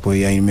Silica no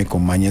podía irme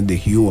con mañas de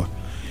Cuba.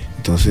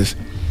 Entonces,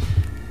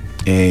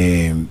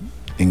 en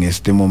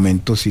este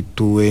momento sí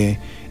tuve,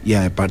 y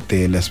aparte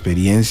de la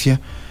experiencia,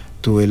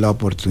 tuve la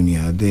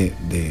oportunidad de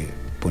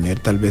poner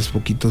tal vez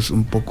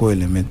un poco de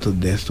elementos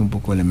de esto,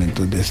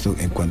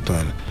 en cuanto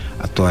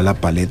a toda la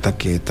paleta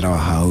que he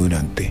trabajado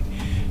durante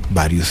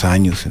varios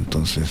años.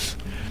 Entonces,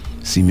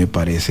 sí me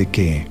parece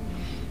que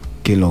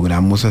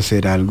logramos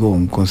hacer algo,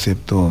 un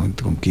concepto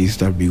con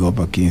Keystar, big up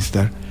a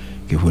Keystar,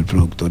 que fue el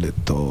productor de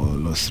todos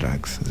los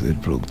tracks, es el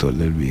productor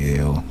del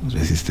video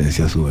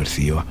Resistencia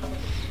Subversiva.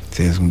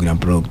 Sí, es un gran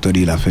productor,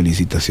 y las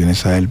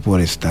felicitaciones a él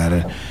por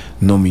estar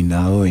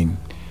nominado en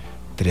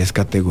 3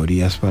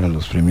 categorías para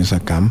los premios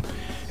ACAM.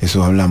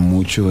 Eso habla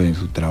mucho de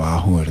su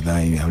trabajo,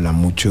 ¿verdad? Y habla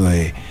mucho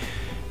de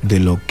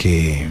lo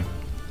que,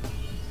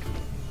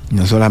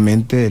 no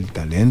solamente del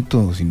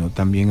talento, sino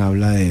también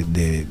habla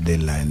de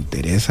la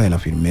entereza, de la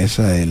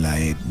firmeza,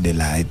 de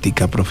la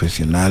ética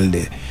profesional,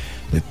 de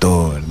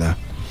todo, ¿verdad?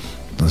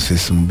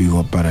 Entonces, un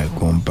vivo para el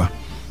compa,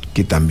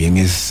 que también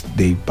es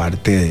de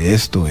parte de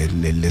esto.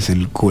 Él es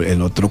el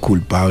otro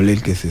culpable,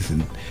 el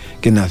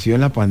que nació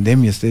en la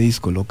pandemia. Este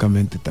disco,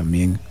 locamente,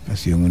 también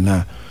nació en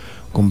una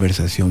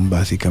conversación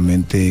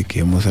básicamente que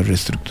íbamos a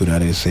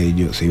reestructurar el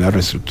sello, se iba a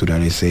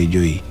reestructurar el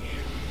sello,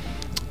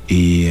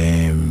 y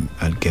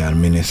al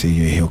quedarme en ese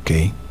yo dije, ok,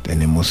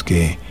 tenemos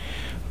que,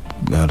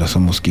 ahora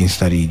somos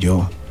Keystar y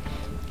yo,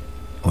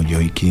 o yo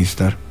y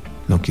Keystar,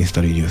 no,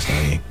 Keystar y yo está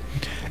bien,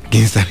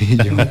 Keystar y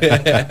yo,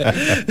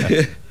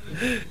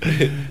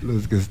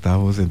 los que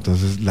estamos.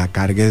 Entonces la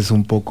carga es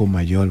un poco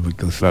mayor,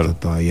 porque claro,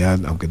 todavía,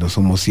 aunque no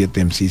somos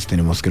 7 MCs,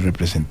 tenemos que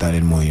representar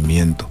el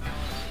movimiento.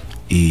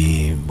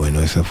 Y bueno,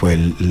 ese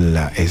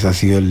ha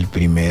sido el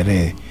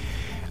primer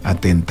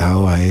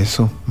atentado a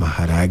eso,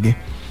 Maharage,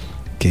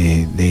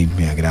 que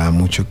me agrada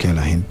mucho que a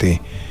la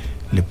gente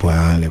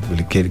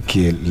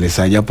que les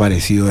haya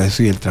parecido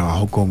eso, y el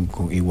trabajo con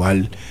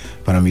igual,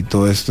 para mí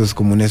todo esto es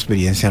como una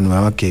experiencia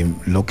nueva, que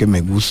lo que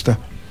me gusta,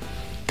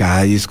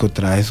 cada disco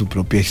trae su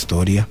propia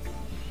historia,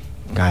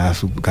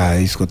 cada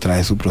disco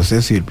trae su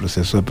proceso, y el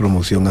proceso de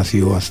promoción ha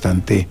sido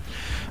bastante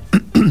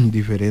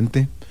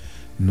diferente.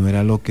 No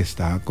era lo que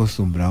estaba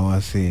acostumbrado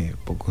hace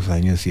pocos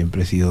años,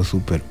 siempre he sido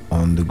súper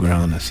on the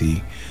ground,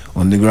 así,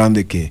 on the ground,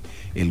 de que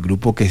el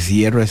grupo que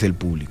cierra es el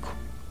público.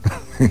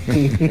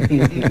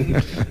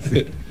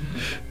 Sí.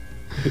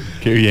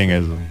 Qué bien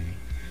eso.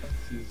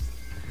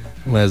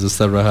 Bueno, eso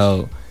está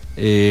rajado.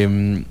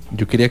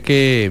 Yo quería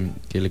que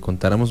le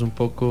contáramos un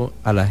poco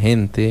a la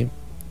gente,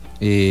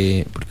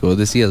 porque vos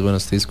decías, bueno,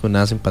 este disco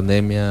nace en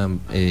pandemia,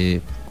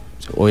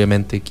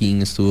 obviamente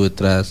King estuvo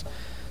detrás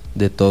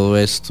de todo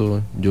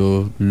esto.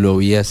 Yo lo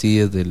vi así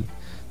desde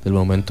el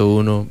momento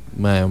uno.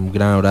 Un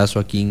gran abrazo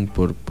a King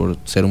por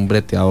ser un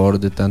breteador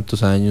de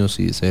tantos años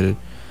y ser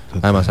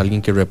además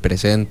alguien que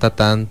representa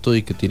tanto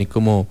y que tiene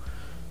como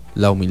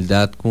la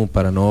humildad como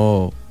para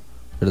no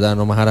 ¿verdad?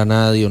 No majar a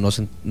nadie o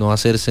no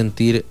hacer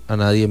sentir a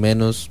nadie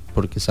menos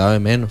porque sabe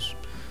menos,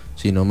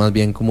 sino más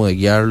bien como de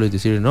guiarlo y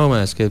decir,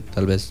 no, es que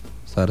tal vez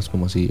sabes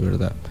como así,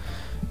 ¿verdad?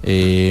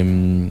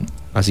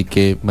 Así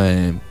que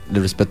le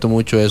respeto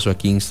mucho eso a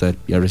Kingstar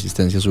y a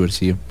Resistencia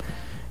Subversiva.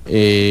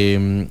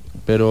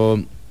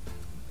 Pero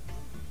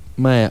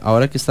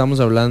ahora que estamos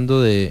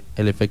hablando de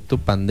el efecto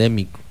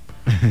pandémico,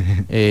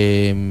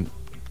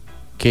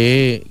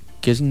 ¿qué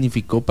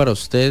significó para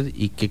usted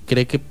y qué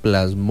cree que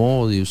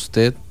plasmó de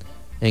usted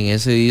en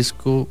ese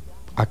disco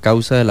a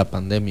causa de la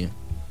pandemia?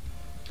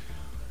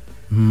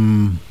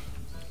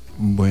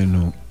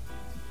 Bueno,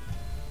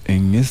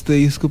 en este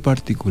disco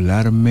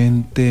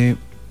particularmente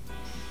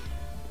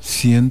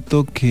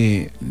siento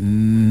que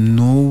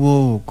no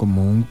hubo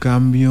como un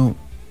cambio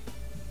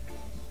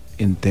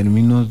en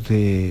términos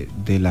de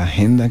la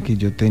agenda que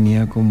yo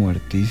tenía como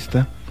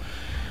artista,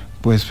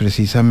 pues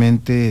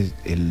precisamente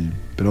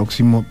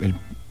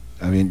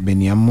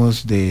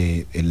veníamos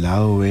de el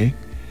lado B,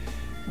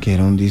 que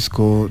era un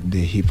disco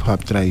de hip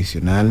hop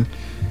tradicional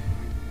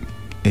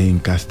en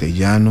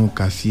castellano,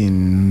 casi en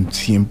un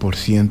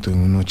 100%, en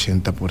un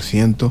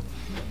 80%,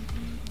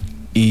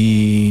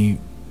 y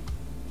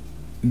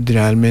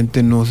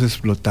realmente no se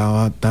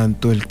explotaba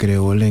tanto el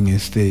creole en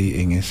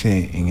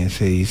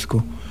ese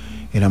disco,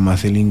 era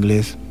más el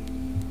inglés.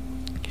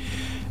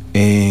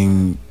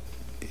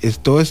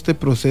 Todo este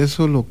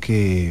proceso lo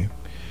que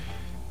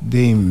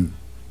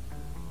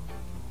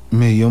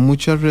me dio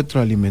mucha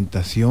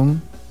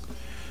retroalimentación.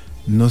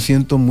 No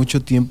siento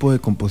mucho tiempo de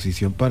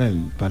composición para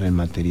el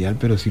material,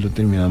 pero sí lo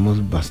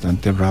terminamos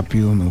bastante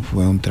rápido. No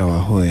fue un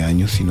trabajo de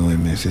años, sino de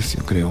meses,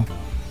 yo creo.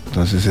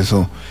 Entonces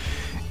eso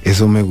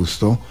me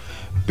gustó,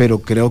 pero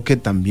creo que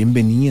también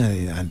venía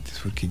de antes,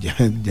 porque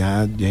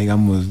ya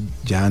digamos,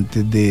 ya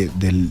antes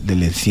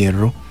del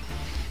encierro,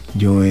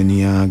 yo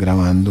venía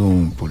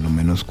grabando por lo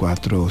menos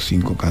 4 o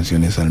 5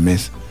 canciones al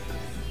mes,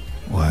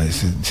 o a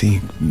veces, sí,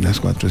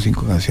 unas 4 o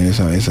 5 canciones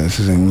a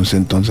veces en un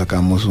centón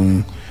sacamos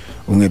un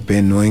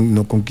EP,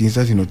 no con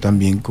Kingstar, sino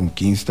también con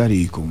Kingstar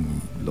y con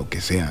lo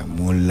que sea,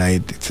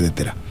 Moonlight,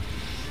 etcétera.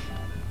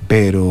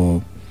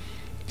 Pero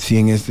sí,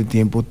 en este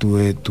tiempo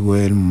tuve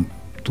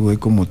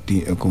como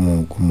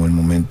el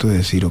momento de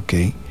decir, ok,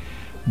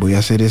 voy a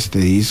hacer este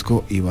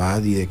disco y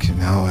va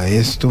direccionado a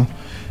esto.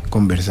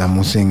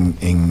 Conversamos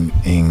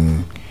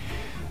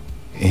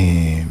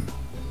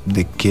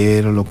de qué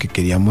era lo que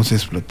queríamos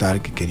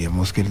explotar, que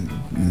queríamos que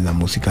la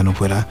música no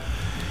fuera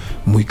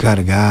muy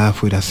cargada,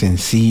 fuera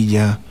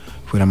sencilla,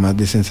 fuera más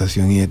de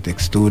sensación y de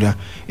textura.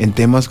 En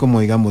temas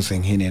como, digamos,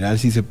 en general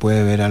sí se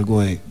puede ver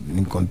algo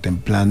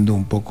contemplando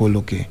un poco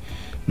lo que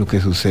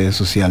sucede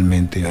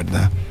socialmente,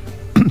 ¿verdad?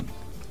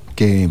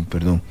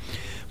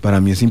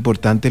 Para mí es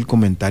importante el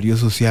comentario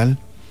social,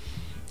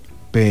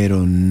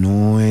 pero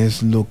no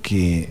es lo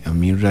que a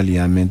mí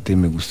realmente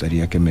me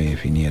gustaría que me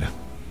definiera,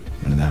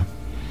 ¿verdad?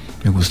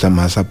 Me gusta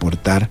más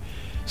aportar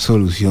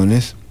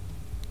soluciones,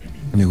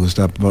 me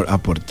gusta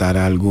aportar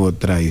algo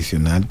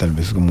tradicional, tal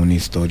vez como una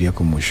historia,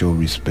 como Show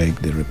Respect,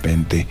 de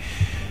repente.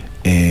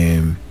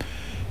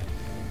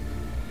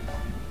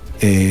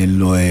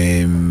 Lo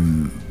de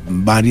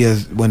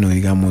varias, bueno,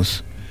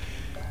 digamos,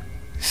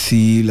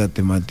 sí, la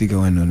temática,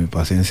 bueno, me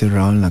pasé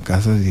encerrado en la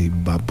casa y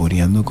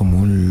vaporeando como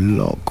un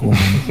loco.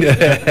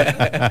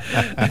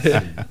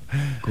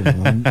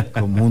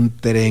 como un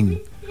tren.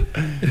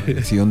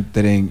 Sí, un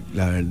tren,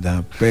 la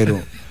verdad.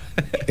 Pero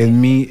en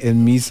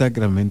mi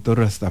sacramento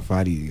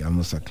Rastafari,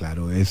 digamos,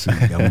 aclaro eso,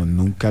 digamos,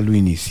 nunca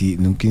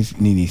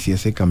inicié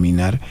ese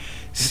caminar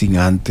sin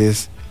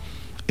antes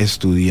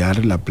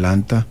estudiar la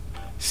planta,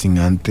 sin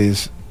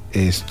antes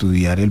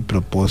estudiar el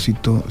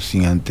propósito,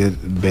 sin antes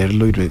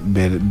verlo y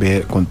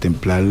ver,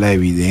 contemplar la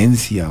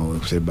evidencia, o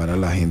observar a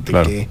la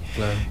gente,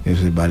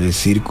 observar el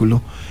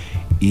círculo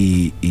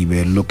y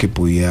ver lo que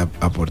podía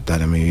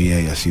aportar a mi vida,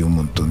 y ha sido un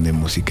montón de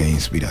música de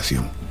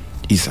inspiración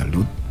y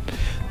salud.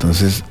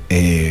 Entonces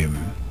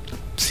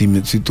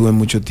sí tuve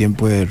mucho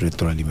tiempo de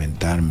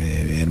retroalimentarme,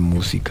 de ver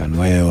música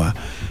nueva,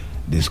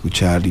 de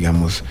escuchar,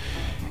 digamos,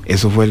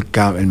 eso fue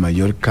el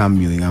mayor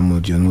cambio,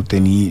 digamos.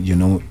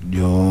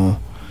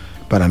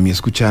 Para mí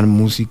escuchar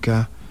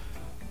música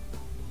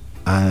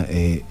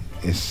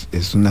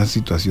es una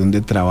situación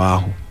de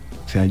trabajo.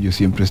 O sea, yo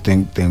siempre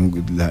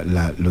tengo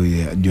lo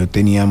ideal. Yo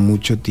tenía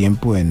mucho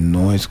tiempo de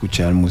no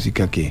escuchar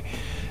música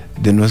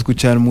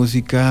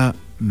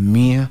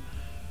mía,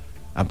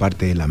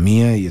 aparte de la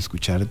mía, y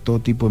escuchar todo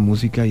tipo de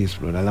música y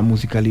explorar la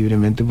música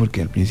libremente,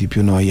 porque al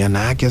principio no había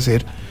nada que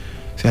hacer.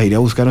 O sea, ir a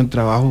buscar un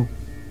trabajo,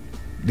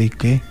 ¿de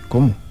qué?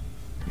 ¿Cómo?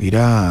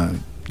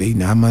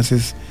 Nada más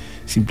es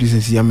simple y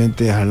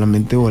sencillamente dejar la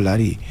mente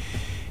volar, y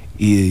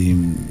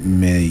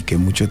me dediqué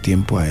mucho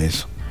tiempo a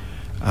eso,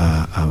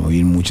 a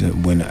oír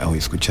he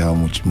escuchado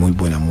muy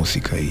buena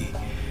música,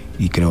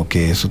 y creo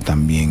que eso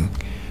también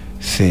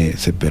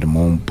se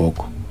permó un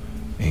poco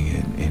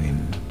en el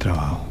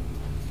trabajo.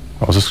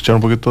 Vamos a escuchar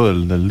un poquito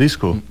del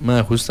disco.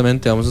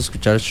 Justamente vamos a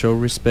escuchar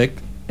Show Respect,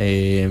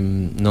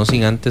 no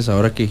sin antes,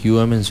 ahora que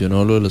Hugh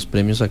mencionó lo de los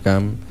premios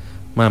acá,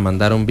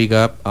 mandar un big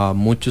up a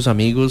muchos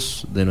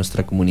amigos de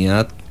nuestra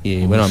comunidad,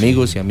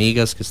 amigos y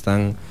amigas que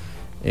están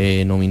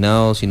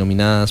nominados y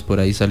nominadas. Por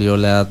ahí salió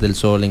La Edad del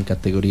Sol en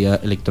categoría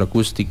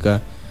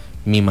electroacústica.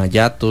 Mi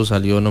Mayato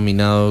salió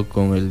nominado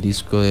con el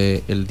disco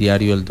de El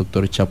Diario del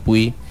Dr.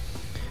 Chapuy,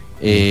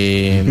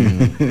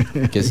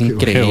 que es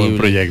increíble. Qué buen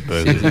proyecto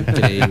sí, es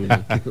increíble.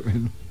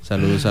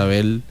 Saludos a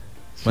Abel.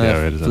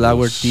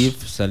 Flower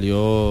Thief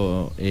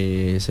salió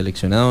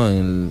seleccionado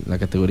en la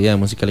categoría de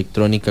música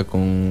electrónica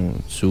con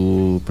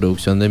su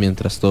producción de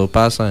Mientras Todo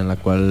Pasa, en la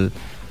cual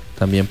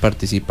también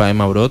participa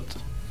Emma Brot.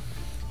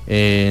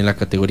 En la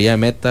categoría de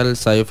metal,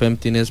 Sigh of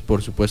Emptiness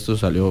por supuesto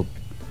salió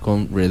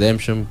con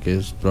Redemption, que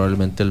es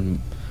probablemente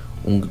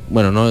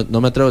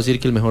no me atrevo a decir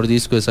que el mejor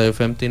disco de Sigh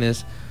of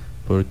Emptiness,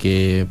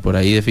 porque por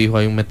ahí de fijo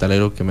hay un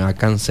metalero que me va a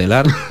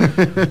cancelar.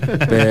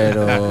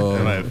 Pero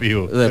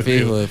de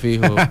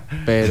fijo.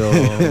 Pero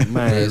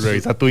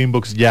revisa tu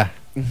inbox ya.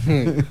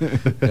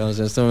 Digamos,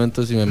 en este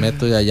momento si me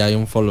meto ya hay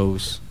un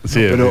follows. Sí,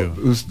 pero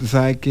usted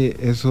sabe que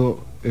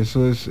eso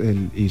es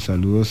y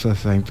saludos a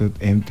Sigh of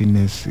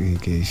Emptiness,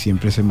 que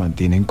siempre se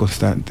mantienen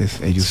constantes.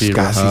 Ellos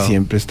casi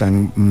siempre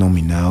están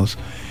nominados,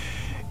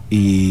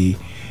 y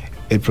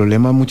el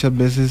problema muchas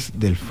veces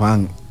del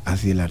fan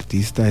hacia el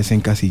artista es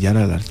encasillar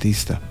al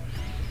artista.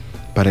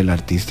 Para el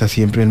artista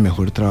siempre el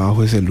mejor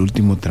trabajo es el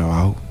último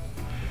trabajo.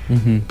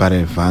 Para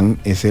el fan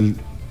es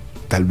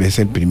tal vez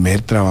el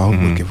primer trabajo,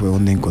 porque fue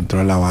donde encontró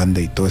a la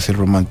banda, y todo ese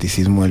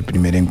romanticismo del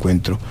primer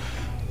encuentro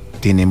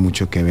tiene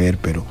mucho que ver,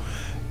 pero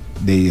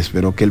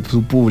espero que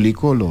su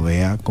público lo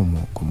vea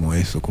como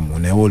eso, como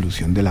una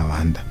evolución de la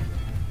banda.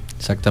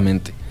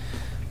 Exactamente.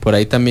 Por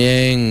ahí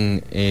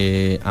también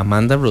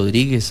Amanda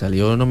Rodríguez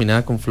salió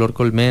nominada con Flor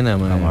Colmena.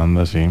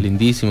 Amanda, sí.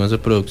 Lindísima esa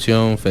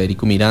producción.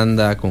 Federico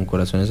Miranda con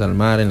Corazones al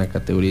Mar en la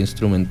categoría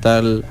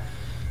instrumental.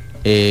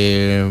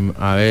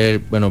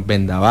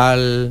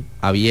 Vendaval,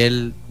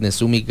 Abiel,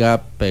 Nezumi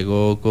Gap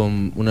pegó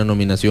con una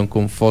nominación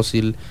con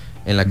Fósil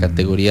en la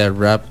categoría de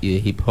rap y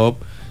de hip hop,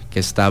 que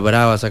está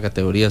brava esa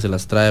categoría, se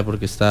las trae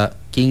porque está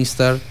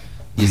Kingstar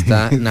y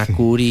está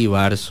Nakuri y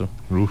Barso.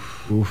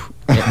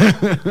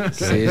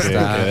 Sí,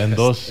 está. Que den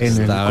dos.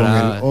 Está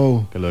brava.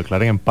 Que lo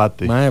declaren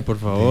empate. Mae, por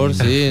favor,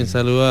 sí. Un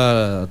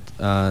saludo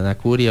a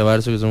Nakuri y a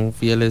Barso, que son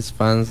fieles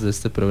fans de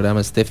este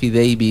programa. Steffi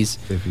Davis,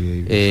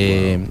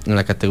 en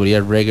la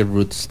categoría Reggae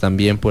Roots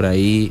también por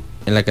ahí.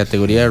 En la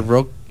categoría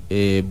Rock,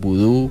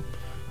 Voodoo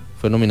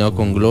fue nominado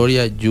con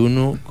Gloria.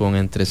 Juno con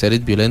Entre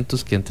Seres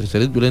Violentos, que Entre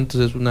Seres Violentos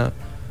es una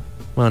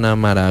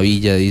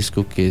maravilla de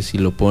disco, que si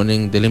lo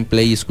ponen, denle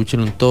play y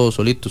escúchenlo todo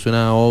solito, es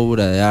una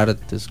obra de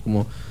arte, es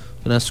como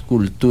una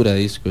escultura de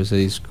disco ese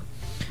disco.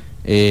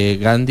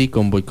 Gandhi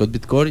con Boycott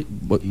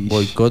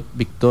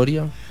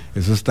Victoria.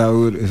 Eso está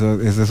duro, esa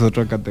es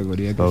otra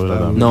categoría que está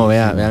duro. No,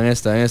 vean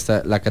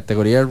esta, la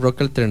categoría de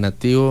rock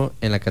alternativo.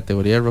 En la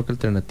categoría de rock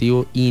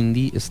alternativo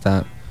indie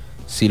está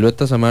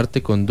Siluetas a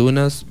Marte con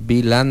Dunas,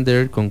 Bill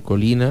Lander con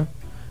Colina,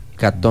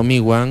 Katomi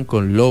One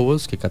con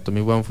Lobos, que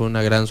Katomi One fue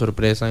una gran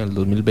sorpresa en el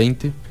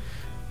 2020.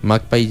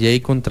 Magpie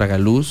J con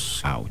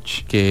Tragaluz,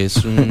 que es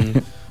un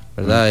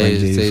 ¿verdad?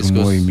 Es un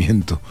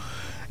movimiento.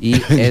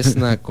 Y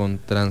Esna con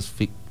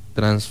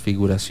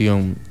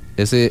Transfiguración.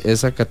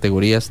 Esa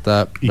categoría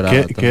está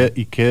brava.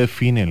 ¿Y qué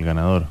define el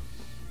ganador?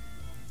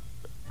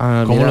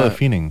 ¿Cómo lo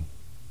definen?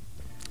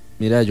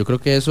 Mira, yo creo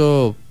que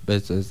eso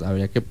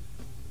habría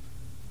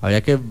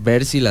que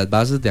ver si las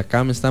bases de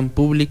acá están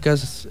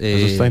públicas.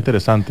 Eso está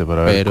interesante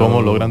para ver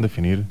cómo logran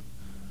definir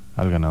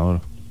al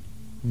ganador.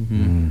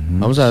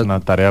 Vamos a, es una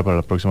tarea para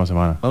la próxima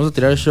semana. Vamos a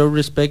tirar Show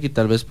Respect y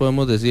tal vez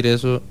podemos decir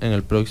eso en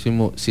el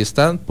próximo. Si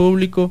está en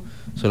público,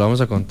 se lo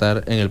vamos a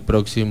contar en el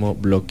próximo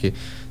bloque.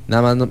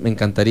 Nada más me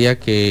encantaría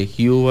que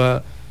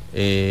Huba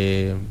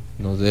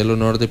nos dé el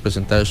honor de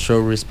presentar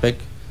Show Respect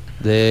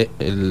de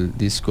el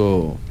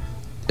disco,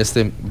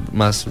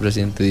 más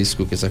reciente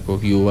disco que sacó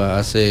Huba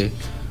 ¿hace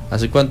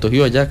cuánto,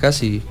 Huba? Ya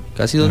casi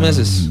 2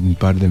 meses. Un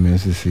par de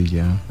meses, sí,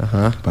 ya.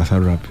 Ajá. Pasa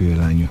rápido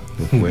el año.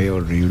 Fue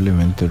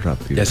horriblemente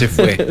rápido. Ya se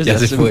fue.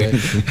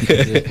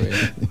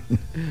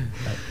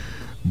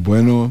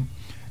 Bueno,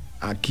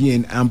 aquí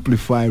en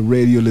Amplify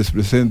Radio les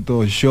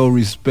presento Show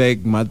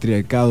Respect,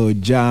 Matriarcado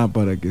Ya,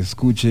 para que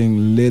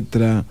escuchen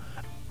letra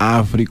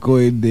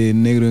africoide,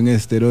 negro en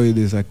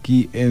esteroides,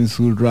 aquí en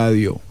su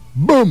radio.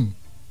 ¡Boom!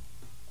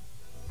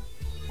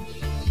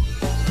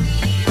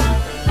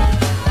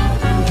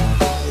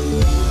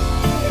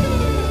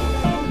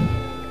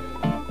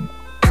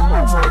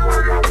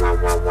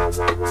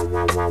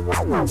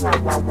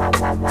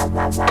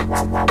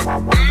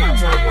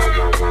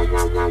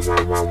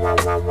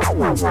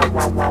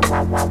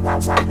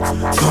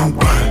 Some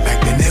grind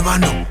like they never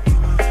know.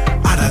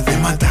 Others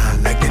them a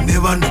dance like they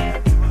never know.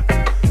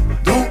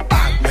 Don't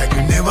act like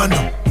you never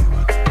know.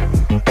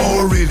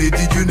 Oh really,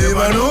 did you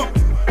never know?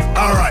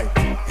 Alright.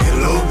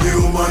 Hello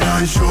human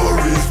and show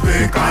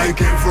respect. I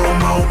came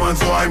from a woman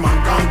so I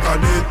man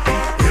conquered it.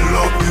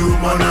 Hello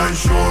human and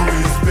show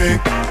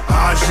respect.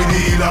 She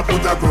need a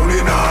put a crown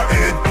in her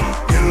head.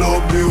 Hello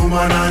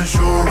human and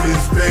show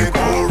respect.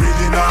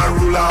 Original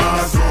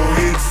ruler so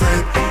it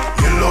said.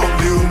 love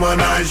the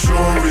woman, I show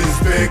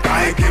respect.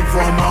 I came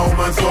from a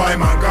woman, so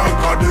I'm a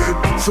conquered it.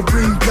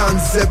 Supreme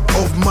concept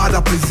of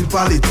mother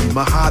principality.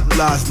 My heart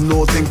last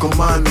nothing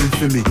commandment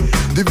for me.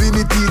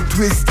 Divinity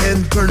twist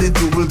and turn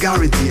into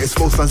vulgarity.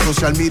 Exposed on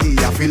social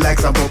media, feel like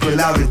some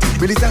popularity.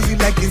 Militancy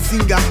like in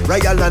singer,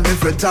 royal and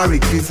Nefertari.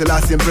 King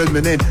Selassie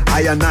preeminent,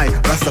 I and I,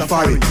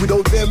 Rastafari.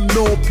 Without them,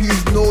 no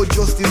peace, no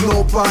justice,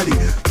 no party.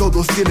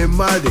 Todos tienen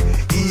madre,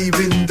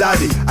 even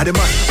daddy.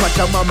 Además,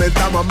 Pachamama,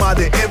 Tama,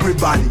 madre,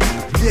 everybody.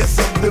 Yes,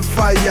 up the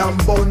fire and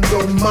burn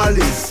down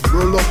malice.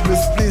 Roll up the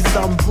spliss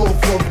and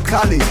puff up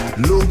Cali.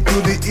 Look to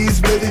the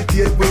east,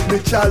 meditate with me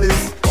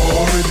chalice.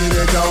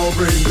 Originator,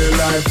 bring the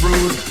life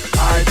fruit.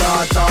 I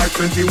thought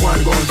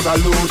 21 gun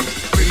salute.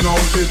 Bring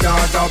out the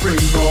data,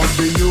 bring out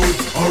the youth.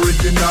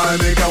 Original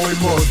maker, we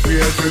must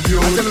pay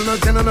tribute.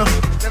 No.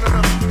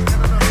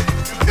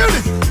 Hear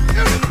this.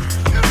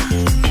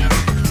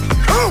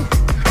 Come.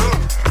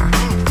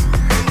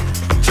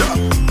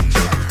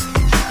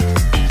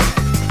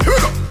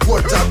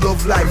 What a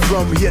love life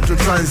from here to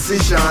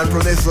transition.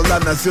 Progreso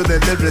las naciones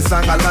del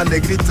rezan a la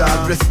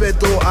negrita.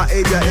 Respeto a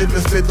ella, el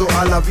respeto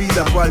a la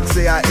vida, cual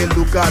sea el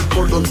lugar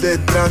por donde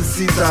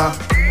transita.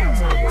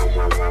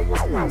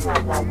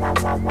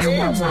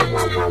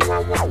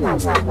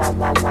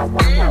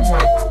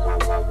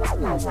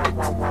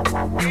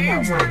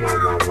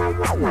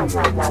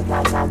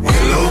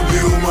 Hello,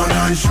 human,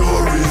 I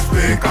show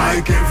respect.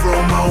 I came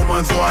from a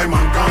woman, so I'm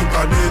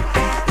conquered it.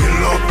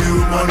 Hello,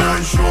 human,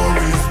 I show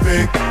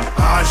respect.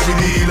 She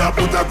need a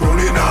put a crown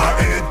in her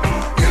head.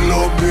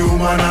 Hello,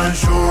 human, I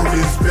show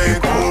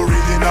respect.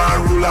 Original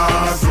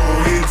ruler, so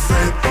it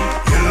said.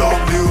 Hello,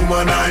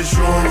 human, I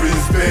show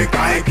respect.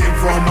 I came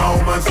from a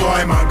woman, so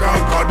I'm a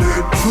conquered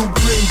it.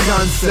 Supreme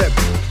concept,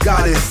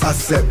 goddess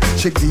accept.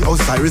 Check the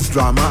Osiris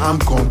drama, I'm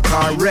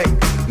correct.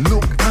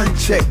 Look and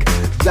check,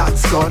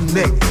 that's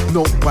connect.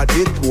 No, but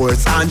it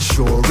works and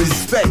show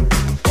respect.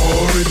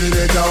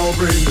 Originator,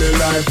 bring the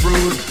life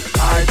fruit.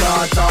 I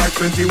thought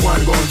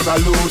 21 gun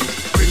salute.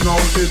 Bring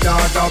out the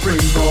data, bring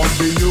out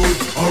the youth.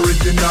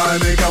 Original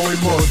maker, we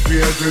must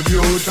pay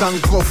tribute.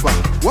 Sankofa,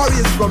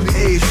 warriors from the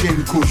Asian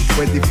Kush,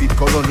 when defeat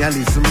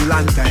colonialism,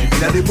 long time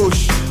in the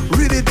bush.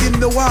 Read it in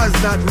the walls,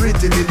 not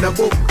written in the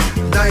book.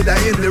 Neither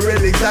in the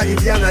relics that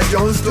Indiana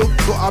Jones took.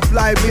 So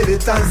apply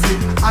militancy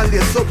and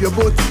lace up your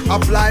boot.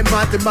 Apply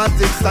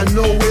mathematics and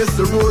know where's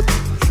the root.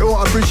 Show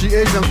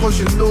appreciation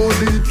cause you know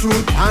the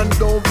truth. And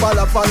don't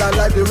follow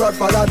like the rod,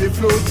 follow the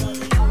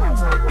flute.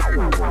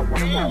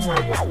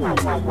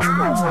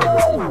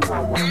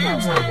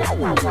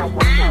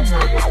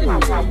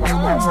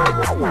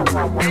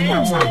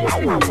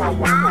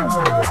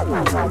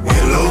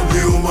 Hello,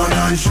 human,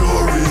 I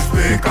show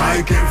respect.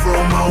 I came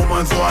from a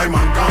woman, so I'm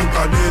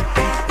conquered it.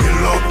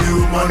 Hello,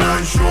 human,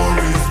 I show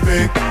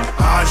respect.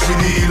 She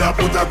need a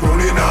put a crown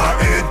in her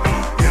head.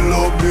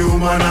 Hello,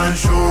 human, I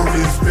show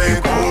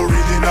respect.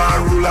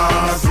 Original ruler,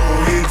 so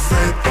it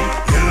said.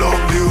 Hello,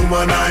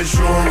 human, I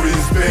show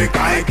respect.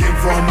 I came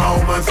from a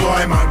woman, so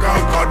I'm a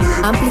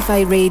conquered.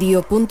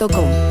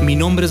 Amplifyradio.com. Mi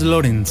nombre es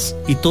Lawrence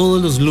y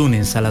todos los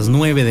lunes a las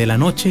 9 de la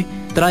noche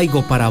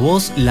traigo para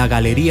vos La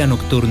Galería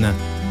Nocturna,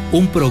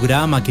 un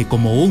programa que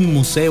como un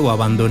museo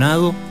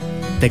abandonado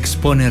te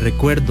expone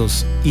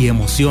recuerdos y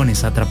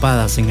emociones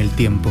atrapadas en el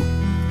tiempo.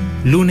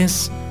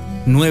 Lunes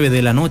 9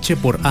 de la noche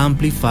por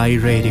Amplify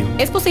Radio.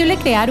 ¿Es posible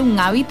crear un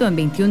hábito en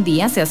 21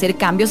 días y hacer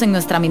cambios en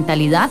nuestra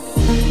mentalidad?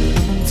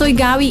 Soy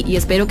Gaby y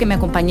espero que me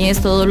acompañes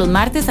todos los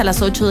martes a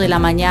las 8 de la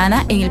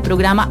mañana en el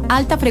programa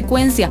Alta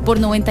Frecuencia por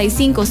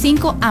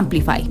 95.5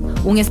 Amplify,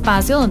 un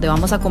espacio donde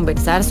vamos a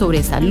conversar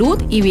sobre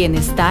salud y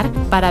bienestar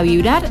para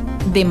vibrar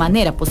de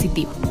manera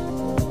positiva.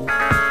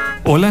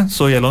 Hola,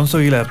 soy Alonso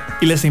Aguilar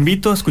y les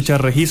invito a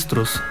escuchar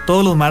Registros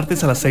todos los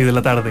martes a las 6 de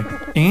la tarde.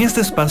 En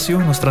este espacio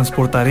nos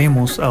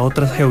transportaremos a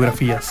otras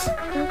geografías,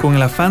 con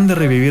el afán de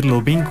revivir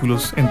los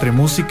vínculos entre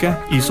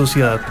música y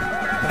sociedad.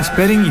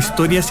 Esperen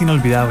historias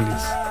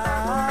inolvidables,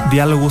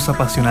 diálogos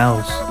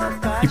apasionados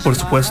y, por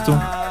supuesto,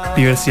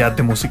 diversidad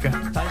de música.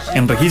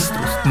 En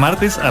Registros,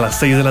 martes a las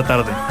 6 de la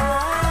tarde.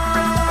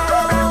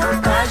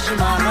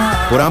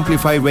 Por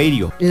Amplify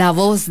Radio. La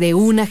voz de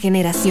una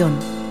generación.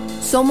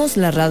 Somos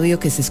la radio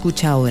que se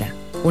escucha ahora.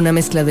 Una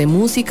mezcla de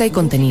música y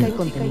contenido.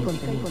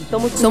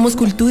 Somos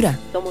cultura.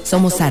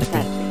 Somos arte.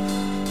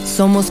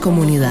 Somos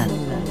comunidad.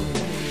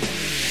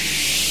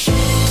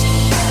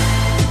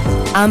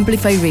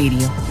 Amplify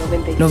Radio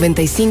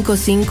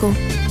 95.5.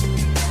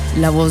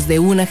 La voz de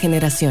una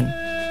generación.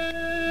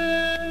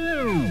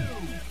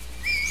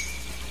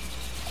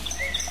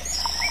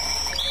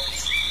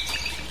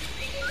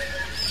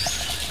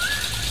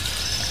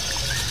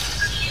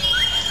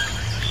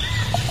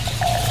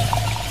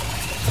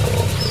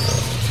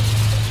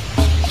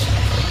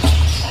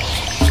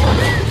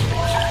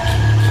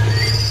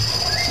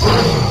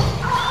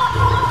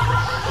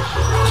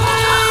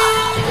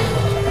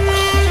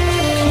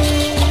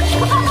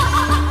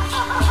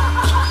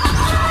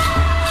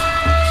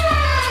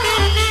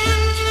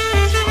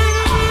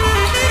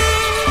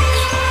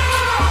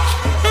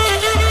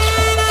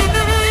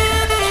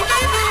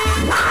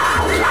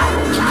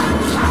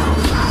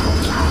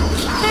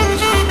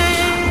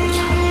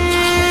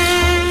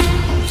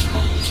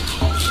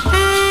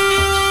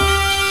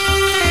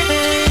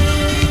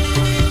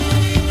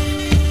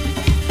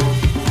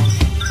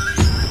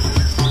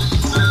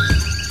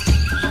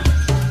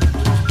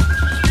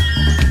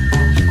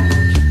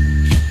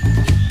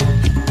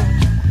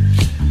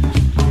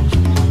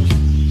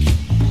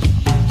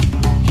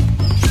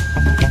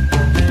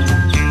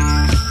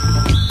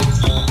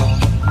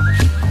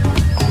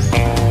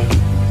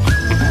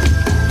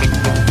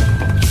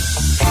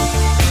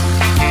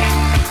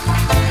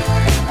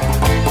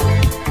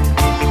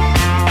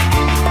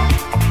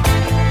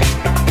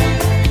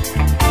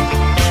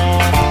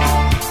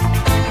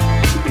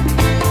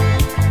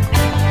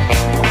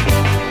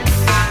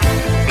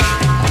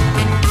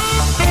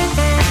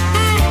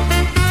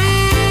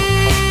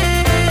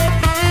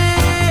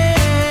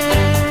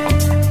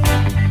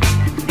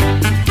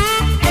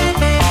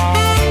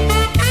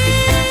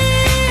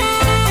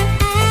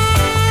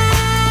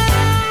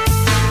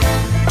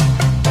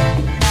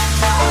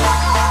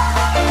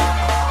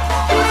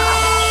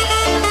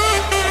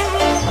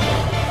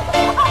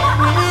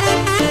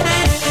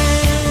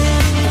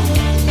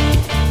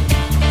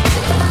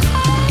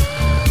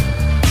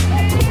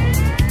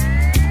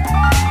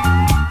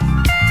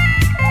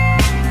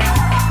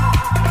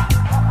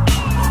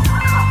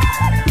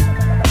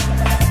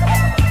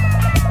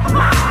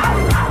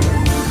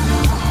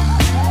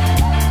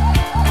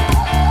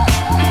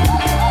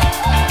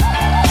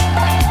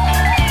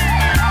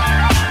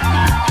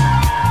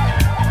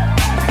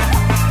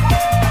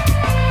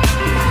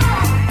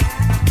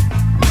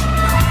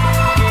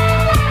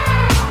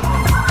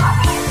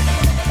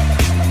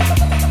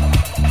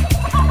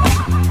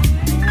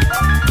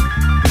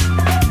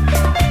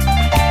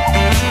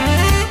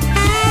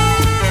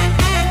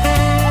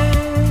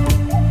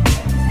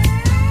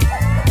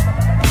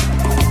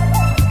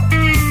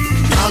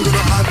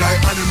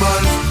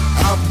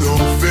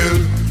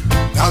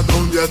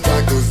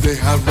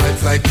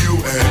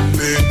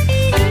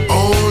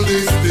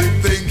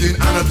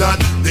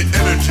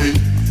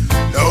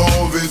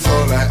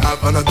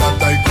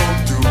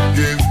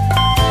 give.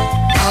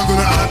 Not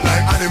gonna act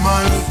like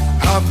animals,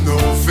 have no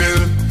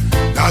feel.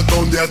 Not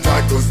only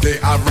attack us, they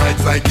have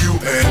rights like you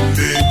and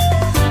me.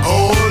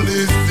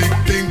 Holistic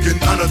thinking,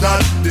 and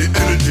that's the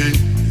energy.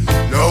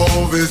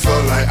 Love is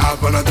all I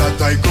have, and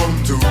that I come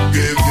to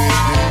give.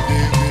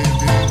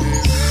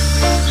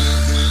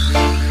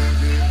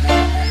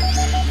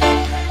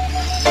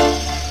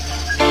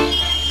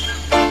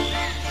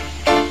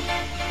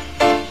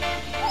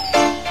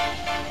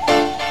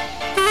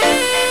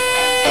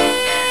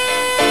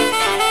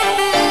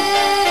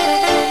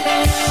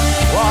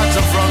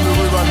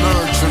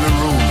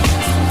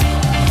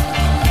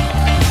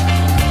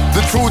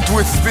 Truth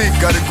we speak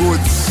are the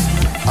goods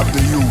of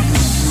the youth.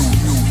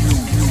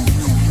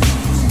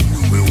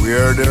 We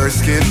wear their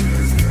skin,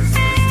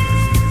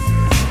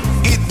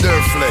 eat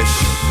their flesh.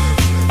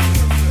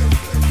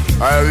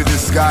 I will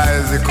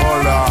disguise the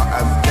color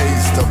and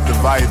taste of the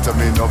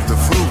vitamin of the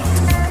fruit.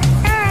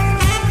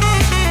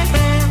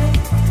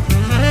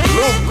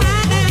 Look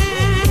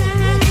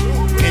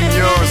in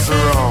your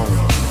surround.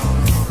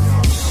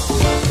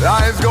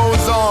 Life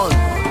goes on.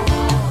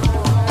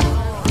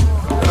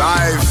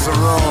 Life's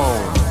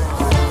around.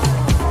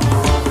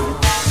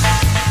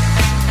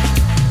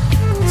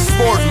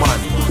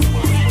 Sportman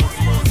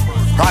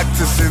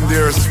practicing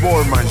their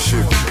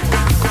sportsmanship.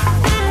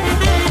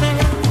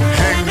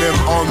 Hang them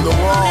on the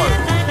wall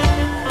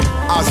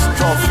as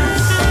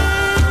trophies.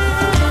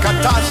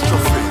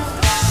 Catastrophe.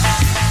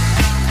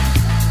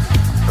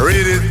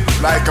 Read it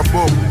like a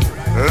book.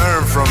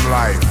 Learn from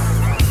life.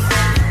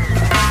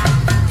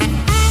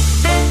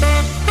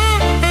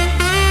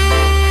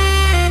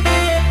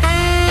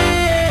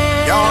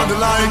 On the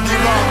line,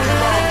 give up.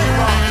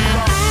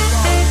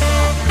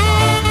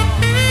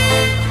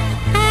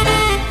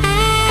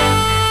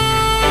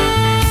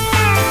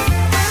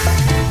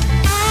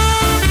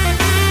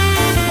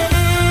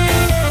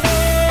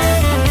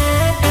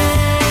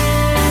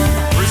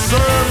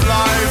 Reserve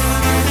life.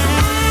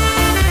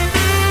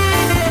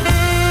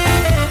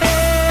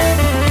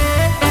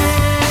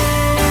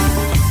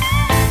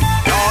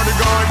 On the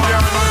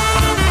guardian.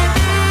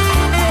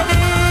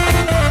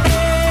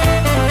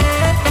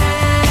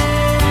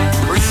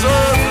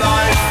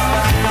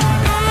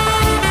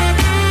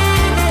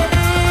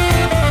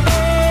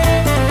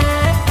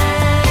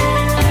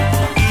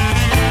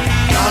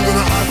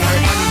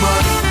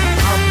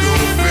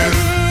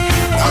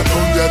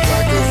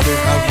 Attackers, they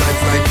have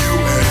life like you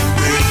and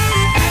me.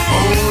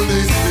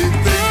 Only sleep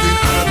thinking,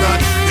 and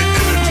that's the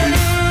energy.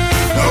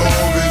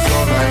 Love is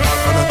all I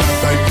have, and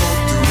that's I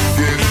come to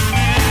give.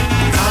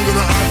 I'm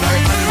gonna act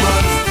like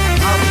animals,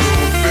 have no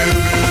fear.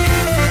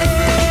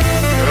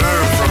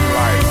 Learn from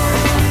life.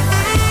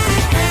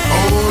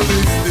 Only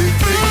sleep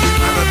thinking,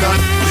 and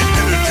that's the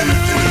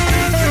energy.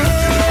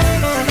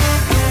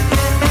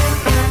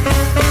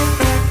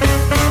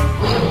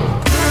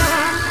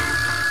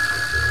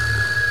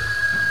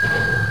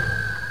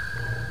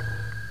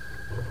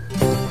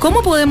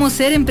 ¿Cómo podemos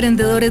ser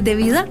emprendedores de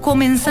vida?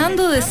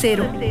 Comenzando de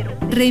cero,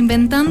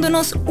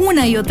 reinventándonos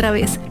una y otra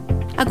vez.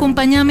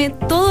 Acompáñame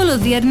todos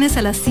los viernes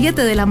a las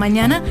 7 de la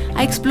mañana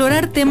a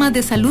explorar temas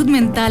de salud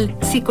mental,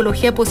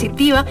 psicología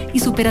positiva y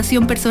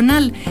superación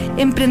personal.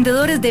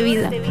 Emprendedores de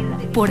vida,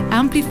 por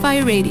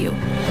Amplify Radio.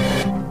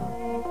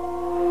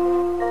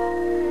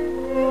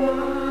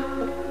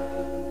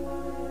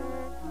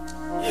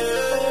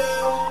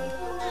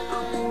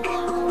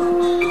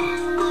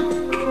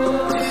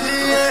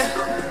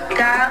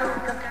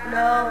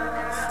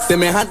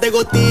 Semejante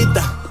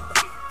gotita,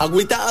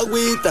 agüita,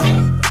 agüita.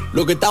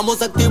 Lo que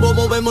estamos activos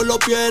movemos los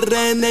pies,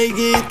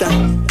 reneguita.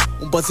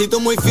 Un pasito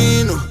muy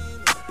fino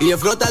y el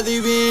flota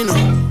divino.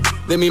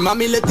 De mi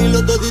mami le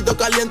tiro todito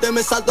caliente,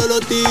 me salto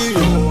los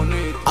tibios.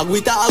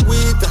 Agüita,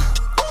 agüita,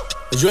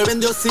 llueve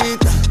en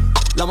diosita.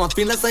 Las más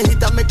finas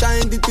cejitas me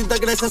caen distintas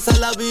gracias a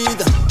la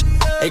vida.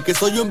 Es que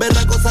soy un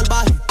berraco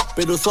salvaje,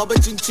 pero suave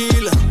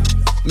chinchila.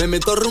 Me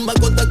meto rumba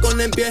con tacón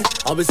en pie,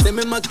 a veces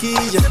me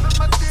maquilla.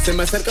 Se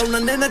me acerca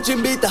una nena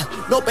chimbita,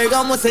 nos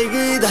pegamos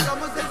seguida.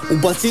 Un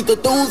pasito,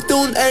 tun,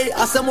 tun, ey,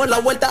 hacemos la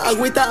vuelta,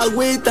 agüita,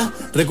 agüita.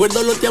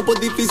 Recuerdo los tiempos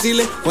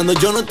difíciles cuando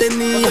yo no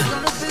tenía.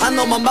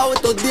 Ando mambao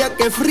estos días,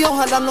 que frío,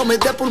 ojalá no me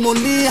dé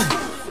pulmonía.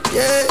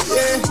 Yeah,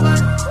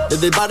 yeah.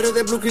 Desde el barrio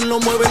de Brooklyn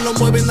lo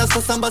mueven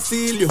hasta San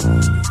Basilio.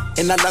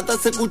 En Atlanta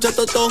se escucha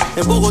Totó,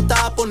 en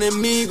Bogotá ponen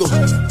migo.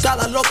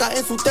 Cada loca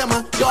en su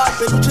tema, yo al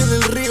peluche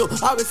del río.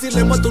 A ver si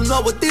le muestro un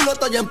nuevo estilo,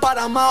 estoy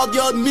emparamado,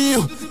 Dios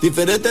mío.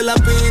 Diferente la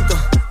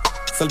pinta,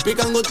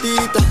 salpican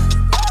gotitas.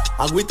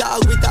 Agüita,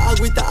 agüita,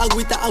 agüita,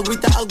 agüita,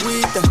 agüita,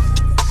 agüita.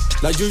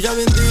 La lluvia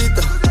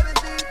bendita,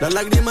 las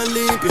lágrimas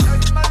limpias.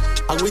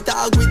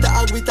 Agüita, agüita,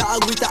 agüita,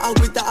 agüita,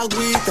 agüita,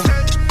 agüita.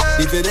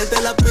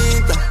 Diferente la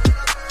pinta,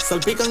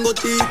 salpican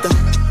gotitas.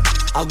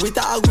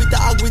 Agüita, agüita,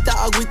 agüita,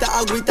 agüita,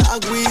 agüita,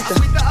 agüita.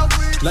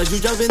 La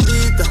lluvia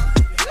bendita,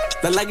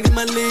 las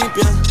lágrimas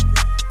limpias.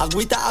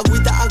 Agüita,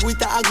 agüita,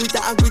 agüita, agüita,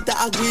 agüita,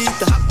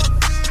 agüita.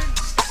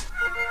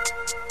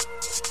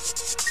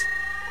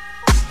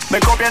 Me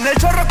copian el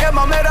chorro que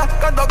mamera,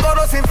 canto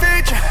coro sin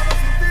ficha,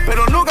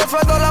 pero nunca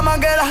suelto la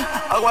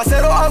manguera.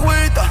 Aguacero,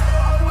 agüita,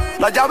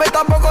 La llave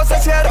tampoco se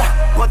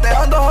cierra,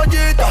 goteando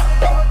joyitas.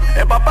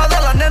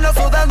 Empapada la nena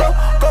sudando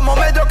como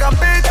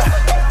mediocampista.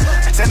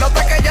 Se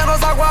nota que ya no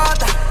se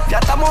aguanta, ya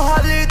está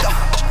mojadita.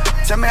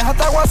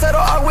 Semejante aguacero,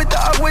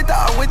 agüita,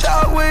 agüita,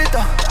 agüita,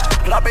 agüita.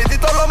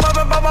 Rapidito lo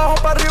mueve pa' abajo,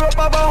 pa' arriba,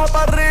 pa' abajo,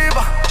 pa'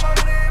 arriba.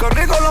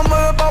 Corrigo lo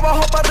mueve pa'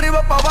 abajo, pa'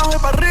 arriba, pa' abajo y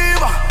pa'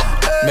 arriba.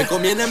 Me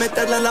conviene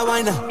meterla en la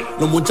vaina,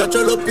 los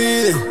muchachos lo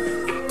piden.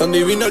 Tan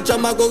divino el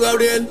chamaco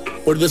Gabriel,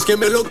 por Dios que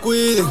me lo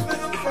cuiden.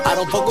 I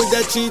don't fuck with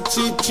that chi,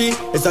 chi, chi,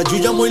 esa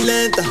yuya muy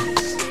lenta.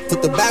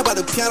 Put the bag by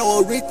the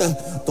piano, Aretha,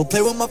 don't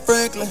play with my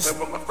Franklins.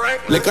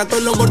 Le canto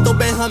en los muertos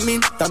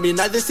Benjamín, también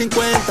hay de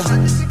 50.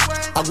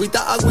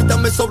 Agüita, agüita,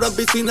 me sobra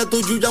piscina,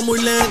 tu yuya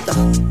muy lenta.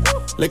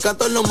 Le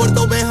canto en los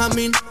muertos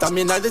Benjamín,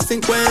 también hay de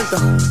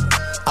 50.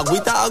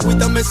 Agüita,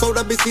 agüita, me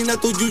sobra piscina,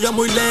 tu yuya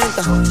muy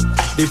lenta.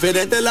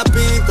 Diferente la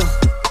pinta,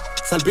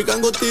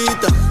 salpican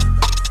gotitas.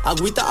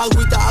 Agüita,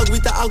 agüita,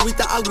 agüita,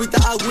 agüita, agüita,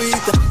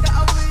 agüita.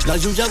 La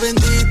yuya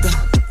bendita,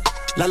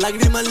 las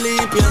lágrimas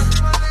limpias.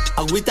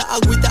 Agüita,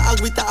 agüita,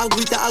 agüita,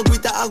 agüita,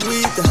 agüita,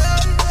 agüita.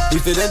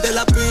 Diferente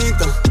la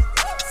pinta,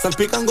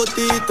 salpican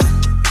gotitas.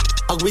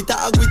 Agüita,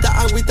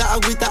 agüita, agüita,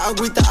 agüita,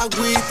 agüita,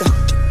 agüita.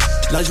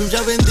 La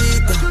yuya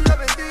bendita,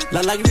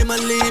 las lágrimas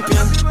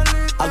limpias.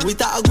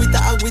 Agüita,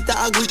 agüita,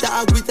 agüita, agüita,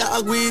 agüita,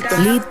 agüita.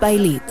 Lead by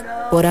Lead,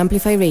 por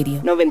Amplify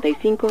Radio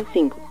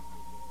 95.5.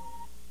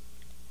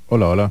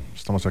 Hola, hola,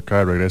 estamos acá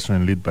de regreso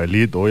en Lead by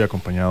Lead, hoy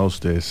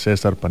acompañados de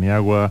César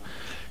Paniagua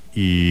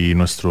y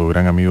nuestro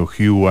gran amigo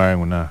Hugh en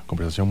una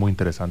conversación muy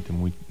interesante,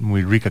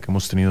 muy rica que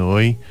hemos tenido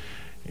hoy.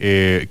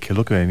 ¿Qué es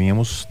lo que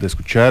veníamos de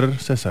escuchar,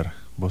 César?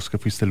 Vos que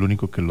fuiste el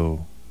único que lo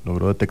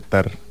logró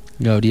detectar.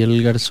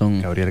 Gabriel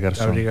Garzón,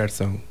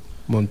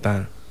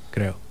 Montana,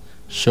 creo.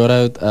 Shout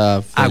out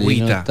a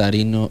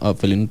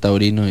Felino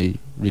Taurino y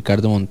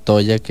Ricardo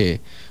Montoya,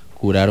 que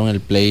curaron el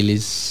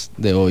playlist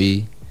de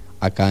hoy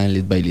acá en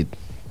Lead by Lead.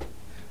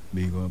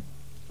 Big up.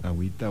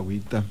 Agüita.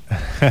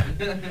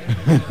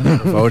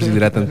 Por favor, se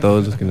hidratan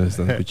todos los que nos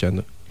están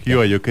escuchando.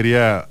 Yo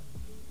quería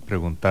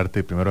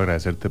preguntarte, primero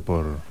agradecerte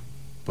por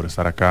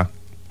estar acá.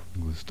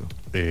 Gusto.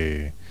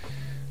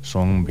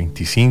 Son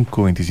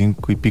 25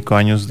 y pico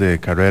años de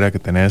carrera que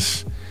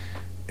tenés.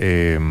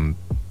 Te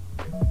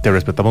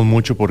respetamos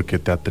mucho porque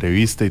te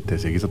atreviste y te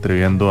seguís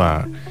atreviendo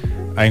a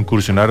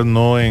incursionar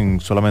no en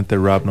solamente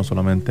rap, no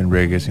solamente en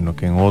reggae, sino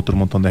que en otro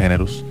montón de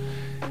géneros.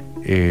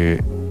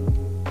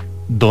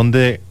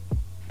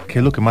 ¿Qué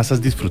es lo que más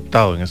has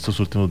disfrutado en estos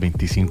últimos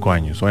 25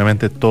 años?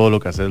 Obviamente todo lo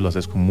que haces lo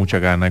haces con mucha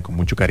gana y con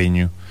mucho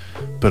cariño,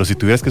 pero si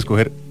tuvieras que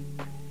escoger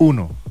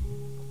uno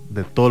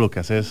de todo lo que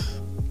haces,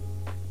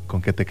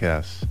 ¿con qué te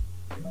quedas?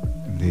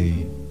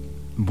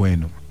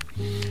 Bueno,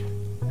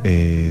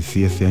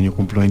 sí, este año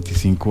cumplo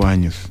 25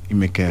 años y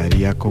me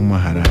quedaría con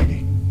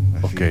Maharage.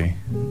 Okay.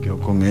 Quedo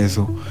con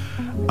eso.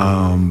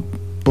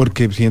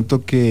 Porque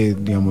siento que,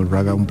 digamos,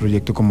 un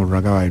proyecto como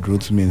Raga by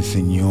Roots me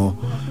enseñó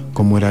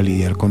cómo era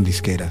lidiar con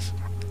disqueras,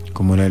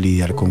 cómo era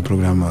lidiar con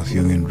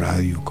programación en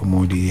radio,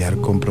 cómo lidiar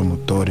con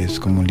promotores,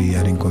 cómo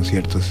lidiar en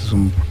conciertos. Es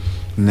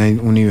una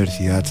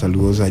universidad.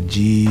 Saludos a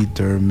G,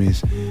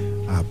 Termes,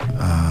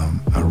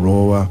 a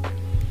Roba,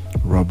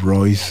 Rob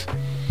Royce.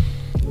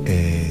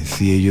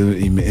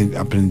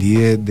 Aprendí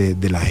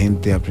de la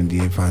gente, aprendí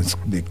de fans,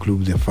 de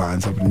clubs de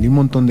fans, aprendí un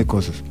montón de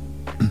cosas.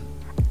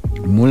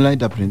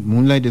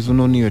 Moonlight es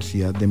una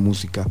universidad de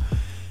música,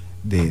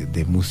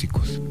 de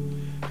músicos.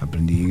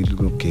 Aprendí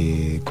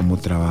cómo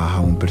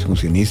trabaja un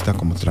percusionista,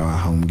 cómo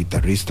trabaja un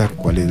guitarrista,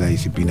 cuál es la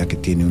disciplina que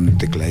tiene un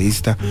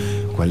tecladista,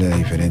 cuál es la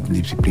diferente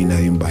disciplina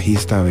de un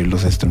bajista, ver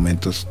los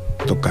instrumentos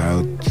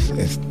tocados,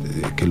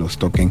 que los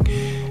toquen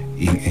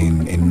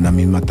en una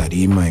misma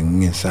tarima, en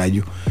un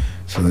ensayo.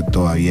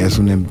 Todavía es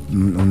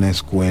una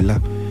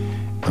escuela.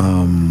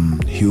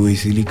 Hugh y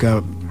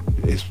Silica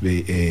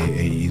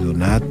y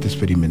Donat,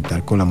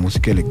 experimentar con la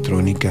música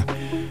electrónica,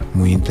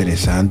 muy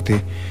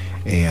interesante.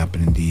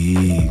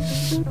 Aprendí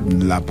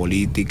la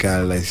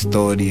política, la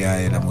historia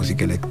de la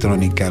música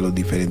electrónica, los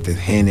diferentes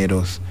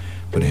géneros,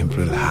 por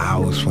ejemplo el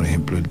house, por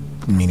ejemplo el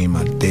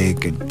minimal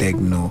tech, el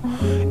techno,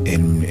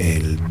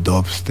 el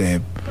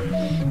dubstep,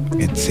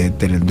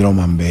 etcétera, el drum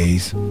and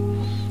bass,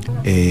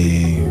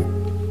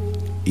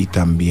 y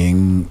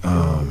también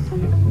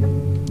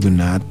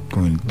Donat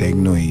con el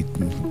techno, y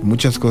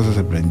muchas cosas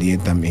aprendí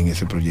también en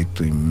ese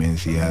proyecto,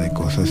 inmensidad de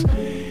cosas.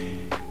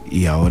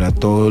 Y ahora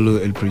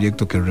el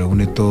proyecto que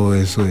reúne todo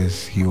eso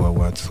es Hugh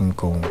Watson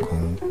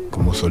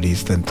como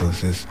solista.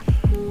 Entonces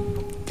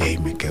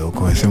me quedo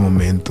con ese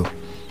momento.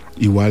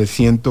 Igual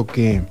siento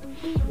que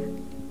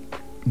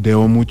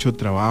debo mucho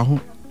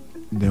trabajo,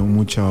 debo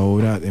mucha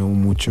obra, tengo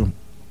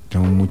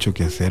mucho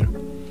que hacer,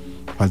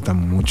 falta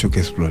mucho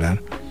que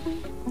explorar.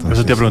 Entonces,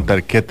 eso te iba a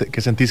preguntar,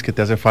 ¿qué sentís que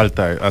te hace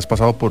falta? Has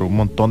pasado por un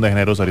montón de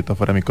géneros, ahorita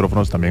fuera de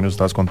micrófonos también nos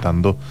estabas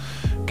contando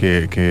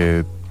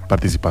que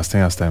participaste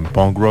hasta en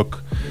punk rock,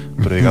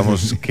 pero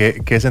digamos,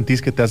 ¿qué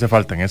sentís que te hace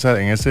falta en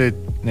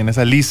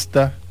esa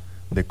lista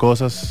de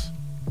cosas?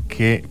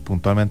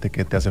 Puntualmente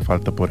qué te hace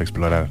falta por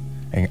explorar?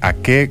 ¿A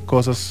qué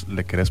cosas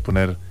le querés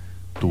poner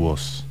tu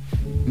voz?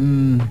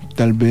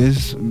 Tal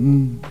vez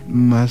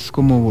más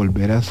como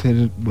volver a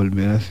hacer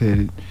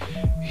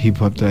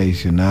hip hop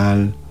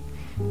tradicional,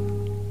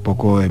 un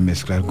poco de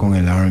mezclar con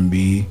el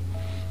R&B,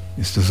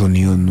 estos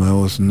sonidos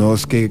nuevos. No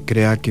es que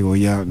crea que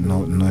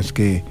no es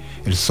que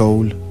el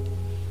soul,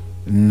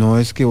 no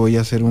es que voy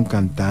a ser un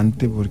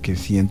cantante, porque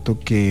siento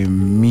que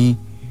mi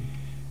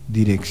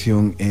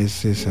dirección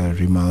es esa,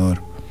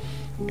 rimador,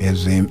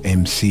 es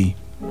MC.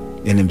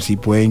 El MC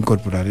puede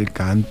incorporar el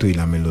canto y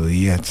la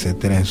melodía,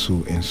 etcétera,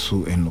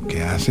 en lo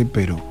que hace,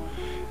 pero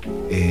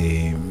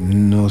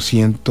no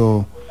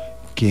siento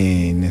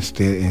que en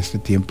este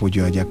tiempo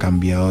yo haya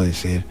cambiado de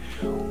ser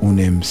un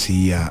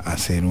MC a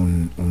ser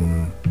un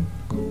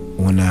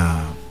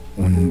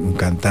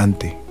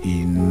cantante,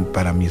 y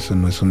para mí eso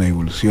no es una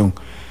evolución.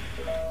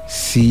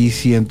 Sí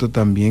siento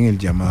también el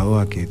llamado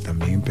a que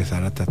también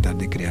empezar a tratar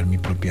de crear mi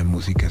propia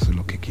música. Eso es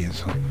lo que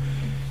pienso,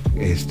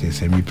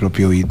 ser mi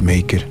propio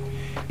beatmaker.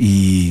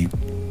 Y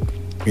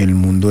el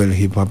mundo del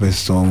hip hop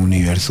es todo un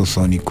universo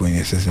sónico en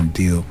ese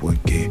sentido,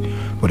 porque,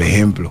 por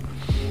ejemplo,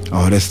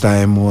 ahora está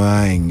de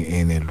moda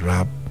en el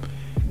rap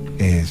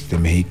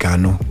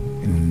mexicano.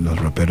 Los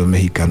raperos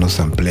mexicanos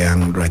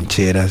samplean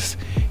rancheras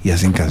y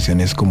hacen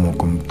canciones como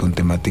con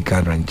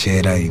temática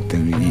ranchera, y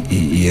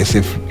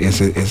ese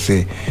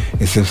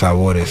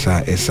sabor, ese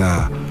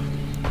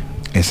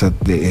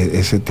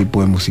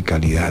tipo de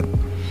musicalidad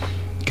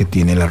que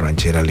tiene la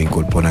ranchera le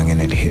incorporan en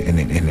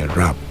el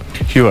rap.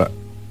 Shiva,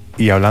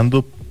 y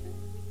hablando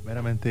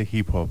meramente de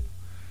hip hop,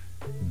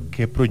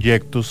 ¿qué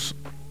proyectos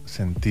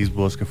sentís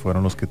vos que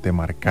fueron los que te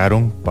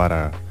marcaron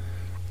para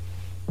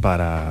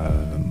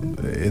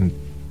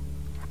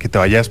que te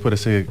vayas por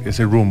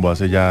ese rumbo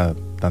hace ya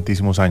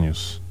tantísimos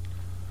años?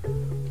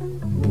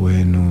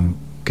 Bueno,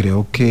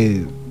 creo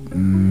que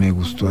me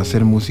gustó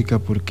hacer música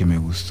porque me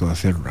gustó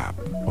hacer rap.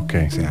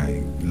 Okay. O sea,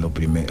 lo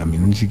primero, a mí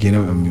ni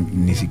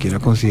siquiera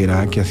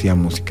consideraba que hacía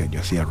música,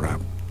 yo hacía rap.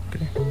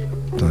 Okay.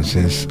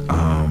 Entonces,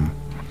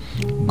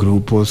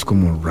 grupos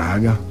como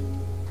Raga,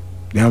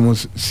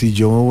 digamos, si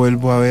yo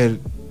vuelvo a ver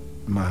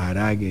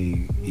Maharaga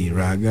y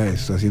Raga,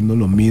 está haciendo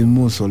lo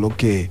mismo, solo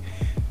que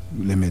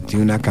le metí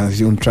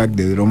un track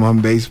de drum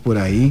and bass por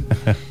ahí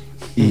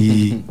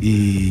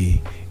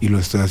y lo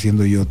estoy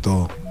haciendo yo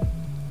todo,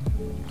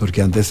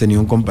 porque antes tenía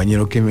un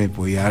compañero que me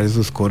podía dar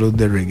esos coros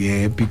de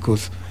reggae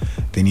épicos,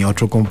 tenía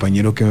otro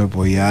compañero que me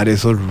podía dar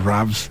esos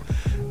raps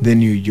de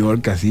New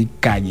York así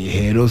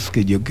callejeros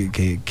que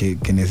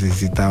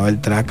necesitaba el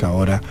track.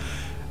 Ahora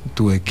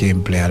tuve que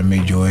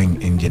emplearme yo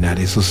en llenar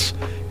esos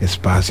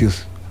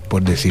espacios,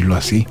 por decirlo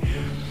así.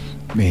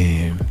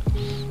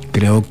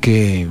 Creo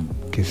que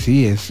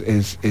sí,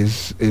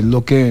 es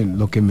lo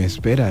que me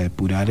espera,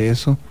 depurar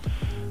eso.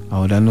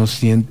 Ahora no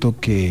siento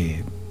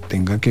que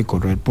tenga que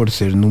correr por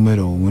ser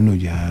número uno,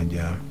 ya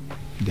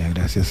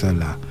gracias a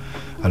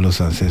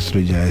los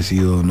ancestros ya he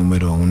sido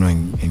número uno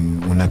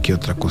en una que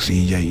otra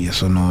cosilla, y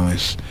eso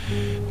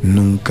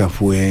nunca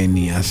fue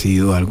ni ha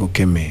sido algo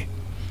que me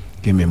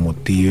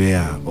motive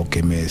o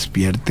que me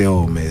despierte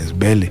o me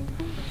desvele.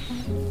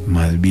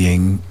 Más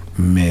bien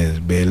me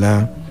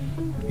desvela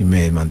y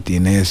me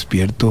mantiene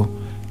despierto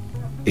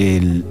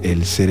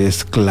el ser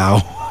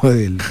esclavo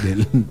de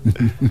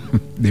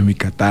mi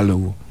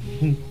catálogo.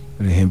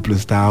 Por ejemplo,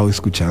 estaba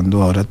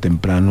escuchando ahora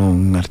temprano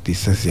un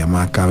artista que se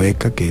llama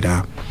Cabeca, que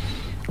era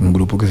un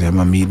grupo que se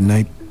llama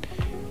Midnight,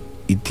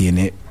 y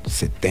tiene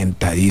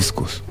 70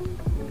 discos.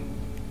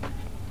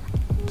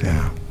 O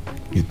sea,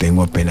 yo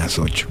tengo apenas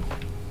 8.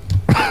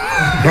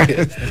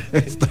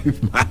 Estoy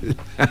mal.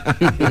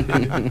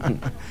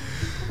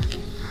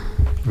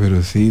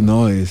 Pero sí,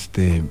 no,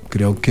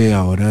 creo que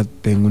ahora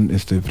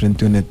estoy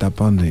frente a una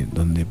etapa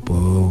donde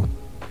puedo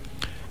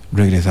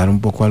regresar un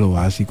poco a lo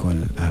básico,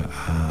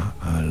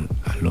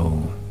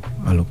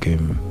 a lo que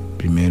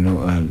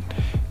primero,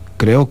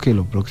 creo que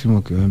lo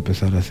próximo que voy a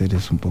empezar a hacer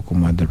es un poco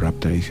más de rap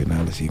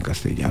tradicional, así en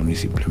castellano, y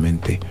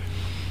simplemente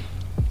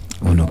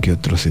uno que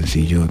otro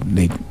sencillo,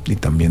 y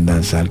también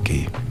danzal,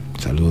 que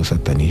saludos a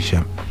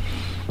Tanisha.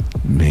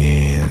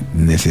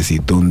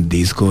 Necesito un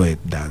disco de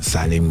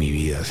danzal en mi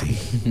vida, así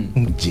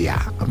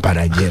ya,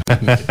 para ayer.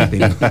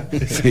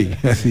 Sí,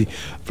 así.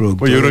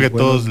 Pues yo creo que a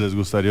todos les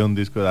gustaría un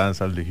disco de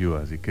danzal de Hugh,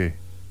 así que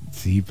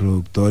sí,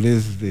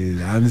 productores de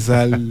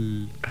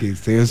danzal que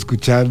estoy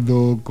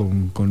escuchando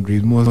con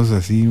ritmos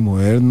así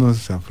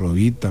modernos.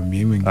 Afrobeat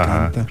también me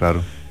encanta. Ajá,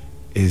 claro.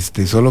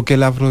 Solo que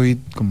el Afrobeat,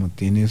 como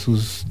tiene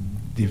sus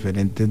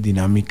diferentes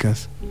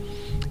dinámicas,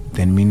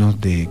 términos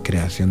de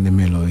creación de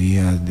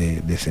melodías,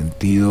 de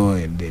sentido,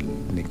 de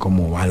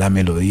cómo va la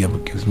melodía,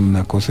 porque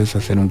una cosa es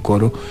hacer un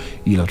coro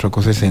y la otra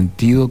cosa es el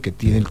sentido que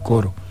tiene el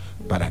coro.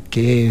 ¿Para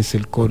qué es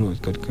el coro?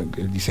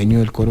 El diseño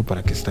del coro,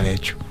 ¿para qué está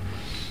hecho?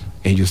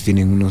 Ellos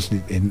tienen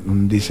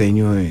un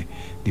diseño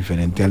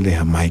diferente al de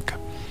Jamaica,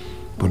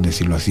 por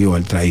decirlo así, o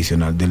al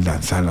tradicional del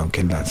danzal,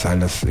 aunque el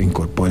danzal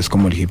es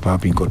como el hip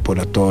hop,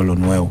 incorpora todo lo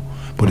nuevo.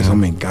 Por eso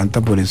me encanta,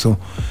 por eso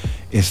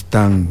es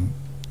tan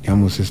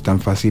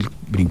fácil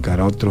brincar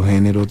a otro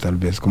género, tal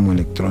vez como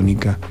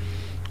electrónica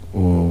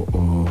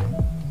o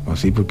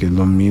así, porque es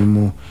lo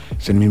mismo,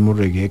 es el mismo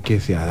reggae que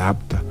se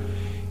adapta,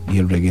 y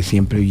el reggae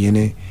siempre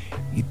viene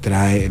y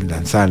trae, el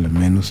danzal al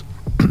menos,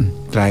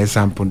 trae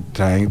sample,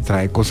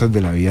 trae cosas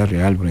de la vida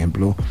real. Por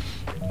ejemplo,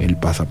 el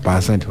pasa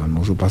pasa, el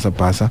famoso pasa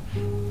pasa,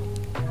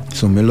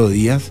 son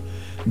melodías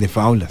de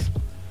fábulas.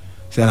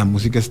 O sea, la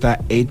música está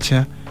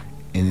hecha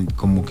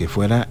como que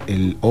fuera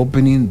el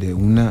opening de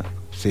una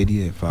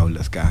serie de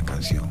fábulas cada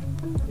canción,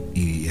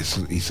 y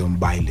son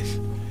bailes.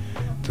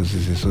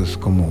 Entonces eso es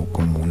como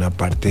una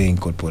parte de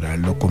incorporar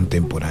lo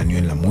contemporáneo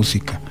en la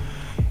música,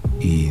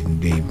 y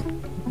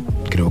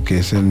creo que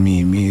esa es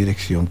mi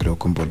dirección. Creo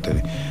que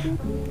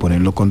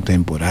ponerlo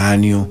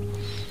contemporáneo.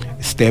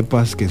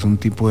 Stepas, que es un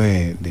tipo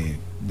de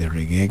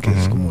reggae que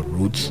es como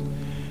roots,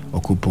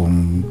 ocupo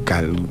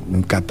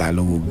un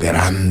catálogo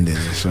grande de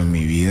eso en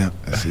mi vida,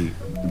 así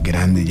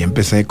grande. Ya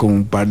empecé con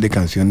un par de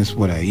canciones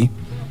por ahí,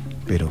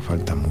 pero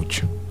falta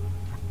mucho.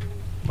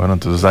 Bueno,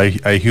 entonces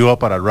hay Juba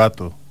para el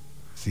rato.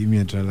 Sí,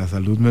 mientras la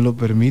salud me lo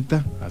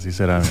permita. Así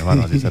será, mi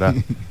hermano, así será.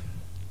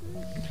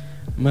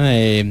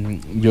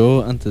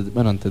 Yo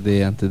antes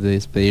de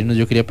despedirnos,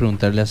 yo quería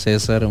preguntarle a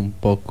César un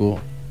poco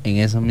en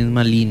esa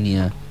misma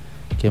línea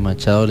que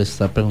Machado le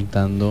está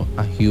preguntando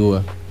a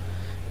Juba,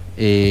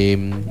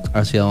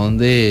 hacia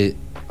dónde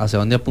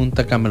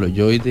apunta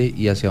Cameloyoide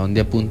y hacia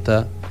dónde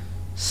apunta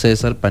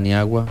César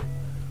Paniagua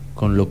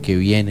con lo que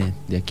viene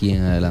de aquí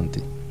en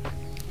adelante.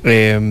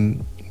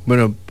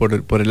 Bueno,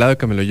 por el lado de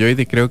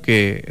Cameloyoide, creo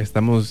que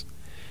estamos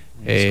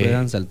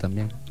Danzal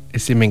también.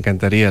 Sí, me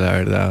encantaría, la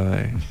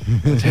verdad.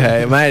 O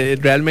sea,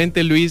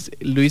 realmente Luis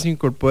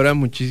incorpora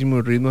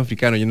muchísimo ritmo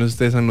africano. Yo no sé si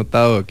ustedes han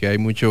notado que hay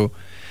mucho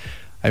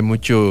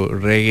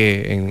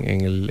reggae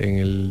en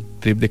el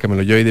trip de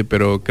Cameloyoide,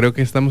 pero creo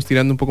que estamos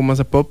tirando un poco más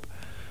a pop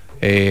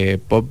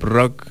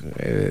rock,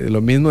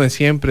 lo mismo de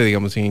siempre,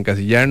 digamos, sin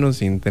encasillarnos,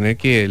 sin tener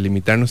que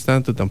limitarnos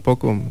tanto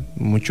tampoco,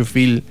 mucho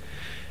feel.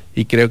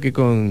 Y creo que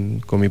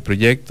con mi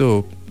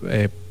proyecto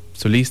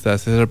solista,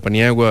 César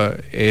Paniagua,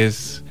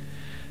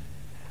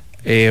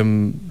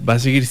 va a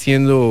seguir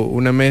siendo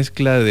una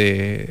mezcla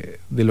de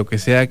lo que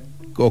sea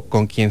o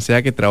con quien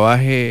sea que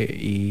trabaje,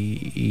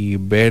 y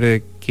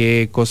ver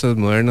qué cosas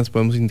modernas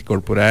podemos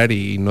incorporar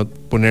y no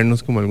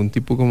ponernos como algún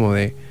tipo como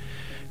de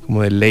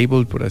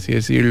label, por así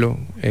decirlo,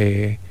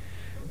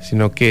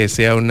 sino que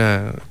sea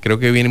creo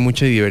que viene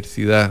mucha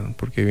diversidad,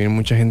 porque viene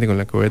mucha gente con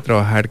la que voy a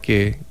trabajar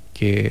que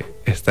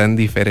están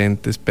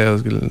diferentes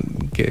pedos,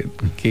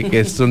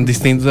 que son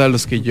distintos a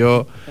los que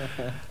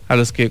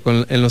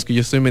en los que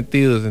yo estoy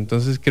metido.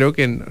 Entonces creo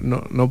que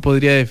no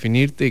podría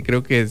definirte, y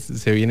creo que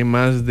se viene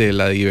más de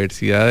la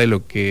diversidad de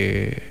lo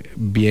que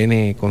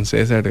viene con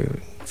César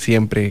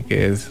siempre,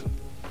 que es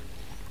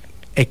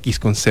X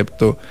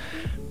concepto,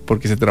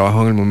 porque se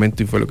trabajó en el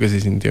momento y fue lo que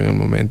se sintió en el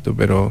momento.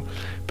 Pero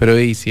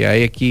y si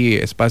hay aquí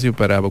espacio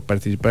para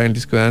participar en el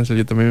disco de danza,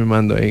 yo también me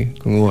mando ahí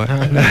con Uva.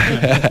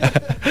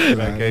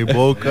 Aquí hay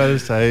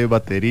vocals, hay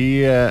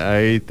batería,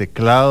 hay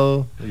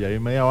teclado y hay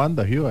media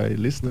banda, ahí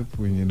listo.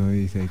 Pues no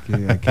dice,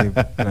 hay que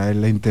traer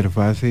la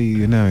interfase y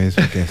de una vez,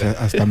 porque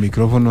hasta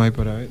micrófono hay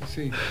para ver.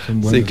 Sí, son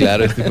buenos. Sí,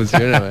 claro,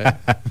 funciona,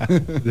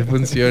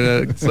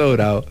 funciona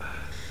sobrado.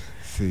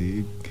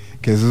 Sí,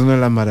 que eso es una de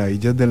las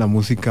maravillas de la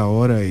música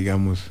ahora,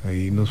 digamos.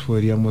 Ahí nos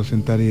podríamos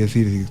sentar y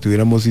decir, si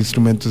tuviéramos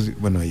instrumentos,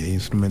 bueno, ahí hay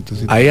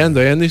instrumentos. Ahí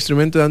ando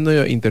instrumentos,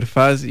 ando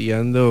interfaz y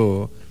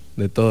ando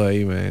de todo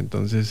ahí, man.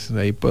 Entonces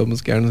ahí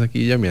podemos quedarnos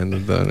aquí llameando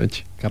toda la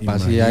noche.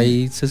 Capaz si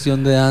hay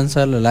sesión de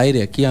danza al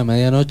aire aquí a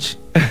medianoche.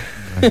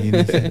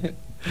 Imagínense.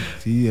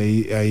 Sí,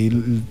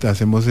 ahí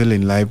hacemos el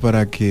enlace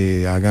para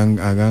que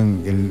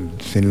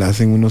se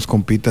enlacen unos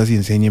compitas y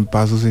enseñen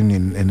pasos en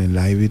el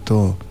live y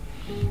todo.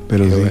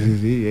 Pero sí, bueno.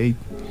 Sí, hey.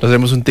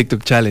 Hacemos un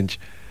TikTok challenge.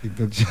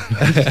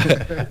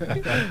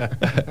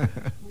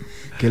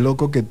 Qué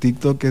loco que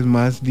TikTok es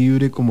más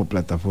libre como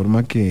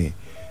plataforma que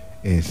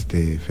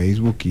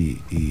Facebook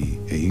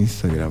e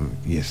Instagram,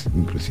 y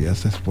inclusive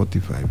hasta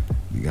Spotify,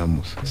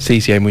 digamos.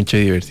 Sí, hay mucha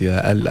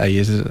diversidad. Ahí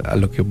es a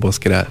lo que vos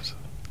creas.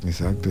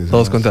 Exacto.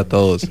 Todos contra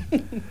todos.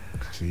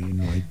 Sí,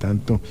 no hay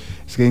tanto.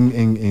 Es que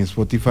en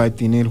Spotify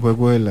tiene el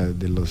juego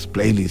de los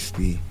playlists,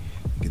 y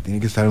que tiene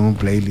que estar en un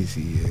playlist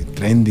y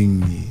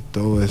trending y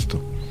todo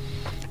esto.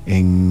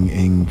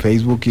 En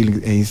Facebook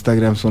e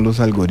Instagram son los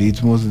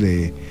algoritmos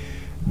de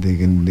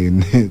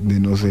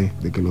no sé,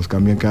 de que los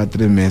cambian cada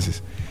 3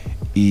 meses,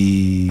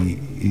 y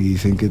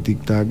dicen que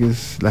TikTok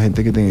es la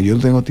gente que tenga. Yo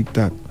no tengo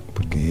TikTok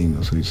porque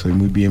no soy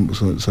muy bien,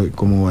 soy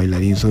como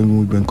bailarín, soy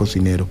muy buen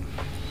cocinero,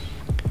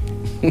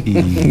 y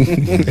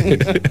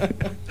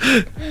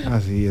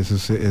así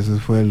eso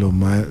fue lo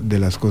más de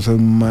las cosas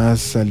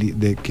más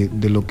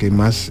de lo que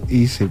más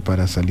hice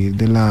para salir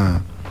de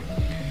la,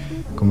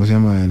 ¿cómo se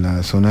llama?, de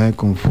la zona de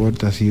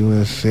confort. Ha sido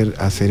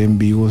hacer en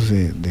vivos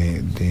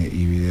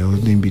y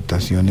videos de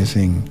invitaciones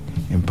en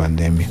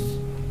pandemia,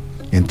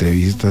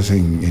 entrevistas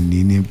en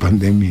línea en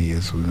pandemia, y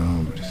eso, no,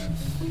 hombre,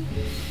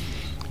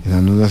 esa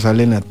no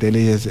sale en la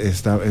tele y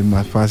es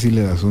más fácil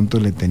el asunto.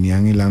 Le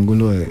tenían el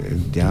ángulo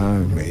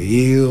ya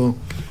medido,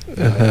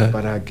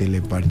 para que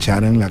le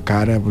parcharan la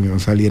cara porque no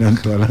salieran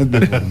todas las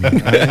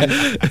deformidades.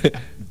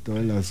 Todo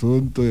el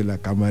asunto de la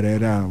cámara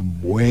era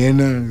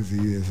buena, así,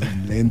 de ese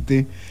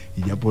lente,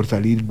 y ya por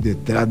salir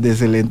detrás de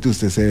ese lente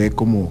usted se ve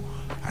como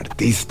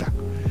artista.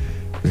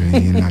 Y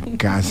en la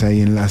casa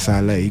y en la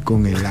sala ahí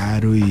con el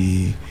aro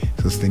y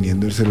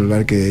sosteniendo el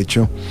celular, que de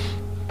hecho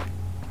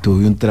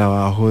tuve un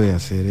trabajo de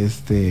hacer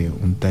hice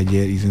un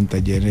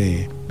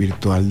taller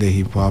virtual de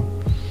hip hop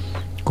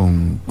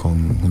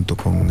junto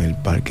con el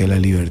Parque de la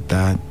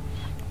Libertad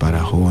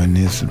para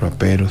jóvenes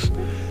raperos.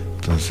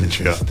 Entonces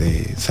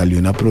salió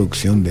una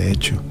producción, de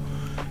hecho,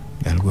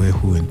 algo de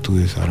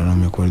juventudes, ahora no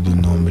me acuerdo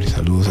el nombre.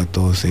 Saludos a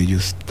todos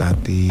ellos,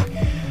 Tati,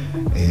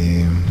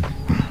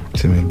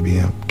 se me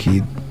olvida,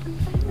 Kid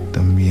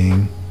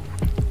también,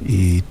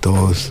 y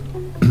todos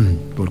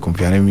por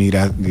confiar en mí,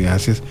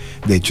 gracias.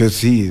 De hecho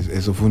sí,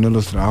 eso fue uno de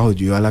los trabajos.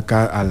 Yo iba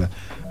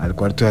al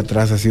cuarto de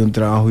atrás, hacía un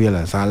trabajo, y a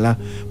la sala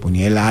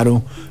ponía el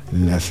aro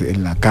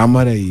en la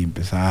cámara y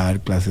empezaba a dar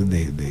clases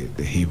de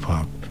hip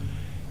hop.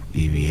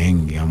 Y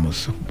bien,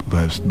 digamos,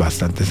 pues,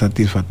 bastante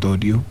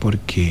satisfactorio,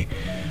 porque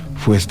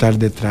fue estar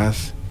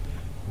detrás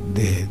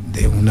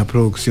de una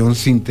producción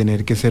sin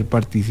tener que ser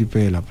partícipe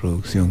de la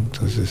producción.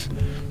 Entonces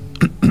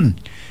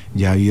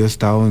ya había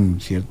estado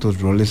en ciertos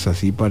roles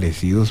así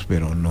parecidos,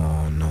 pero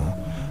no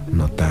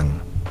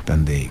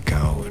tan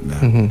dedicado,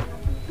 ¿verdad? Uh-huh.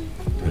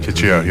 Qué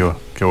chido, yo,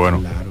 qué bueno.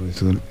 Claro,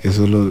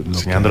 eso lo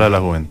enseñándole a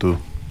la juventud.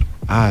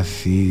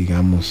 Sí,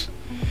 digamos,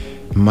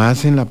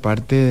 más en la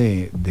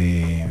parte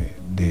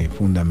de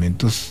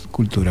fundamentos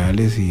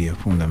culturales y de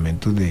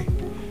fundamentos de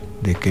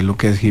qué es lo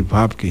que es hip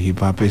hop, que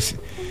hip hop es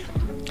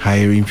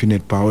Higher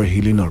Infinite Power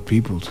Healing Our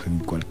People, en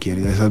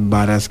cualquiera de esas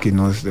varas que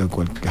no es el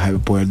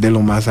poder de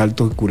lo más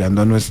alto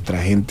curando a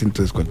nuestra gente.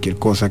 Entonces cualquier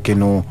cosa que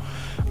no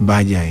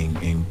vaya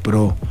en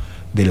pro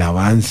del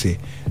avance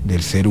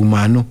del ser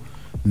humano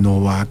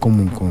no va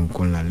como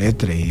con la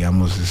letra, y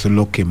digamos, eso es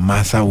lo que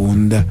más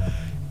abunda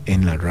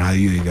en la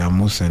radio,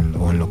 digamos,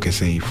 o en lo que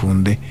se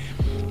difunde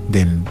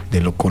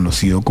de lo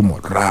conocido como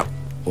rap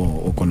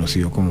o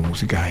conocido como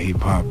música hip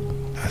hop,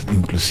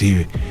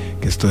 inclusive,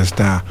 que es toda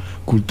esta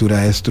cultura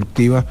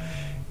destructiva,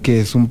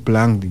 que es un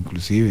plan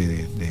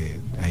inclusive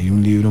hay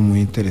un libro muy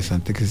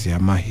interesante que se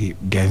llama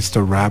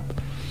Gangster Rap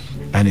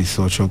and its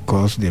Social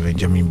Cost, de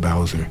Benjamin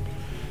Bowser,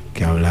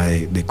 que habla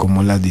de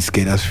cómo las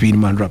disqueras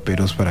firman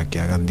raperos para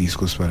que hagan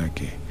discos, para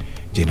que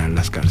llenar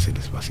las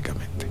cárceles,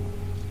 básicamente.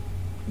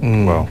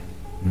 Wow.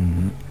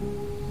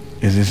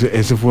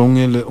 Ese fue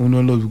uno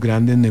de los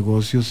grandes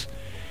negocios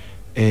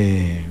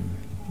de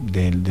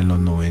los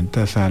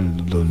 90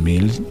 al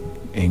 2000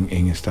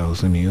 en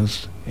Estados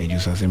Unidos.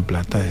 Ellos hacen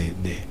plata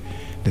de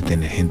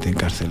tener gente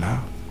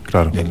encarcelada.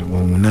 Claro.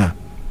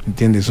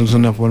 ¿Entiendes? Eso es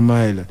una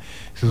forma de...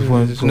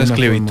 es una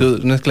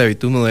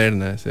esclavitud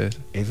moderna. Esa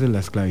es la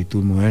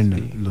esclavitud moderna.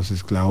 Sí. Los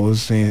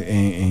esclavos en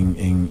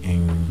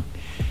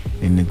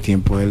el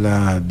tiempo de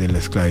la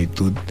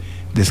esclavitud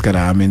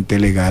descaradamente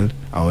legal,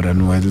 ahora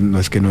no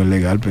es que no es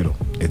legal, pero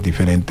es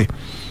diferente,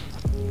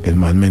 es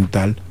más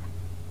mental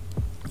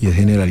y es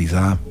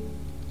generalizada.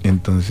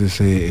 Entonces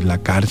la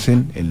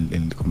cárcel,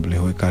 el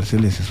complejo de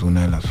cárceles es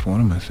una de las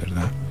formas,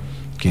 ¿verdad?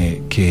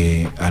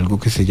 Que algo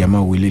que se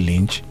llama Willie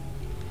Lynch,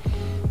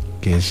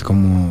 que es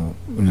como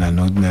la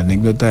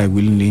anécdota de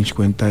Willie Lynch,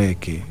 cuenta de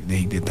que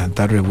de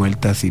tantas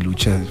revueltas y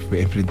luchas,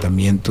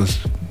 enfrentamientos,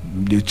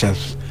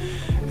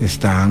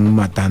 estaban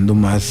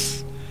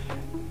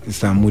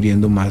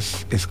muriendo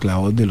más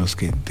esclavos de los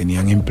que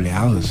tenían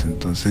empleados.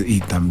 Entonces, y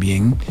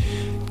también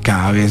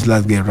cada vez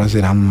las guerras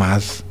eran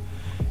más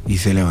y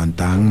se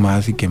levantaban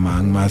más y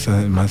quemaban más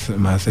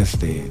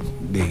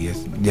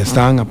ya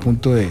estaban a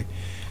punto de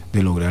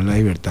lograr la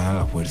libertad a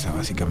la fuerza,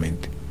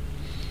 básicamente.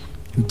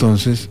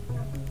 Entonces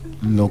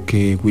lo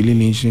que Willie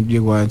Lynch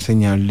llegó a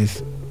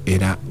enseñarles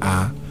era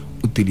a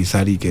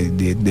utilizar, y que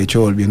de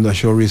hecho, volviendo a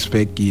Show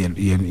Respect y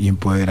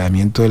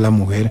empoderamiento de la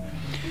mujer,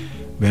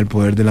 ve el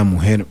poder de la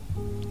mujer.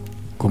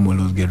 Como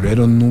los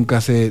guerreros nunca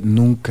se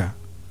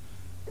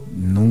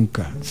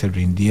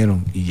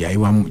rindieron, y ya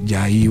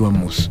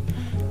íbamos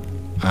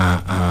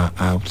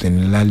a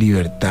obtener la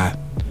libertad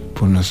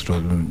por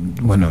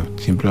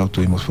siempre la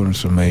obtuvimos por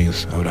nuestros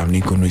medios. Abraham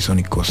Lincoln no hizo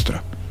ni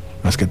costra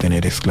más que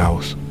tener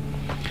esclavos.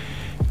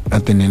 A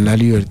obtener la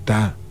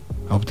libertad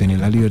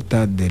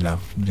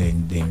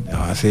a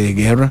base de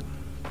guerra.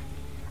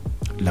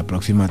 La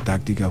próxima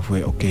táctica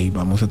fue,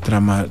 vamos a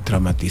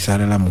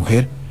traumatizar a la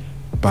mujer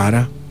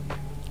para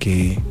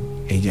que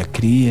ella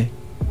críe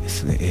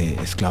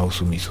esclavos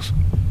sumisos.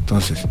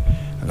 Entonces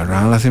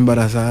agarraban a las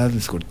embarazadas,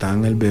 les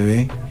cortaban el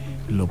bebé,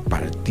 lo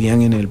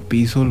partían en el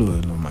piso,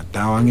 lo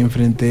mataban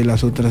enfrente de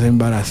las otras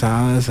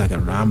embarazadas,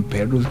 agarraban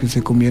perros que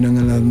se comieran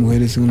a las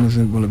mujeres y los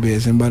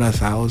bebés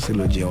embarazados, se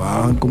los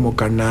llevaban como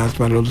carnadas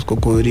para los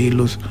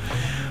cocodrilos,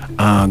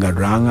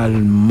 agarraban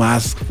al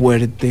más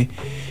fuerte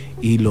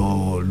y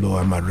lo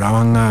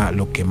amarraban,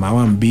 lo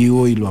quemaban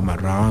vivo y lo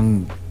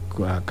amarraban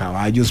a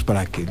caballos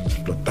para que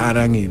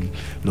explotaran, y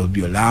los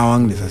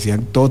violaban, les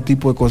hacían todo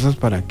tipo de cosas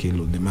para que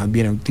los demás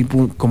vieran,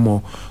 tipo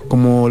como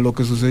lo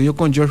que sucedió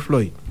con George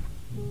Floyd.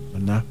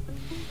 ¿verdad?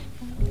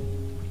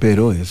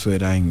 Pero eso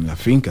era en las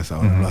fincas,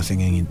 ahora lo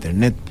hacen en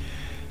internet.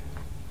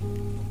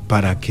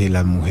 Para que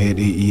las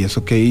mujeres, y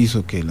eso que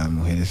hizo que las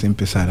mujeres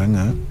empezaran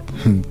a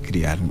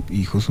criar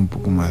hijos un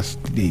poco más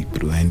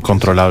prudentes,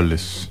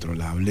 controlables,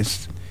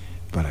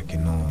 para que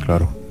no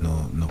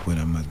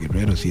fueran más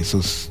guerreros. Y eso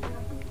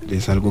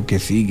es algo que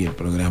sigue el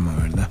programa,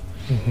 ¿verdad?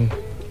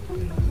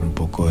 Un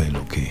poco de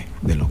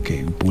lo que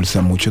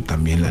impulsa mucho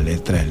también la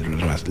letra,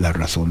 la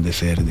razón de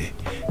ser de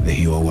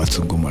Hugh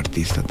Watson como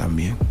artista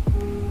también,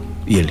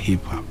 y el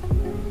hip hop.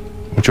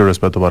 Mucho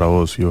respeto para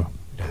vos, Hugh.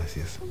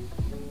 Gracias.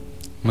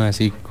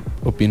 Sí,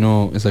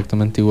 opino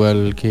exactamente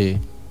igual que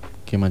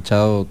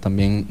Machado,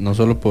 también, no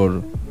solo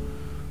por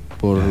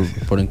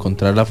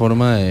encontrar la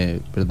forma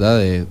de, ¿verdad?,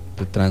 de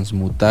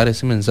transmutar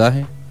ese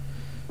mensaje,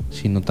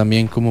 sino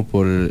también como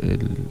por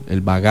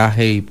el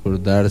bagaje y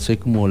por darse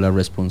como la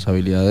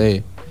responsabilidad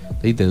de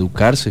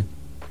educarse,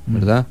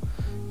 ¿verdad?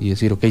 Y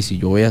decir, ok, si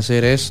yo voy a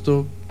hacer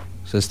esto,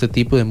 o sea, este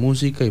tipo de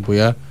música, y voy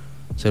a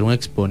ser un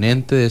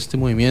exponente de este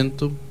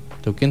movimiento,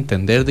 tengo que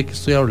entender de qué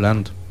estoy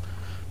hablando,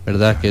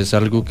 ¿verdad? Que es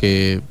algo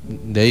que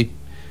de ahí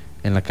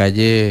en la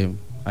calle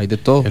hay de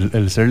todo.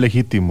 El ser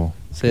legítimo,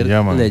 ser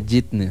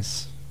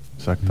legitness.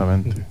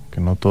 Exactamente, que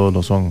no todos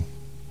lo son.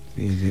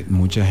 Sí,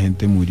 mucha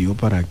gente murió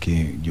para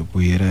que yo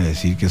pudiera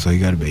decir que soy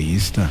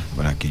garveyista,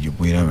 para que yo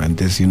pudiera,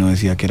 antes si uno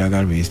decía que era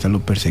garveyista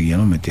lo perseguían,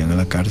 lo metían a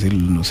la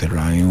cárcel, lo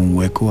cerraban en un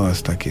hueco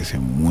hasta que se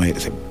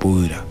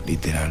pudra,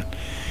 literal.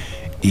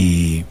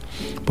 Y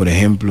por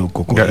ejemplo,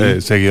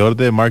 Cocorí, seguidor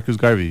de Marcus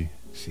Garvey.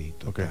 Sí,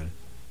 total. Okay.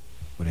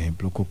 Por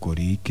ejemplo,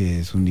 Cocorí, que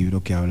es un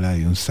libro que habla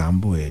de un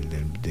sambo,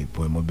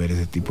 podemos ver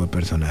ese tipo de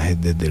personajes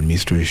desde el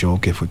Mystery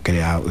Show, que fue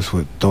creado,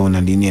 fue toda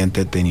una línea de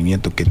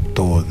entretenimiento que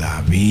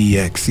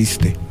todavía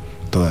existe,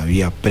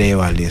 todavía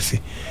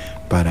prevalece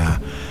para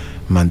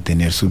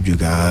mantener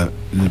subyugada,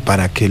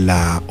 para que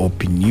la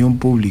opinión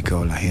pública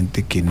o la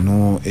gente que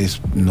no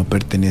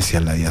pertenece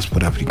a la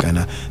diáspora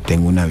africana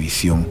tenga una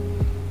visión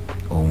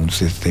o un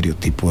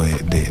estereotipo del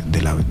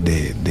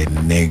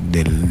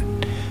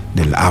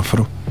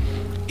afro,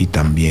 y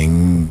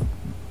también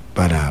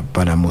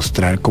para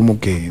mostrar como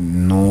que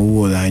no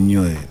hubo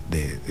daño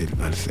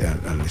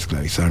al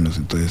esclavizarnos.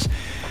 Entonces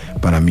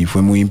para mí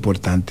fue muy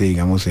importante,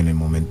 digamos, en el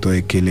momento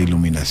de que la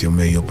iluminación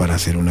me dio para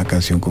hacer una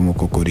canción como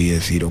Cocorí,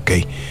 decir, ok,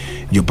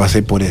 yo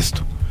pasé por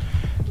esto,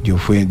 yo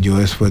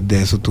después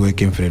de eso tuve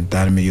que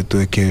enfrentarme, yo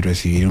tuve que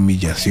recibir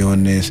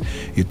humillaciones,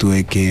 yo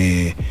tuve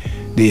que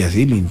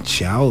así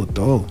linchado,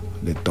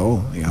 de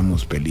todo,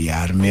 digamos,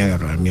 pelearme,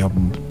 agarrarme a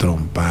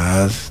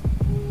trompadas,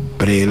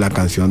 la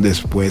canción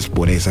después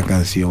por esa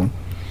canción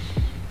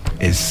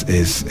es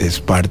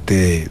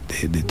parte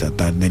de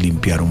tratar de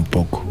limpiar un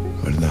poco,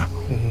 ¿verdad?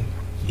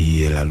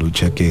 Y de la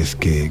lucha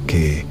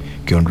que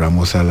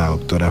honramos a la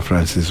doctora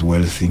Frances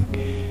Welsing,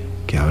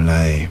 que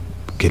habla de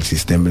que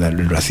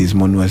el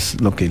racismo no es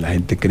lo que la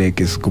gente cree,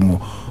 que es como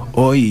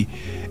hoy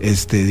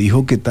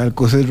dijo que tal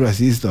cosa es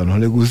racista o no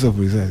le gusta,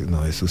 pues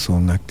no, eso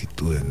son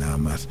actitudes nada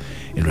más.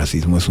 El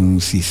racismo es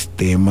un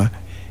sistema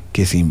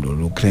que se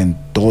involucra en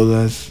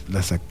todas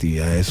las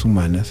actividades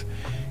humanas,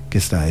 que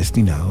está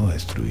destinado a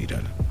destruir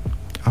al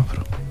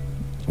afro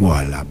o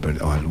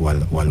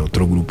al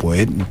otro grupo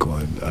étnico,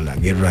 a la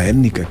guerra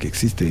étnica que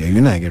existe. Y hay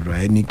una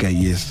guerra étnica,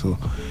 y eso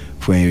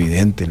fue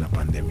evidente en la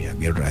pandemia,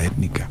 guerra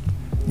étnica,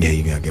 y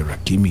hay una guerra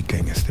química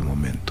en este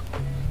momento.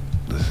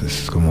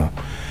 Entonces es como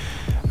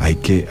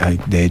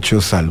de hecho,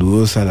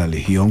 saludos a la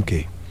Legión,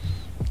 que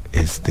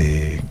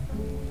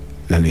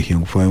la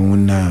Legión fue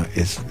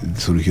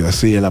surgió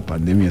así de la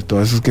pandemia.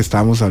 Todos esos que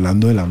estábamos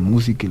hablando de la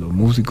música y los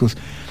músicos,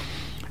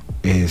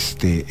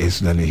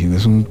 la Legión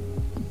es un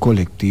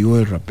colectivo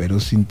de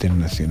raperos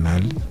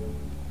internacional,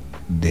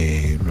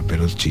 de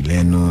raperos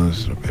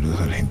chilenos, raperos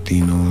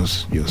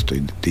argentinos, yo estoy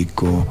de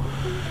Tico,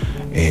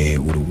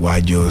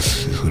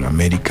 uruguayos, de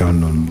Sudamérica,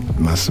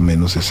 más o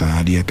menos esa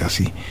área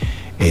casi.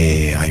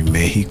 Hay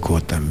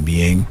México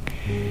también,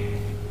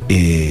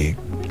 en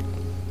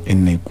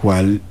el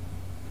cual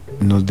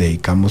nos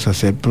dedicamos a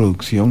hacer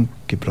producción,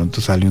 que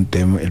pronto sale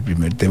el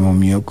primer tema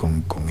mío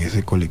con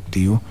ese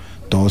colectivo.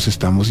 Todos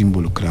estamos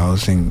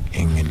involucrados en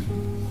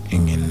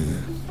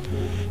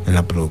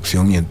la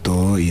producción y en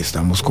todo, y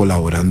estamos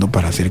colaborando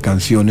para hacer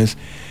canciones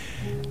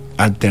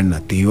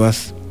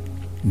alternativas.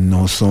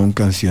 No son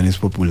canciones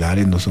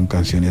populares, son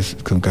canciones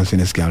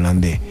que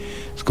hablan de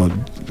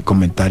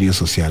comentario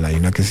social. Hay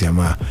una que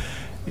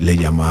le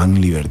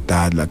llamaban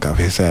Libertad, La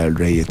Cabeza del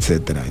Rey,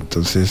 etcétera.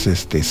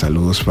 Entonces,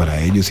 saludos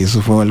para ellos. Y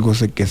eso fue algo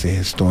que se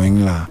gestó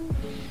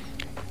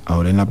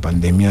ahora en la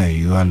pandemia,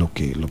 debido a lo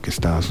que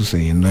estaba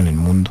sucediendo en el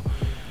mundo.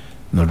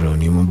 Nos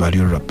reunimos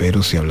varios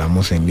raperos y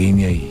hablamos en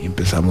línea, y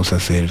empezamos a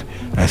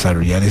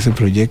desarrollar ese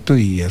proyecto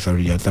y a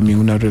desarrollar también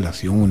una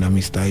relación, una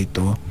amistad y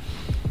todo.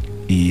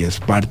 Y es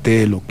parte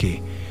de lo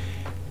que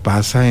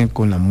pasa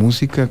con la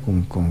música,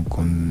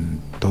 con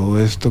todo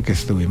esto que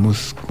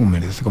estuvimos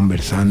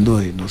conversando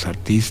de los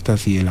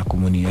artistas y de la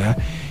comunidad,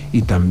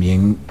 y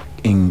también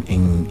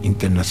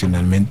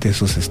internacionalmente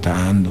eso se está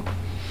dando.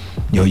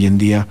 Y hoy en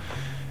día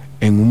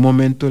en un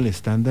momento el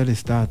estándar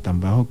estaba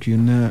tan bajo que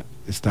no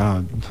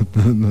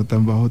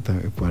tan bajo,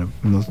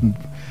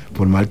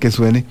 por mal que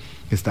suene,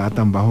 estaba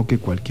tan bajo que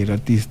cualquier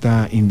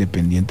artista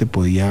independiente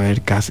podía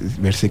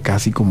verse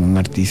casi como un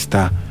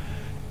artista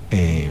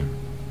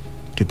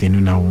que tiene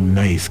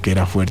una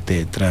disquera fuerte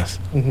detrás.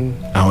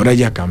 Ahora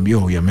ya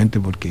cambió, obviamente,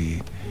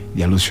 porque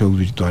ya los shows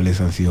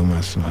virtuales han sido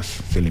más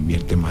se le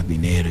invierte más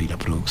dinero y la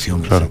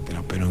producción,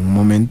 etcétera. Pero en un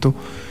momento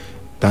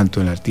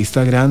tanto el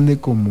artista grande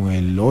como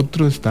el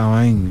otro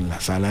estaba en la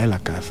sala de la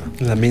casa.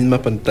 La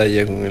misma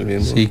pantalla con el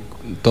mismo. Sí,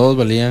 todos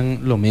valían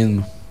lo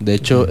mismo. De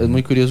hecho, es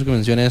muy curioso que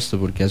mencione esto,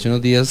 porque hace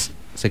unos días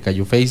se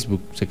cayó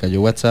Facebook, se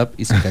cayó WhatsApp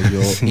y se cayó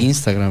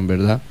Instagram,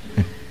 ¿verdad?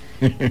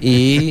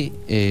 Y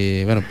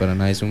bueno, para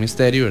nadie es un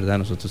misterio, ¿verdad?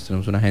 Nosotros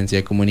tenemos una agencia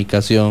de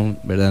comunicación,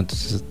 ¿verdad?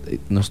 Entonces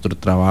nuestro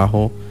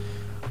trabajo,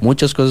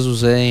 muchas cosas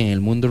suceden en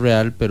el mundo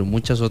real, pero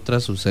muchas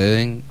otras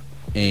suceden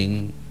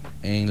en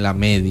la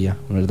media,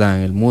 ¿verdad?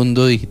 En el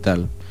mundo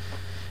digital.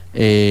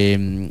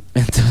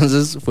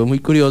 Entonces fue muy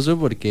curioso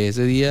porque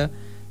ese día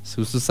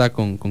justo estaba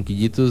con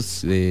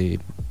Quillitos,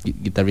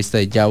 guitarrista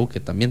de Yao,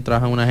 que también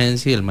trabaja en una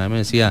agencia, y el mae me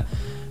decía: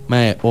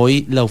 mae,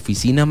 hoy la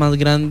oficina más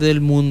grande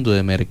del mundo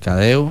de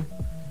mercadeo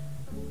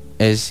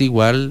es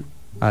igual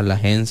a la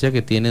agencia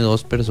que tiene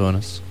 2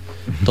 personas.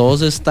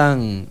 Todos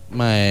están,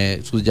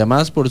 mae, sus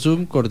llamadas por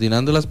Zoom,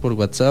 coordinándolas por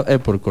WhatsApp,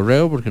 por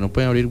correo, porque no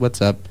pueden abrir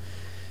WhatsApp.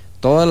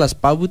 Todas las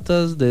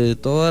pautas de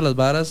todas las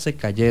varas se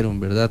cayeron,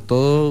 ¿verdad?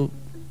 Todo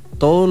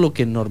lo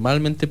que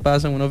normalmente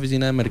pasa en una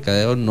oficina de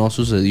mercadeo no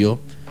sucedió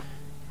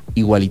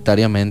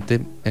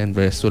igualitariamente en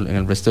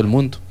el resto del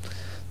mundo.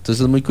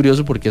 Entonces es muy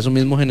curioso porque eso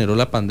mismo generó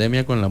la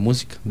pandemia con la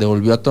música.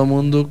 Devolvió a todo el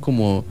mundo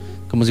como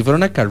si fuera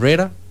una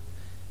carrera,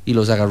 y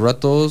los agarró a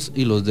todos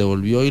y los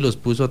devolvió y los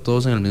puso a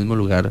todos en el mismo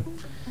lugar.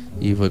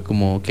 Y fue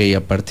como, ok,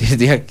 a partir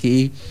de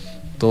aquí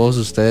todos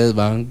ustedes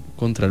van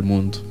contra el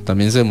mundo.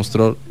 También se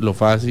demostró lo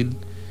fácil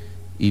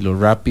y lo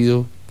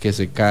rápido que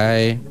se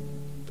cae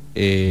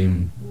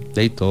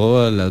de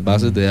todas las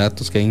bases de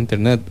datos que hay en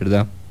internet,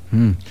 ¿verdad?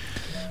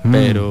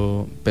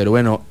 Pero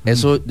bueno,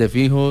 eso de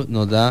fijo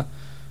nos da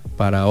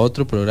para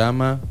otro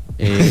programa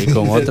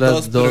con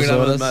otras 2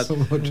 horas.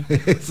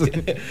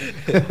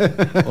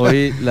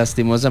 Hoy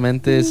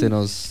lastimosamente se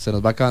nos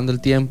va acabando el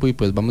tiempo y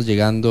pues vamos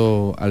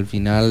llegando al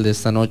final de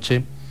esta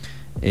noche.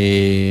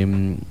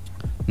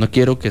 No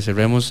quiero que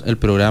cerremos el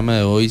programa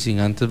de hoy sin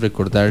antes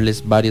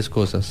recordarles varias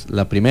cosas.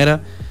 La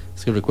primera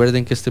es que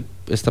recuerden que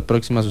esta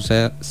próxima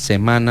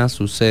semana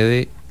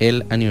sucede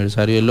el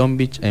aniversario de Long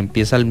Beach.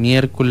 Empieza el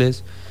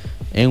miércoles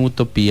en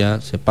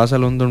Utopía, se pasa a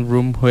London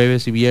Room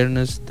jueves y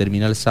viernes,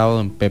 termina el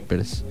sábado en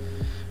Peppers.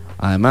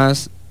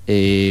 Además,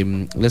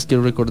 les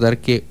quiero recordar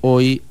que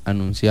hoy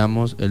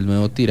anunciamos el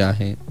nuevo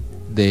tiraje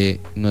del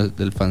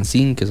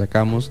fanzine que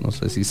sacamos. No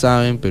sé si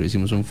saben, pero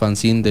hicimos un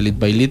fanzine de Lit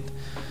by Lit.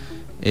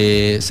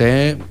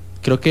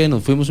 Creo que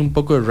nos fuimos un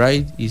poco de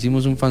ride,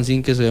 hicimos un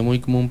fanzine que se ve muy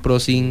como un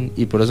prozine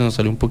y por eso nos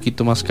salió un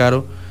poquito más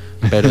caro,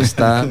 pero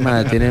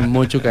tiene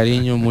mucho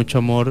cariño, mucho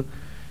amor.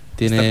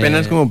 Está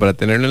apenas como para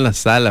tenerlo en la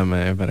sala,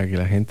 para que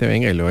la gente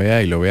venga y lo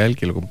vea el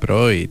que lo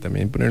compró, y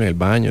también ponerlo en el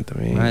baño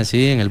también.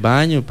 Sí, en el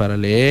baño para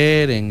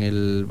leer,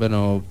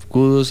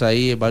 kudos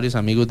ahí, varios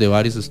amigos de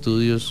varios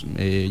estudios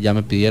ya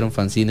me pidieron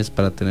fanzines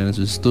para tener en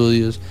sus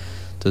estudios,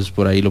 entonces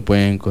por ahí lo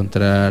pueden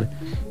encontrar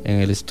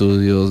en el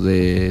estudio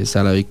de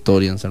Sala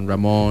Victoria en San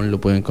Ramón, lo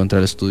pueden encontrar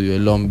en el estudio de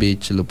Long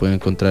Beach, lo pueden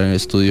encontrar en el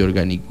estudio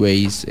Organic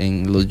Ways,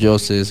 en Los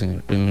Yoses,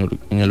 en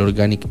el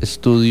Organic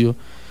Studio.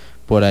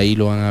 Por ahí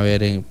lo van a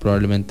ver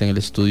probablemente en el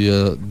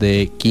estudio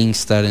de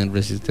Kingstar, en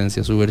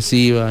Resistencia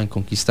Subversiva, en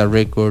Conquista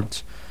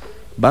Records.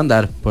 Va a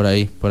andar por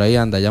ahí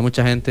anda. Ya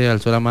mucha gente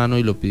alzó la mano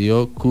y lo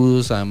pidió.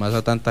 Kudos además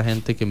a tanta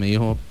gente que me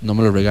dijo: no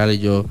me lo regale,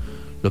 yo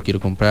lo quiero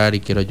comprar y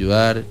quiero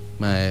ayudar.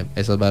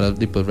 Esas varas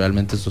pues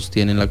realmente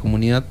sostienen la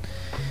comunidad.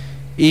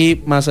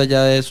 Y más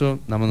allá de eso,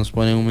 nada más nos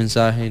ponen un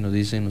mensaje y nos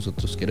dicen: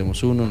 nosotros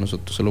queremos uno,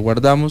 nosotros se lo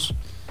guardamos.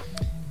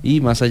 Y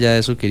más allá de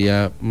eso,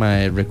 quería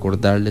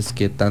recordarles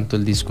que tanto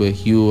el disco de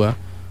Cuba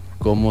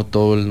como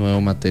todo el nuevo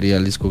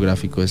material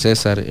discográfico de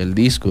César, el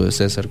disco de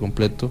César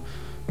completo,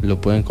 lo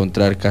pueden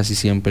encontrar casi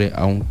siempre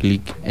a un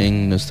clic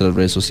en nuestras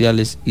redes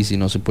sociales, y si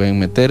no, se pueden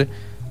meter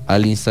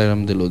al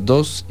Instagram de los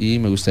dos. Y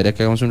me gustaría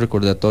que hagamos un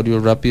recordatorio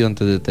rápido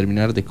antes de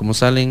terminar de cómo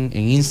salen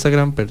en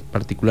Instagram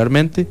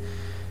particularmente,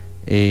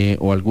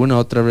 o alguna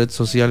otra red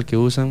social que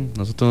usan.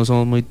 Nosotros no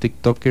somos muy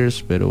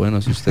tiktokers, pero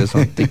bueno, si ustedes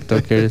son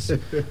tiktokers,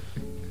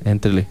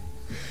 éntrele.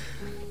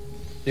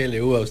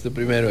 Dile, usted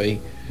primero ahí.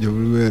 Yo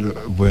primero,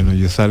 bueno,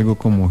 yo salgo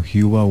como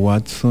Huba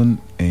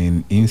Watson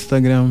en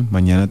Instagram.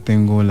 Mañana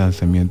tengo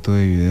lanzamiento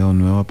de video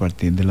nuevo a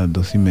partir de las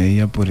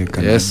 2:30 por el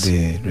canal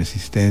de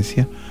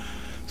Resistencia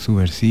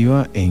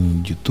Subversiva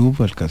en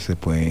YouTube, al que se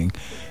pueden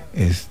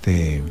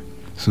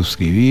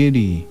suscribir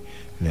y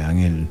le dan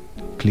el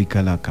clic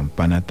a la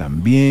campana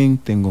también.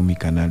 Tengo mi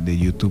canal de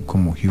YouTube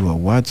como Huba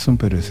Watson,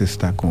 pero ese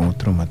está con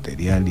otro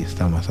material y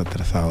está más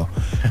atrasado.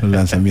 Los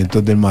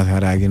lanzamientos del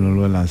Mazarague no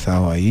lo he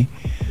lanzado ahí,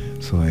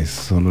 eso es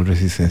solo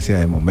Resistencia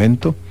de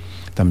momento.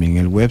 también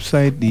el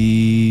website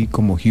y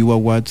como Hugh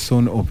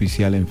Watson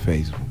oficial en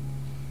Facebook.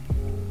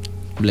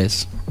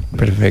 Bless.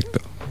 Perfecto.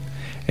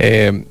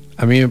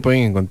 A mí me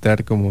pueden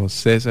encontrar como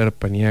César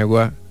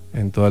Paniagua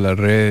en todas las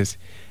redes,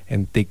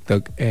 en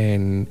TikTok,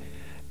 en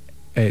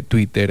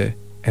Twitter,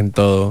 en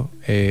todo.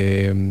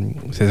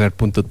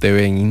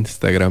 César.tv en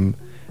Instagram.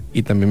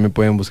 Y también me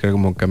pueden buscar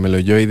como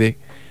Cameloyoide.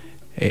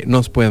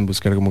 Nos pueden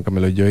buscar como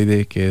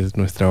Cameloyoide, que es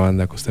nuestra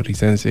banda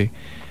costarricense,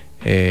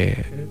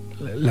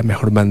 la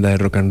mejor banda de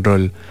rock and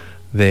roll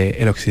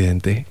del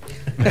occidente.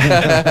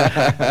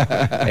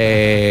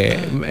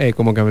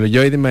 Como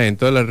Cameloyoide, en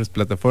todas las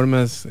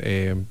plataformas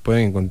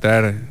pueden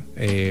encontrar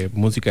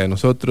música de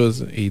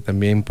nosotros, y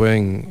también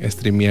pueden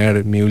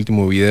streamear mi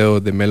último video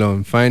de Mellow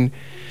and Fine,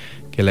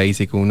 que la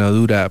hice con una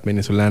dura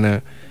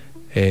venezolana,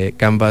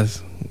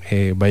 Canvas.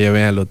 Vaya,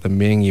 véanlo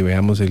también y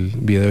veamos el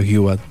video de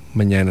Hugh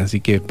mañana. Así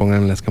que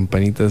pongan las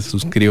campanitas,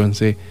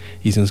 suscríbanse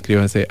y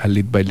suscríbanse a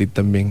Lead by Lead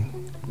también.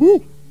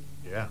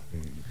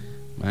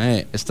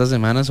 Esta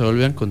semana se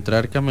vuelve a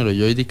encontrar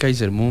Cameloyoide y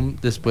Kaiser Moon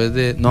después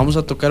de... No vamos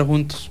a tocar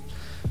juntos,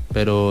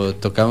 pero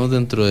tocamos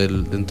dentro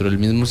del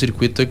mismo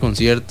circuito de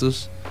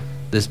conciertos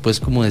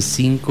después como de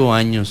 5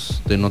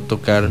 años de no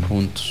tocar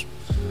juntos.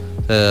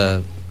 O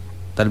sea,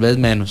 tal vez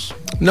menos.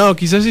 No,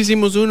 quizás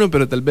hicimos uno,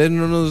 pero tal vez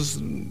no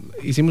nos...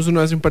 Hicimos uno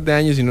hace un par de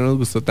años y no nos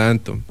gustó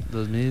tanto.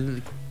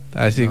 2000...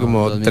 Así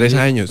como 3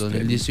 años.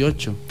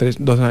 2018.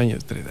 2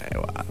 años. 3 años.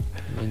 Wow.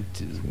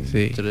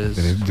 Sí.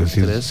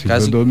 3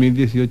 casi.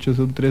 2018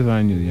 son 3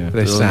 años ya.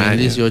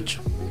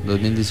 2018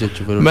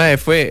 pero...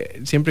 fue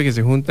siempre que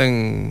se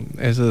juntan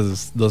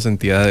esas dos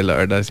entidades, la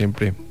verdad,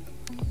 siempre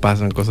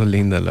pasan cosas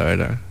lindas, la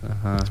verdad.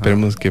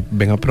 Esperemos que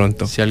venga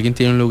pronto. Si alguien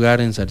tiene un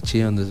lugar en Sarchí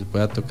donde se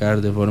pueda tocar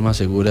de forma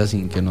segura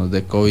sin que nos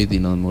dé COVID y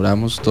nos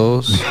muramos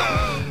todos,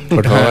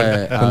 por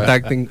favor,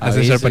 contacten a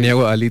César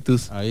Paniagua, a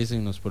Litus.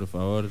 Avísenos, por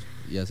favor,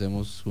 y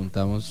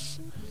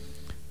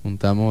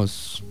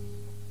juntamos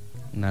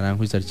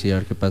Naranjo y Sarchí a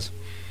ver qué pasa.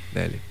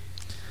 Dale.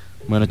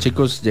 Bueno,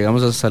 chicos,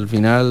 llegamos hasta el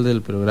final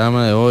del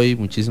programa de hoy.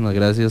 Muchísimas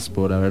gracias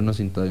por habernos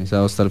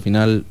sintonizado hasta el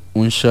final.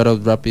 Un shout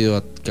out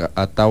rápido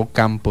a Tao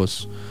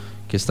Campos,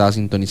 que estaba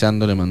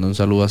sintonizando. Le mandó un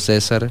saludo a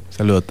César.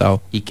 Saludo a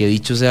Tao. Y que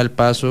dicho sea el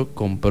paso,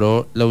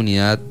 compró la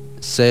unidad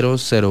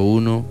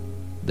 001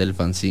 del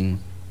fanzine.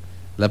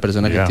 La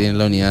persona que tiene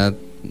la unidad,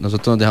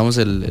 nosotros nos dejamos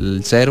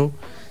el 0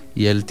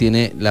 y él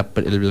tiene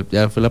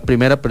ya fue la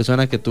primera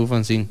persona que tuvo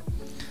fanzine.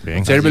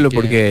 Consérvelo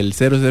porque el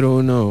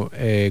 001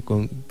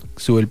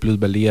 sube el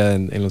plusvalía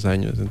en los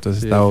años.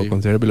 Entonces, Tao,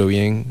 consérvelo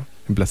bien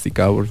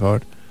emplasticado, por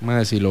favor.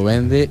 Madre, si lo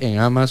vende en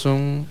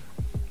Amazon,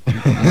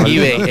 en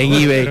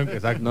eBay.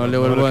 Exacto, no le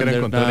vuelvo a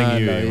vender nada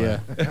en eBay.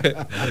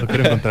 Lo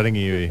quiero encontrar en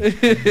eBay.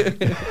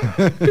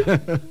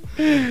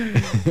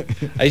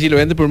 Ahí si lo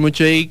vende por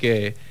mucho ahí,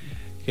 que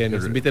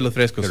nos invite los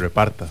frescos. Que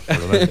reparta.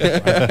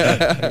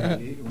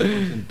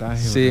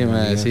 Sí,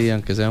 madre, sí,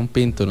 aunque sea un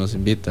pinto nos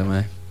invita,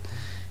 madre.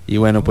 Y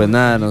bueno, pues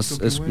nada,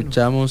 nos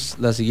escuchamos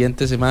la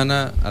siguiente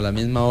semana a la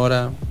misma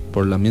hora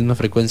por la misma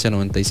frecuencia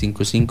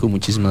 95.5.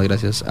 Muchísimas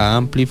gracias a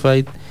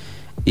Amplified,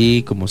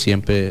 y como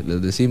siempre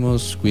les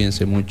decimos,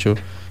 cuídense mucho,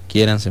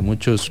 quiéranse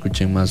mucho,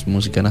 escuchen más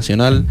música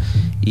nacional,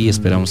 y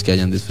esperamos que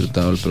hayan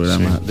disfrutado el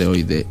programa de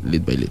hoy de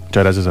Lead by Lead.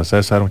 Muchas gracias a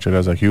César, muchas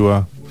gracias a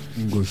Hugh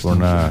por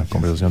una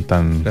conversación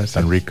tan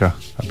rica.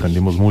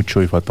 Aprendimos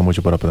mucho y falta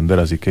mucho para aprender,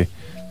 así que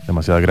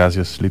demasiadas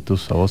gracias.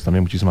 Litus, a vos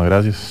también muchísimas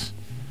gracias.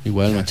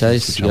 Igual,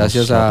 Macháis,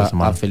 gracias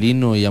a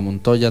Felino y a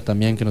Montoya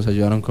también, que nos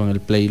ayudaron con el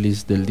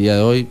playlist del día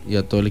de hoy, y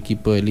a todo el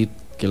equipo de Elite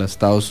que la ha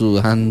estado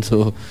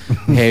sudando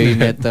heavy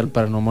metal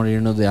para no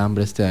morirnos de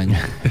hambre este año.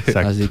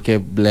 Exacto. Así que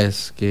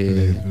bless,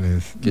 que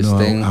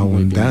estén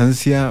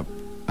abundancia,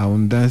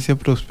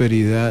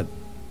 prosperidad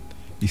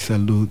y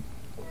salud.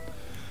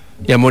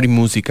 Y amor y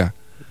música.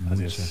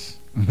 Así es.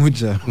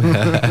 Mucha.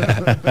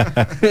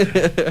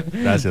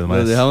 Gracias, más.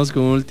 Nos dejamos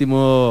con un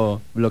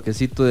último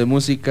bloquecito de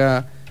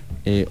música.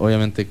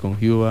 Obviamente con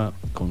Hugh,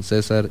 con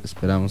César.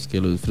 Esperamos que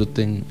lo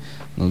disfruten.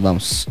 Nos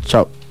vamos.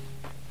 Chao.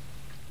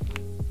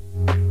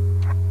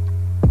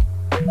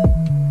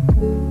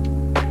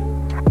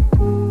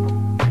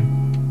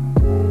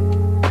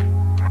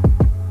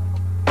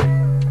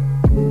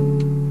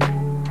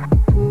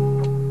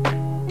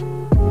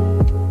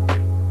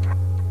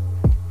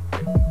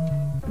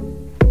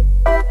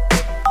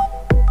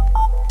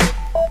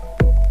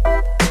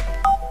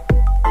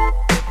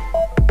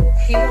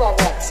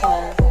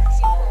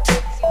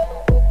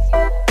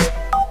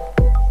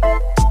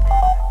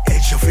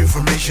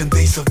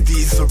 Days of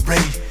disarray.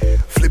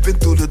 Flipping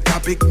through the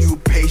topic, new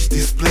page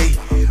display.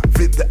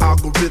 Read the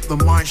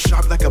algorithm, mind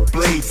sharp like a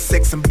blade.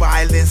 Sex and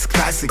violence,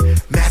 classic,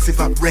 massive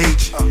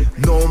outrage.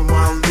 No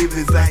man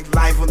living like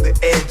life on the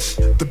edge.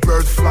 The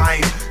birds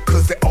flying,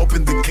 cause they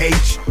opened the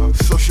cage.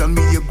 Social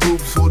media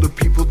groups for the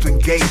people to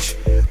engage.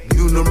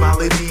 New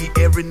normality,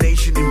 every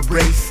nation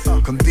embrace.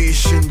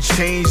 Conditions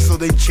change, so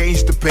they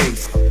change the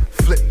pace.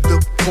 Flip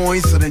the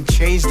coin, so then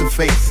change the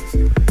face.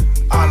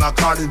 All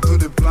according to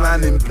the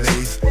plan in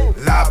place.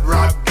 Lab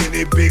rock,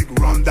 many big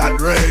run that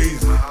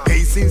race.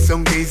 Pacing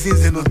some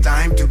cases and no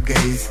time to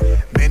gaze.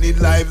 Many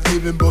lives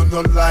living but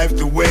no life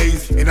to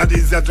waste. In a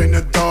desert train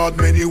of thought,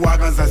 many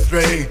wagons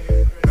astray.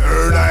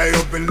 Third eye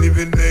open,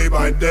 living day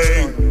by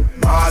day.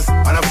 Mask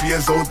and a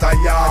face out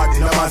tired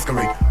in a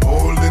masquerade.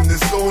 Holding the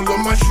soul of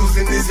my shoes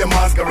in this your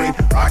masquerade.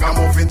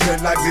 Ragamuffin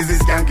dreadlocks is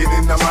skanking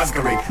in the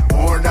masquerade.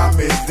 More than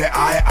miss the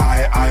I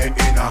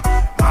in a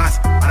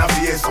mask and a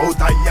face out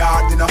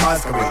tired in a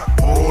masquerade.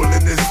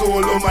 Holding the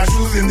soul of my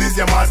shoes in this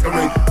your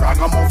masquerade.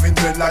 Ragamuffin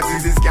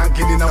dreadlocks is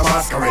skanking in a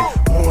masquerade.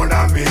 More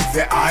than miss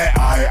the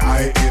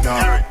I in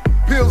a.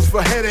 Pills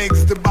for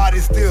headaches, the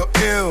body's still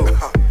ill.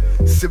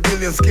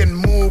 Civilians can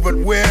move at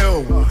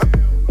will.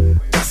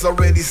 That's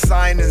already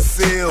signed and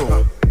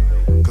sealed.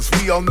 Cause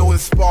we all know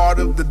it's part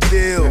of the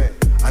deal.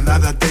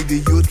 Another day the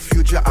youth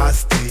future at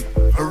stake.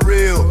 For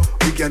real,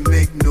 we can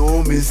make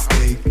no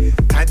mistake.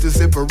 Time to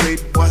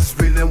separate what's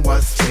real and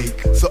what's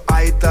fake. So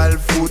idle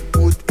food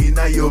put in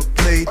your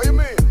plate.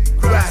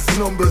 Grass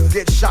numbers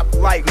get chopped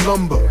like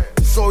lumber.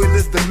 Soil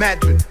is the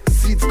mattress,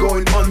 seeds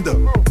going under.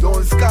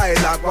 Don't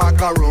skylark,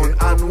 walk around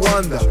and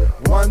wonder.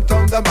 One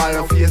thunder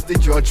man face the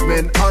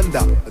judgment under.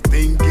 A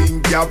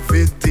thinking cap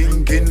fit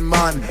thinking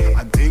man.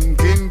 A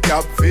thinking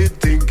cap fit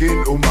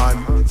thinking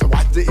woman. So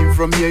what's the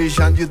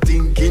information you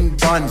thinking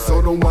ban?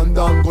 So don't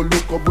wonder and go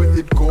look up where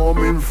it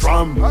coming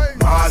from.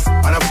 Mask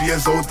and a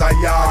face out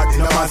tired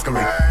in a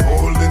masquerade.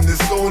 Holding the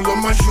soul of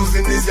my shoes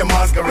in this your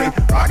masquerade.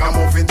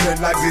 Ragamuffin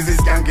dreadlocks is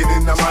skanking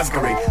in the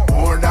masquerade.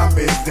 More than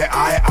miss the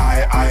I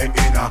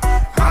in a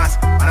mask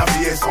and a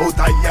face out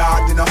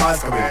tired in a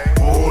masquerade.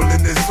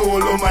 Holding the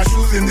soul of my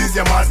shoes in this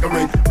your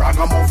masquerade.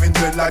 Ragamuffin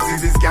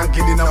dreadlocks is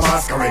skanking in a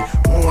masquerade.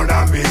 More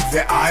than miss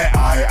the I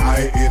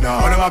in a.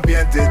 All them a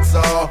painted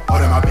so, all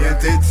them a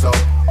painted so.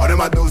 All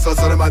them a do so,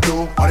 so them a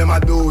do, all them a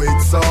do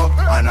it so.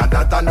 And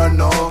that I don't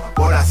know,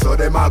 but that's how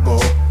them a go.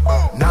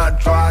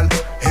 Natural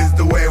is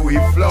the way we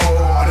flow.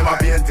 All them a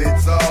painted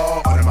so,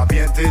 all them a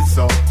painted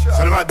so.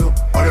 So them a do,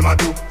 all them a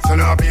do, so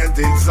them a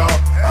painted so.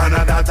 And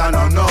that I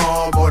don't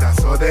know, but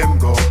that's how them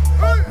go.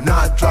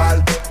 Natural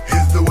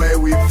is the way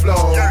we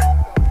flow.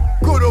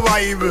 Good over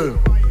evil,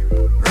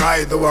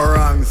 right over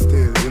wrong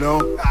still, you know.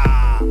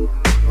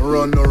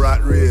 Run no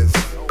rat race,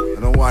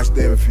 and don't wash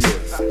them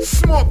fears.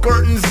 Smoke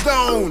curtains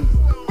down.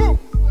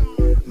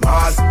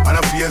 Mask and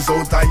a face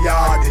out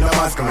tired in a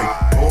masquerade.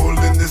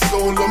 Holding the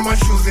soul of my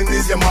shoes in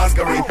this your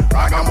masquerade.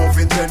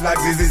 Ragamuffin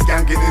dreadlocks is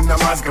skanking in the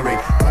masquerade.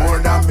 More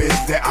than miss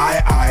the I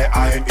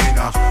in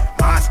a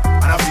mask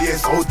and a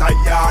face out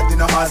tired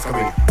in a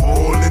masquerade.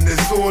 Holding the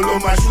soul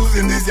of my shoes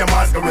in this your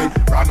masquerade.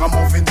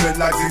 Ragamuffin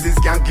dreadlocks is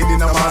skanking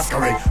in a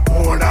masquerade.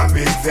 More than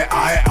miss the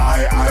I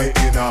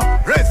in a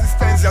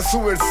resistencia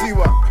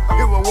subversiva.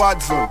 Hugo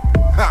Watson,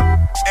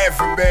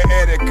 FB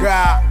de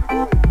car.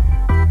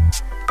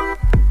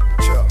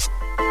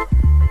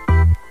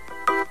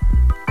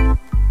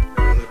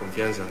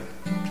 Confianza.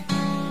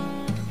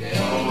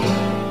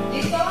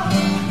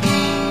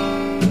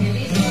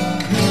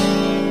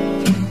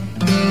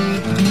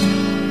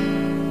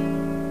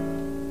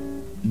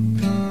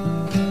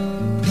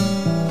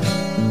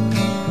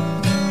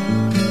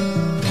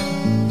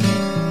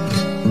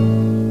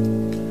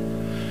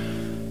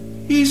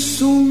 Y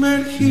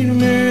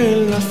sumergirme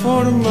en la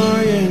forma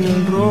y en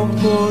el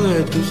rojo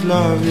de tus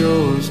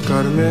labios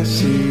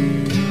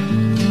carmesí.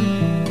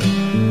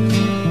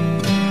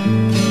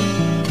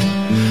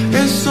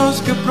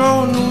 Esos que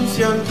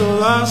pronuncian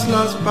todas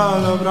las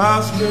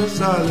palabras que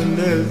salen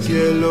del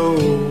cielo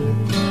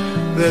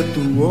de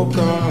tu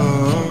boca.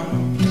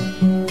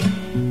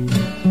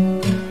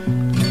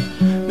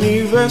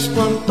 Ni ves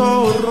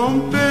cuánto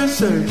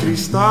rompes el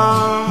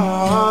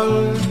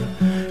cristal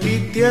y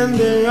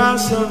tiende a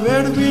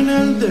saber bien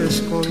el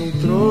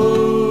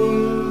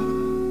descontrol.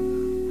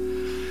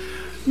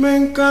 Me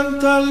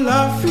encanta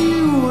la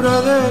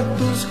figura de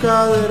tus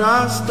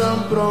caderas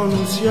tan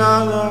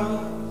pronunciadas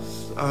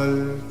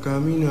al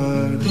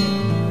caminar.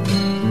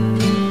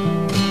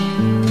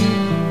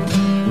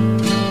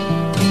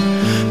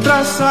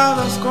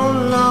 Trazadas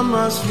con la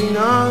más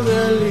fina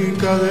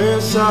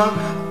delicadeza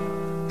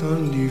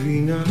tan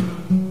divina.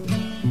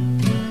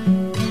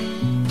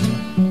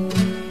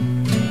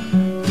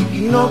 Y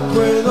no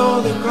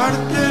puedo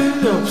dejarte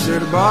de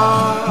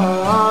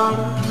observar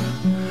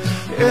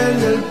en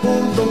el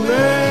punto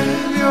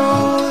medio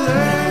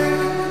de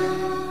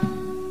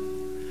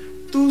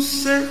tus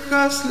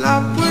cejas, la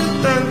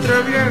puerta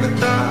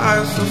entreabierta a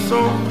esos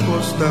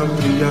ojos tan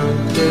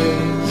brillantes,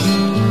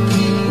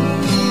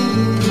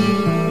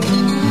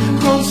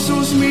 con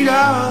sus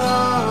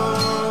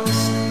miradas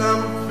tan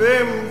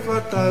femme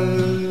fatal,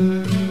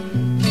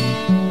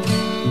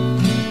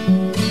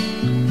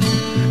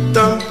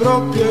 tan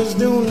propias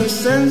de una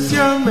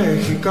esencia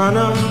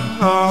mexicana.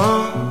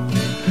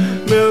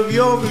 Me vi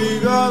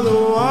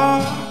obligado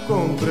a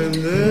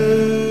comprender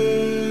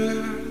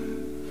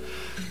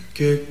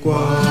que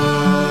cuanto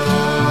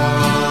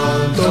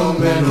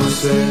menos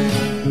sé,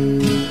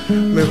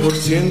 mejor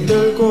siente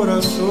el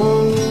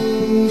corazón.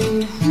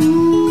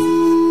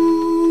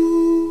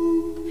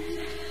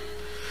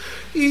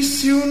 Y Y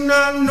si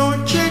una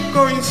noche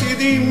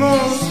coincidimos,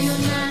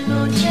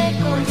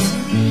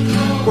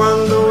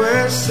 cuando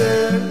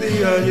ese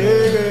día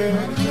llegue,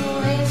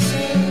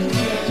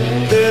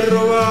 te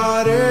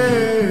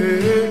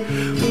robaré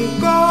un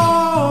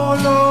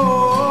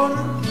color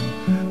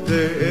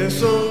de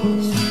esos,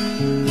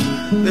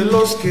 de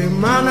los que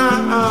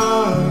emanas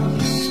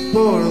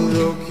por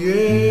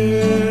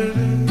doquier.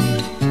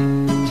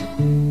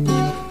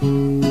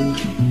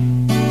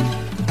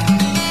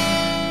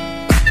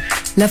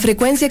 La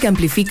frecuencia que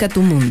amplifica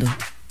tu mundo.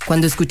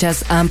 Cuando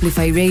escuchas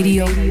Amplify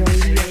Radio,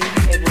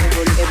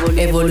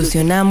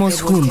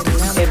 evolucionamos juntos.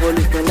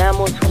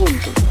 Evolucionamos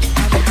juntos.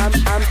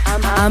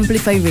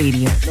 Amplify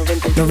Radio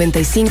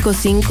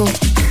 95.5,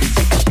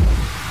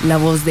 la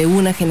voz de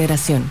una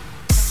generación.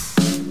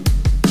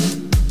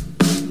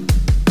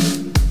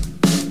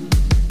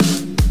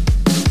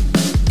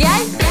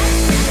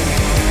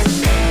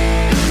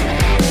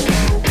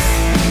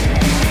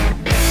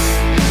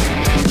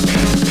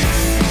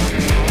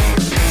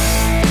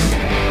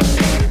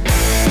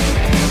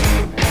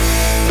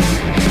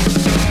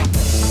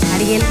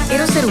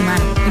 Era un ser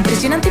humano,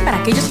 impresionante para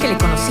aquellos que le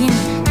conocían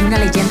y una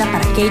leyenda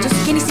para aquellos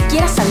que ni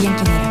siquiera sabían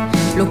quién era.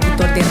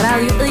 Locutor de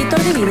radio,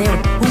 editor de video,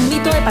 un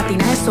mito de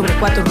patinaje sobre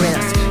 4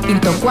 ruedas,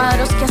 pintó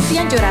cuadros que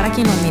hacían llorar a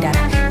quien lo admirara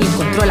y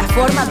encontró la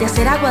forma de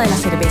hacer agua de la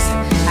cerveza.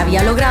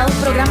 Había logrado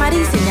programar y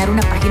diseñar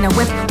una página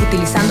web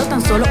utilizando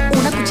tan solo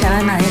una cuchara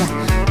de madera.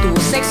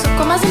 Tuvo sexo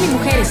con más de 1000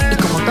 mujeres y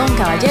como todo un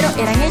caballero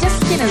eran ellas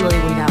quienes lo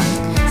divulgaban.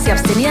 Se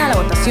abstenía de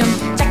la votación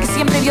ya que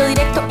siempre vio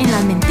directo en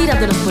las mentiras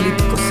de los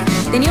políticos.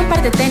 Tenía un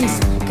par de tenis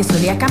que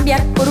solía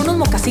cambiar por unos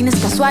mocasines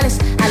casuales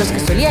a los que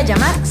solía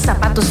llamar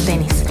zapatos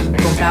tenis.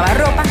 Compraba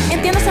ropa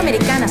en tiendas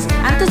americanas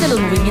antes de los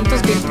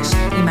movimientos vintage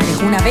y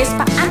manejó una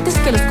Vespa antes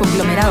que los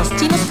conglomerados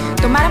chinos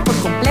tomaran por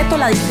completo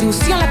la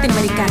distribución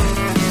latinoamericana.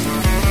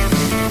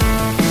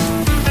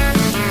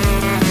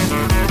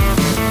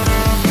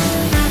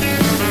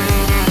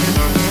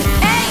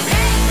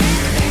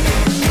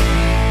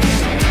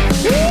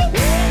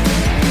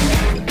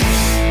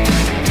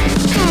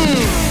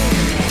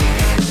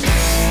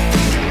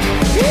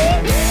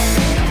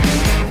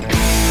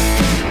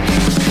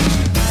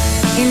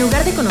 En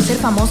lugar de conocer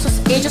famosos,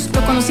 ellos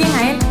lo conocían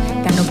a él.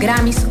 Ganó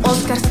Grammys,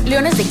 Oscars,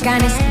 Leones de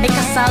Cannes,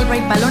 becas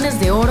Albright, Balones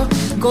de Oro,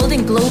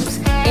 Golden Globes,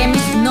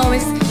 Emmys,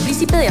 Nobels,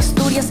 Príncipe de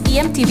Asturias y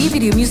MTV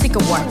Video Music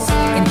Awards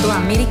en toda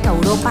América,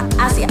 Europa,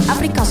 Asia,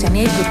 África,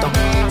 Oceanía y Plutón.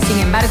 Sin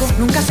embargo,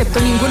 nunca aceptó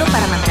ninguno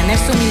para mantener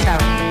su humildad.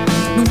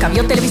 Nunca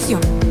vio televisión.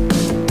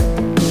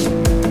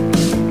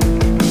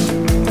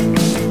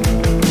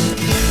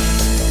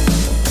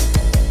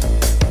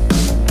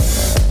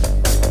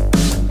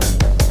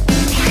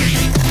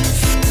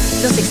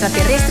 Los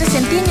extraterrestres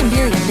sentían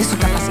envidia de su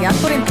capacidad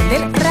por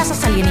entender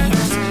razas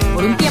alienígenas.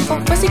 Por un tiempo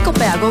fue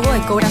psicopedagogo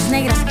de cobras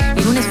negras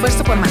en un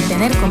esfuerzo por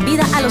mantener con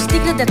vida a los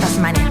tigres de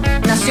Tasmania.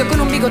 Nació con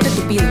un bigote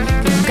tupido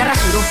que nunca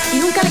rasuró y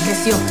nunca le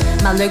creció,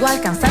 mas luego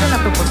alcanzaron la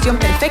proporción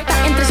perfecta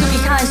entre su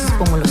quijada y sus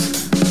pómulos.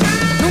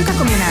 Nunca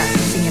comió nada,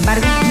 sin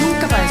embargo,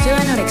 nunca padeció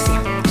de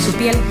anorexia. Su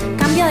piel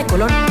cambia de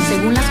color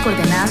según las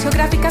coordenadas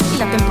geográficas y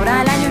la temporada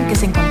del año en que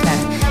se encontrara.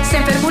 Se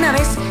enfermó una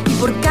vez y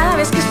por cada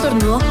vez que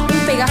estornudó,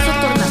 un Pegaso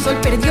tornasol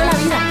perdió la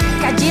vida,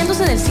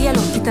 cayéndose del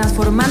cielo y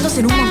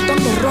transformándose en un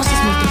montón de rosas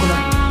multicolor.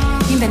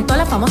 Inventó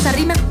la famosa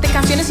rima de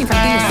canciones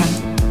infantiles.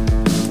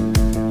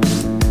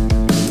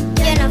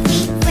 Yo no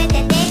fui, fue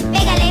Tete,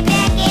 pégale,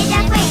 vea que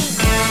ella fue.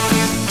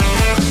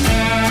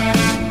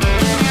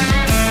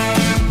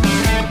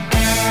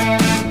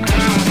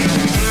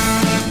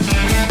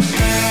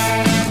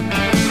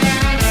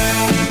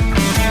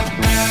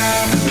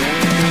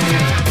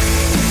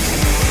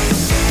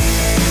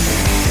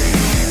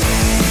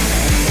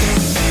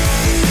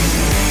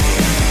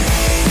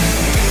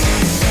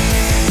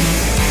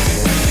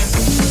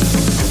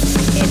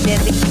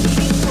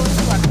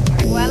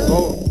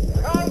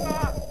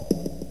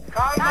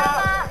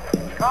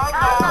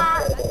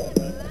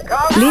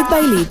 Lead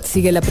by Lead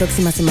sigue la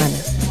próxima semana,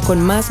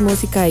 con más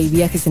música y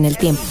viajes en el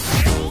tiempo.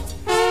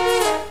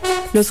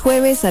 Los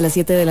jueves a las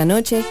 7 de la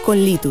noche con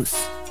Litus,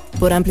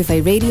 por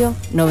Amplify Radio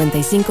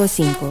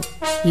 95.5.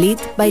 Lead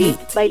by Lead.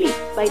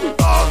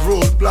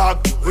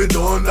 Roadblock, we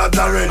done that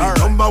already.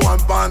 Number 1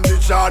 on the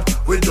chart,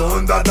 we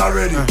done that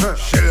already.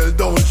 Shell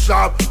down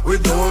sharp, we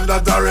done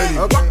that already.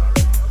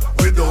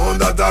 We done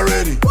that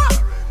already.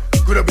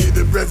 Coulda be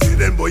the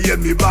president, but yet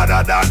me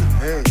better than.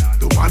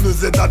 The one who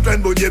set that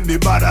trend, but yet me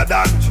better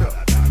than.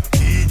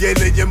 DJ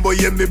legend, but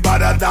yet me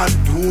better than.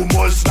 Too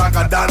much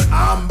snacker than.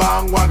 I'm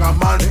bang wagga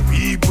man.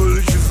 People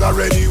shoes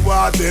already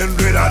what them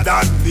redder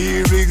than.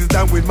 Lyrics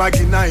done with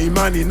Mikey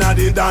Naiman in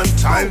the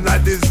dance. Child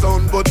not the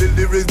sound, but the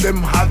lyrics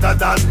them harder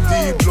than.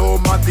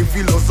 Diplomatic,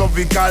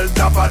 philosophical,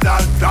 dapper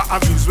than. The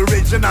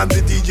inspiration and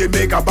the DJ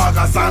make a bag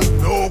of song.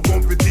 No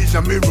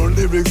competition, me run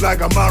lyrics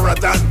like a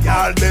marathon.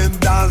 Y'all then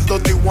dance,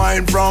 dirty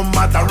wine from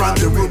Mataran.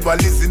 The road will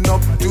listen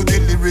up to the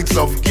lyrics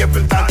of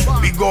Capleton.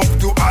 Big up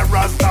to a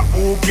Rasta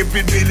who keep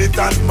it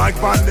militant. Mike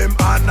pan them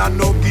and I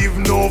no give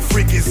no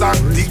freaky song.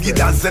 Dig it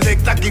and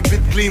select, I keep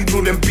it clean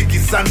to them picky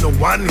side. and the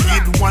one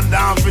hit, one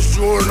down for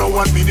sure, no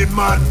 1 minute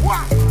man.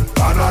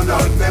 Better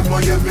than them, oh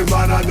yeah, me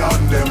better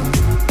than them.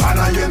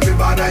 Better yeah, me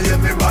better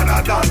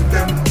than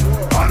them.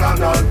 Better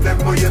than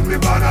them, oh yeah, me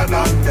better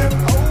than them.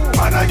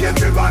 Better yeah,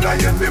 me better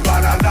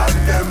than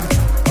them.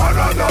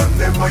 Better than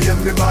them, oh yeah,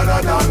 me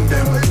better than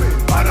them.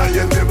 Better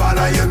yeah, me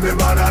better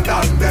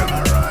than them.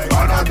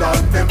 Better than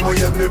them, oh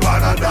yeah, me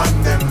better than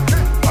them.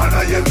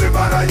 Better yeah,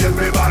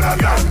 me better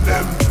than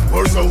them.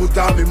 Also, who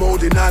tell me more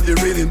than the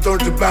reading, turn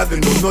to pattern.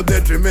 No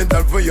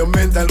detrimental for your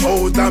mental,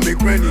 oh, tell me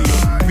cranium.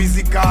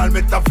 Physical,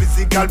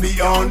 metaphysical,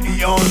 beyond,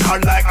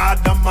 hard like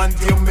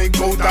adamantium, me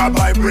go to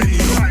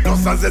vibranium.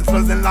 Los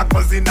ancestros en la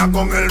cocina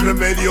con el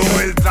remedio.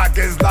 El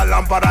traque es la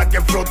lámpara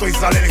que floto y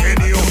sale el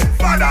genio.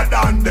 Para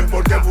darte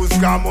porque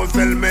buscamos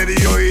el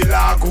medio y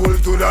la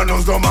cultura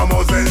nos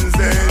tomamos en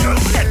serio.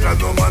 Las letras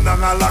no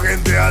mandan a la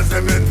gente al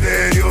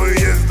cementerio y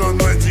esto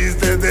no es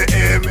chiste de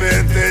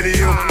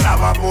cementerio.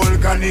 Lava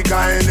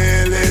volcánica en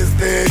el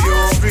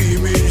estéreo.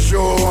 Streaming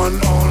show on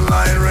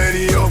online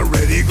radio.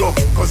 Ready go,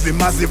 cause the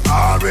massive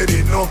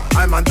already know.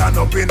 I'm a stand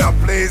up in a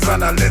place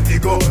and I let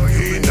it go.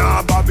 In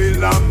a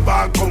Babylon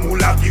bag como un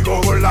látigo.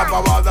 Con la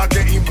pavada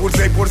que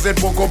impulsé por ser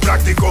poco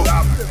práctico.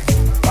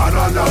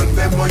 Para than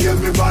them, oh yeah,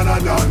 me better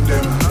than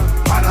them.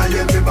 Para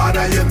yeah, me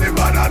better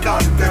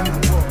than them.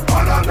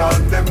 Para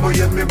than them, oh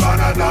yeah, me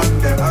better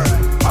than them.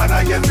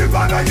 Para yeah, me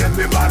better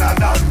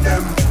than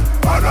them.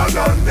 Para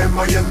than them,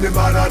 oh yeah, me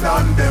better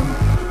than them.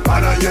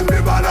 Para yeah, me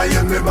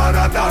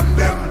better than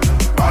them.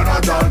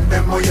 Para than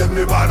them, oh yeah,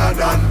 me better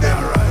than them.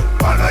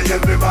 Para yeah,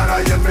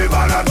 me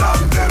better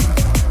than them.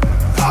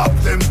 Top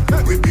them,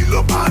 we build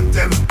up on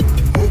them.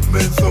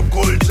 Movements of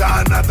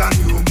culture, not a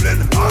new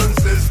blend.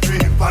 Ancestry,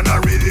 and a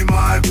rhythm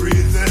I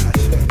breathing.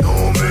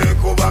 No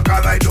makeover,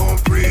 cause I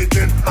don't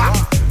pretend.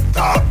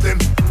 Top them,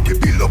 we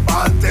build up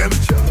on them.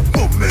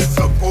 Movements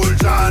of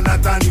culture,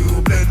 not a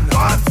new blend.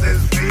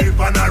 Ancestry,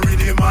 and a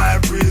rhythm I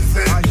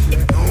breathing.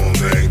 No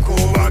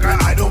makeover,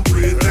 cause I don't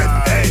pretend.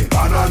 Hey,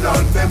 better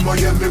than them, oh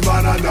yeah, me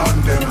better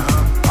than them.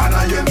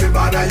 Better yeah, me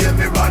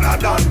better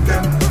than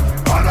them.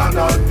 Better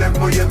than them,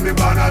 oh yeah, me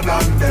better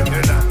than them.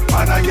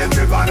 Better yeah,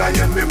 me better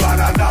than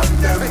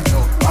them.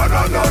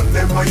 Better than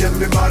them, oh yeah,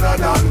 me better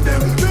than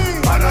them.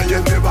 Better yeah,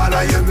 me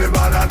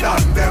better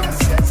than them.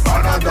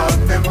 Better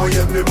than them, oh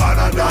yeah, me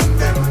better than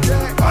them.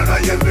 Better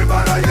yeah, me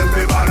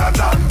better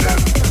than them.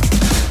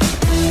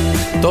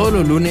 Todos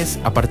los lunes,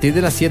 a partir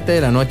de las 7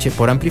 de la noche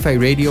por Amplify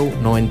Radio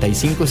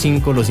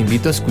 95.5, los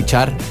invito a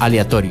escuchar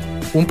Aleatorio,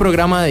 un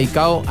programa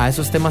dedicado a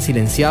esos temas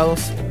silenciados,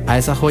 a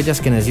esas joyas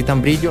que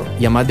necesitan brillo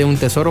y a más de un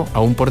tesoro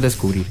aún por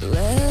descubrir.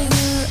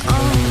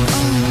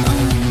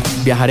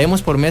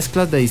 Viajaremos por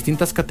mezclas de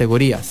distintas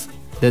categorías,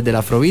 desde el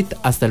afrobeat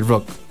hasta el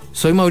rock.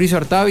 Soy Mauricio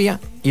Artavia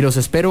y los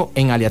espero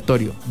en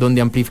Aleatorio,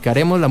 donde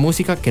amplificaremos la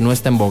música que no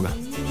está en boga.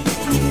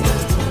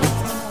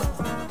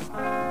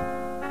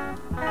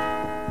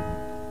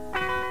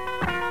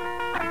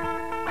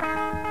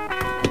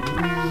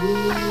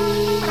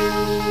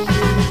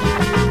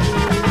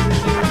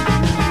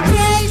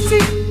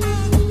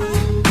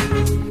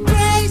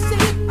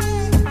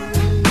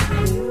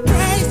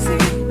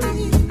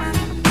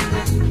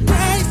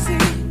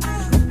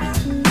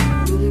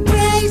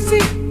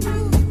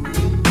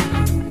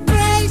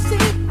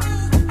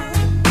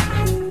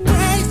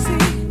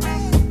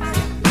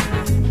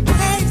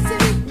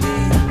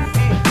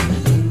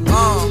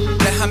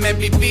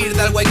 Vivir,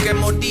 de algo hay que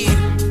morir.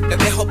 Te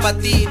dejo pa'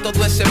 ti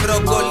todo ese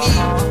brócoli.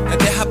 Me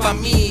deja pa'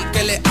 mí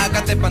que le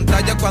hagas de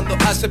pantalla cuando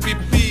hace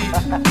pipí.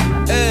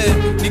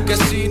 Ni que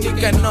sí, ni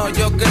que no,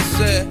 yo qué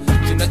sé.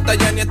 Si no está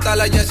ya ni está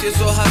la ya, si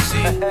eso es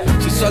así.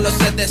 Si solo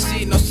sé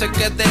decir, no sé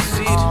qué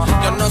decir.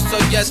 Yo no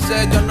soy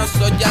ese, yo no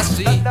soy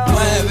así.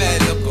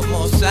 Muévelo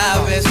como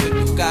sabes,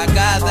 soy tu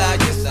cagada.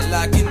 Y esa es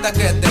la quinta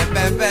que te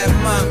bebes,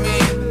 mami.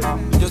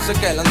 Yo sé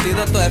que el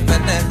antídoto es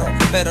veneno,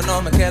 pero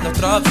no me queda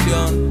otra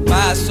opción.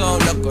 Paso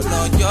loco,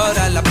 no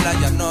llora, en la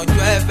playa no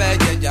llueve.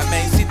 Y ella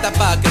me incita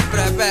pa' que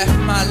pruebe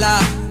mala.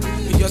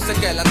 Y yo sé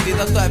que el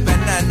antídoto es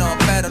veneno,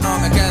 pero no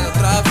me queda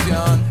otra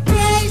opción.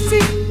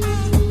 Crazy.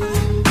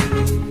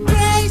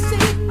 Crazy.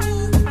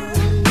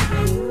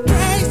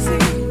 Crazy.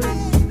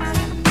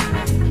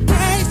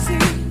 Crazy.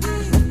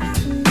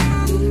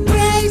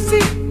 Crazy.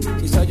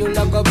 Si soy un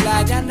loco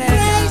playa nena,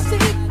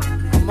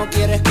 ¿cómo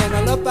quieres que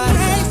no lo pare?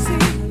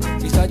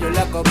 Soy un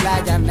loco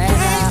playa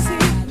nena,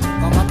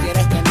 ¿cómo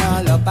quieres que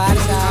no lo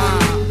parta?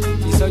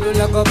 Si soy un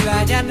loco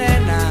playa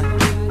nena,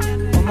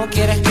 ¿cómo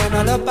quieres que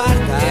no lo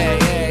parta?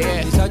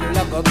 Si soy un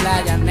loco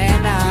playa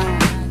nena,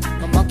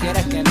 ¿cómo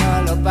quieres que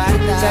no lo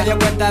parta? Se dio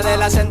cuenta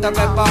del acento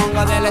que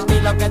pongo, del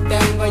estilo que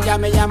tengo y ya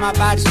me llama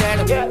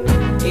parcero.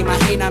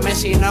 Imagíname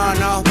si no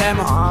nos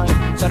vemos.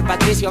 Sor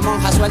Patricio,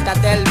 monja,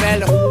 suéltate el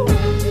velo.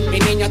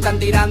 Mis niños están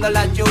tirando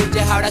las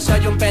chuches, ahora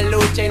soy un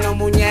peluche y no un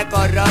muñeco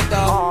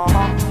roto.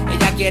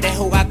 Ella quiere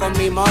jugar con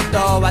mi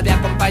moto, va de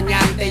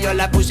acompañante y yo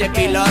la puse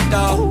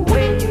piloto.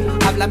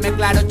 háblame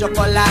claro,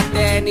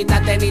 chocolate. Ni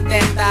tate ni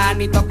teta,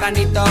 ni toca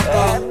ni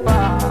toco.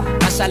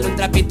 Pásale un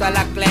trapito a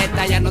la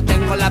cleta, ya no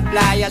tengo la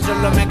playa,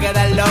 solo me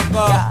queda el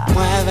loco.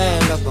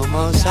 Muévelo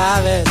como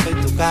sabes, soy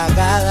tu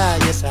cagada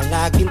y esa es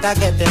la quinta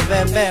que te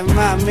bebe,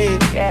 mami.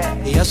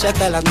 Y yo sé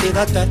que el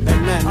antídoto es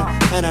veneno,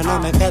 pero no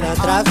me queda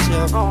otra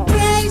opción.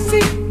 Crazy,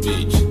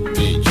 bitch,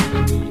 bitch.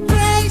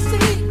 crazy,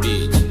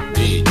 Bitch,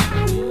 bitch,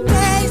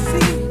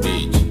 crazy,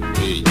 bitch,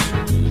 bitch,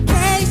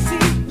 crazy.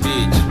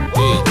 bitch,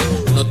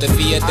 bitch. No te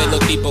fíes de los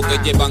tipos que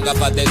llevan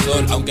gafas de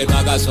sol, aunque no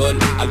haga sol.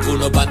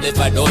 Algunos van de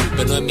farol,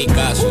 pero no es mi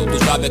caso. Tú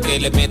sabes que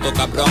le meto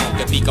cabrón,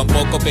 que pica un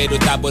poco, pero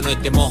está bueno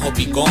este mojo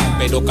picón.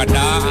 Pero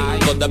carajo,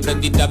 ¿dónde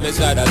aprendiste a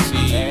besar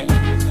así?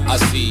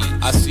 Así,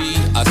 así,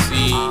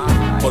 así,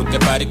 porque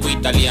parezco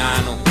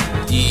italiano.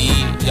 Y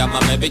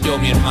llámame bello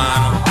mi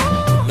hermano.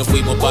 Nos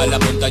fuimos para la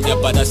montaña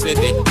para hacer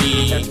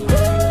esquí.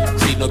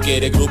 Si no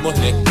quieres grumos,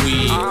 le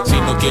fui. Si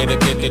no quieres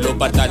que te lo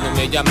parta, no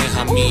me llames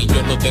a mí.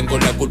 Yo no tengo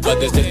la culpa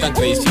de ser tan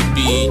crazy,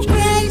 bitch.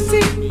 Crazy,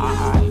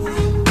 crazy,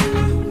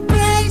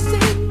 crazy,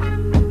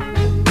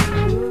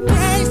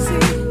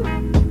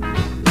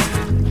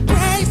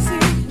 crazy,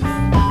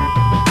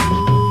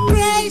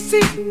 crazy,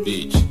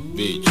 Bitch,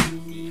 bitch,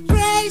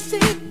 crazy,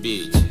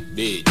 bitch,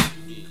 bitch,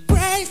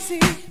 crazy,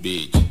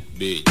 bitch,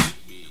 bitch,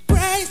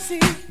 crazy,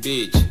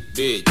 bitch,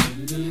 bitch,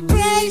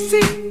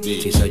 crazy.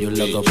 Si soy un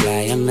loco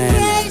playa, nena,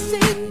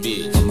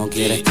 ¿cómo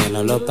quieres que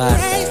no lo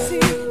parta?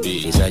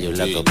 Si soy un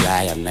loco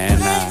playa,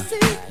 nena,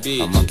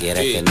 ¿cómo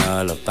quieres que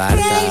no lo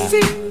parta?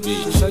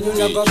 Si soy un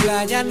loco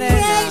playa,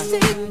 nena,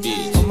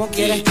 ¿cómo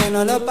quieres que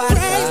no lo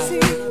parta?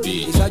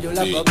 Si soy un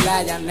loco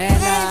playa,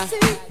 nena,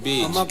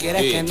 ¿cómo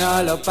quieres que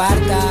no lo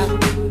parta?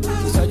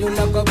 Si soy un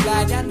loco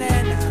playa,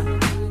 nena,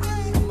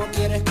 ¿cómo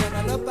quieres que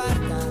no lo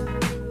parta?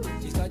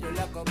 Si soy un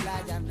loco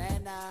playa,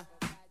 nena,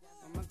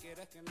 ¿cómo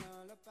quieres que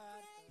no lo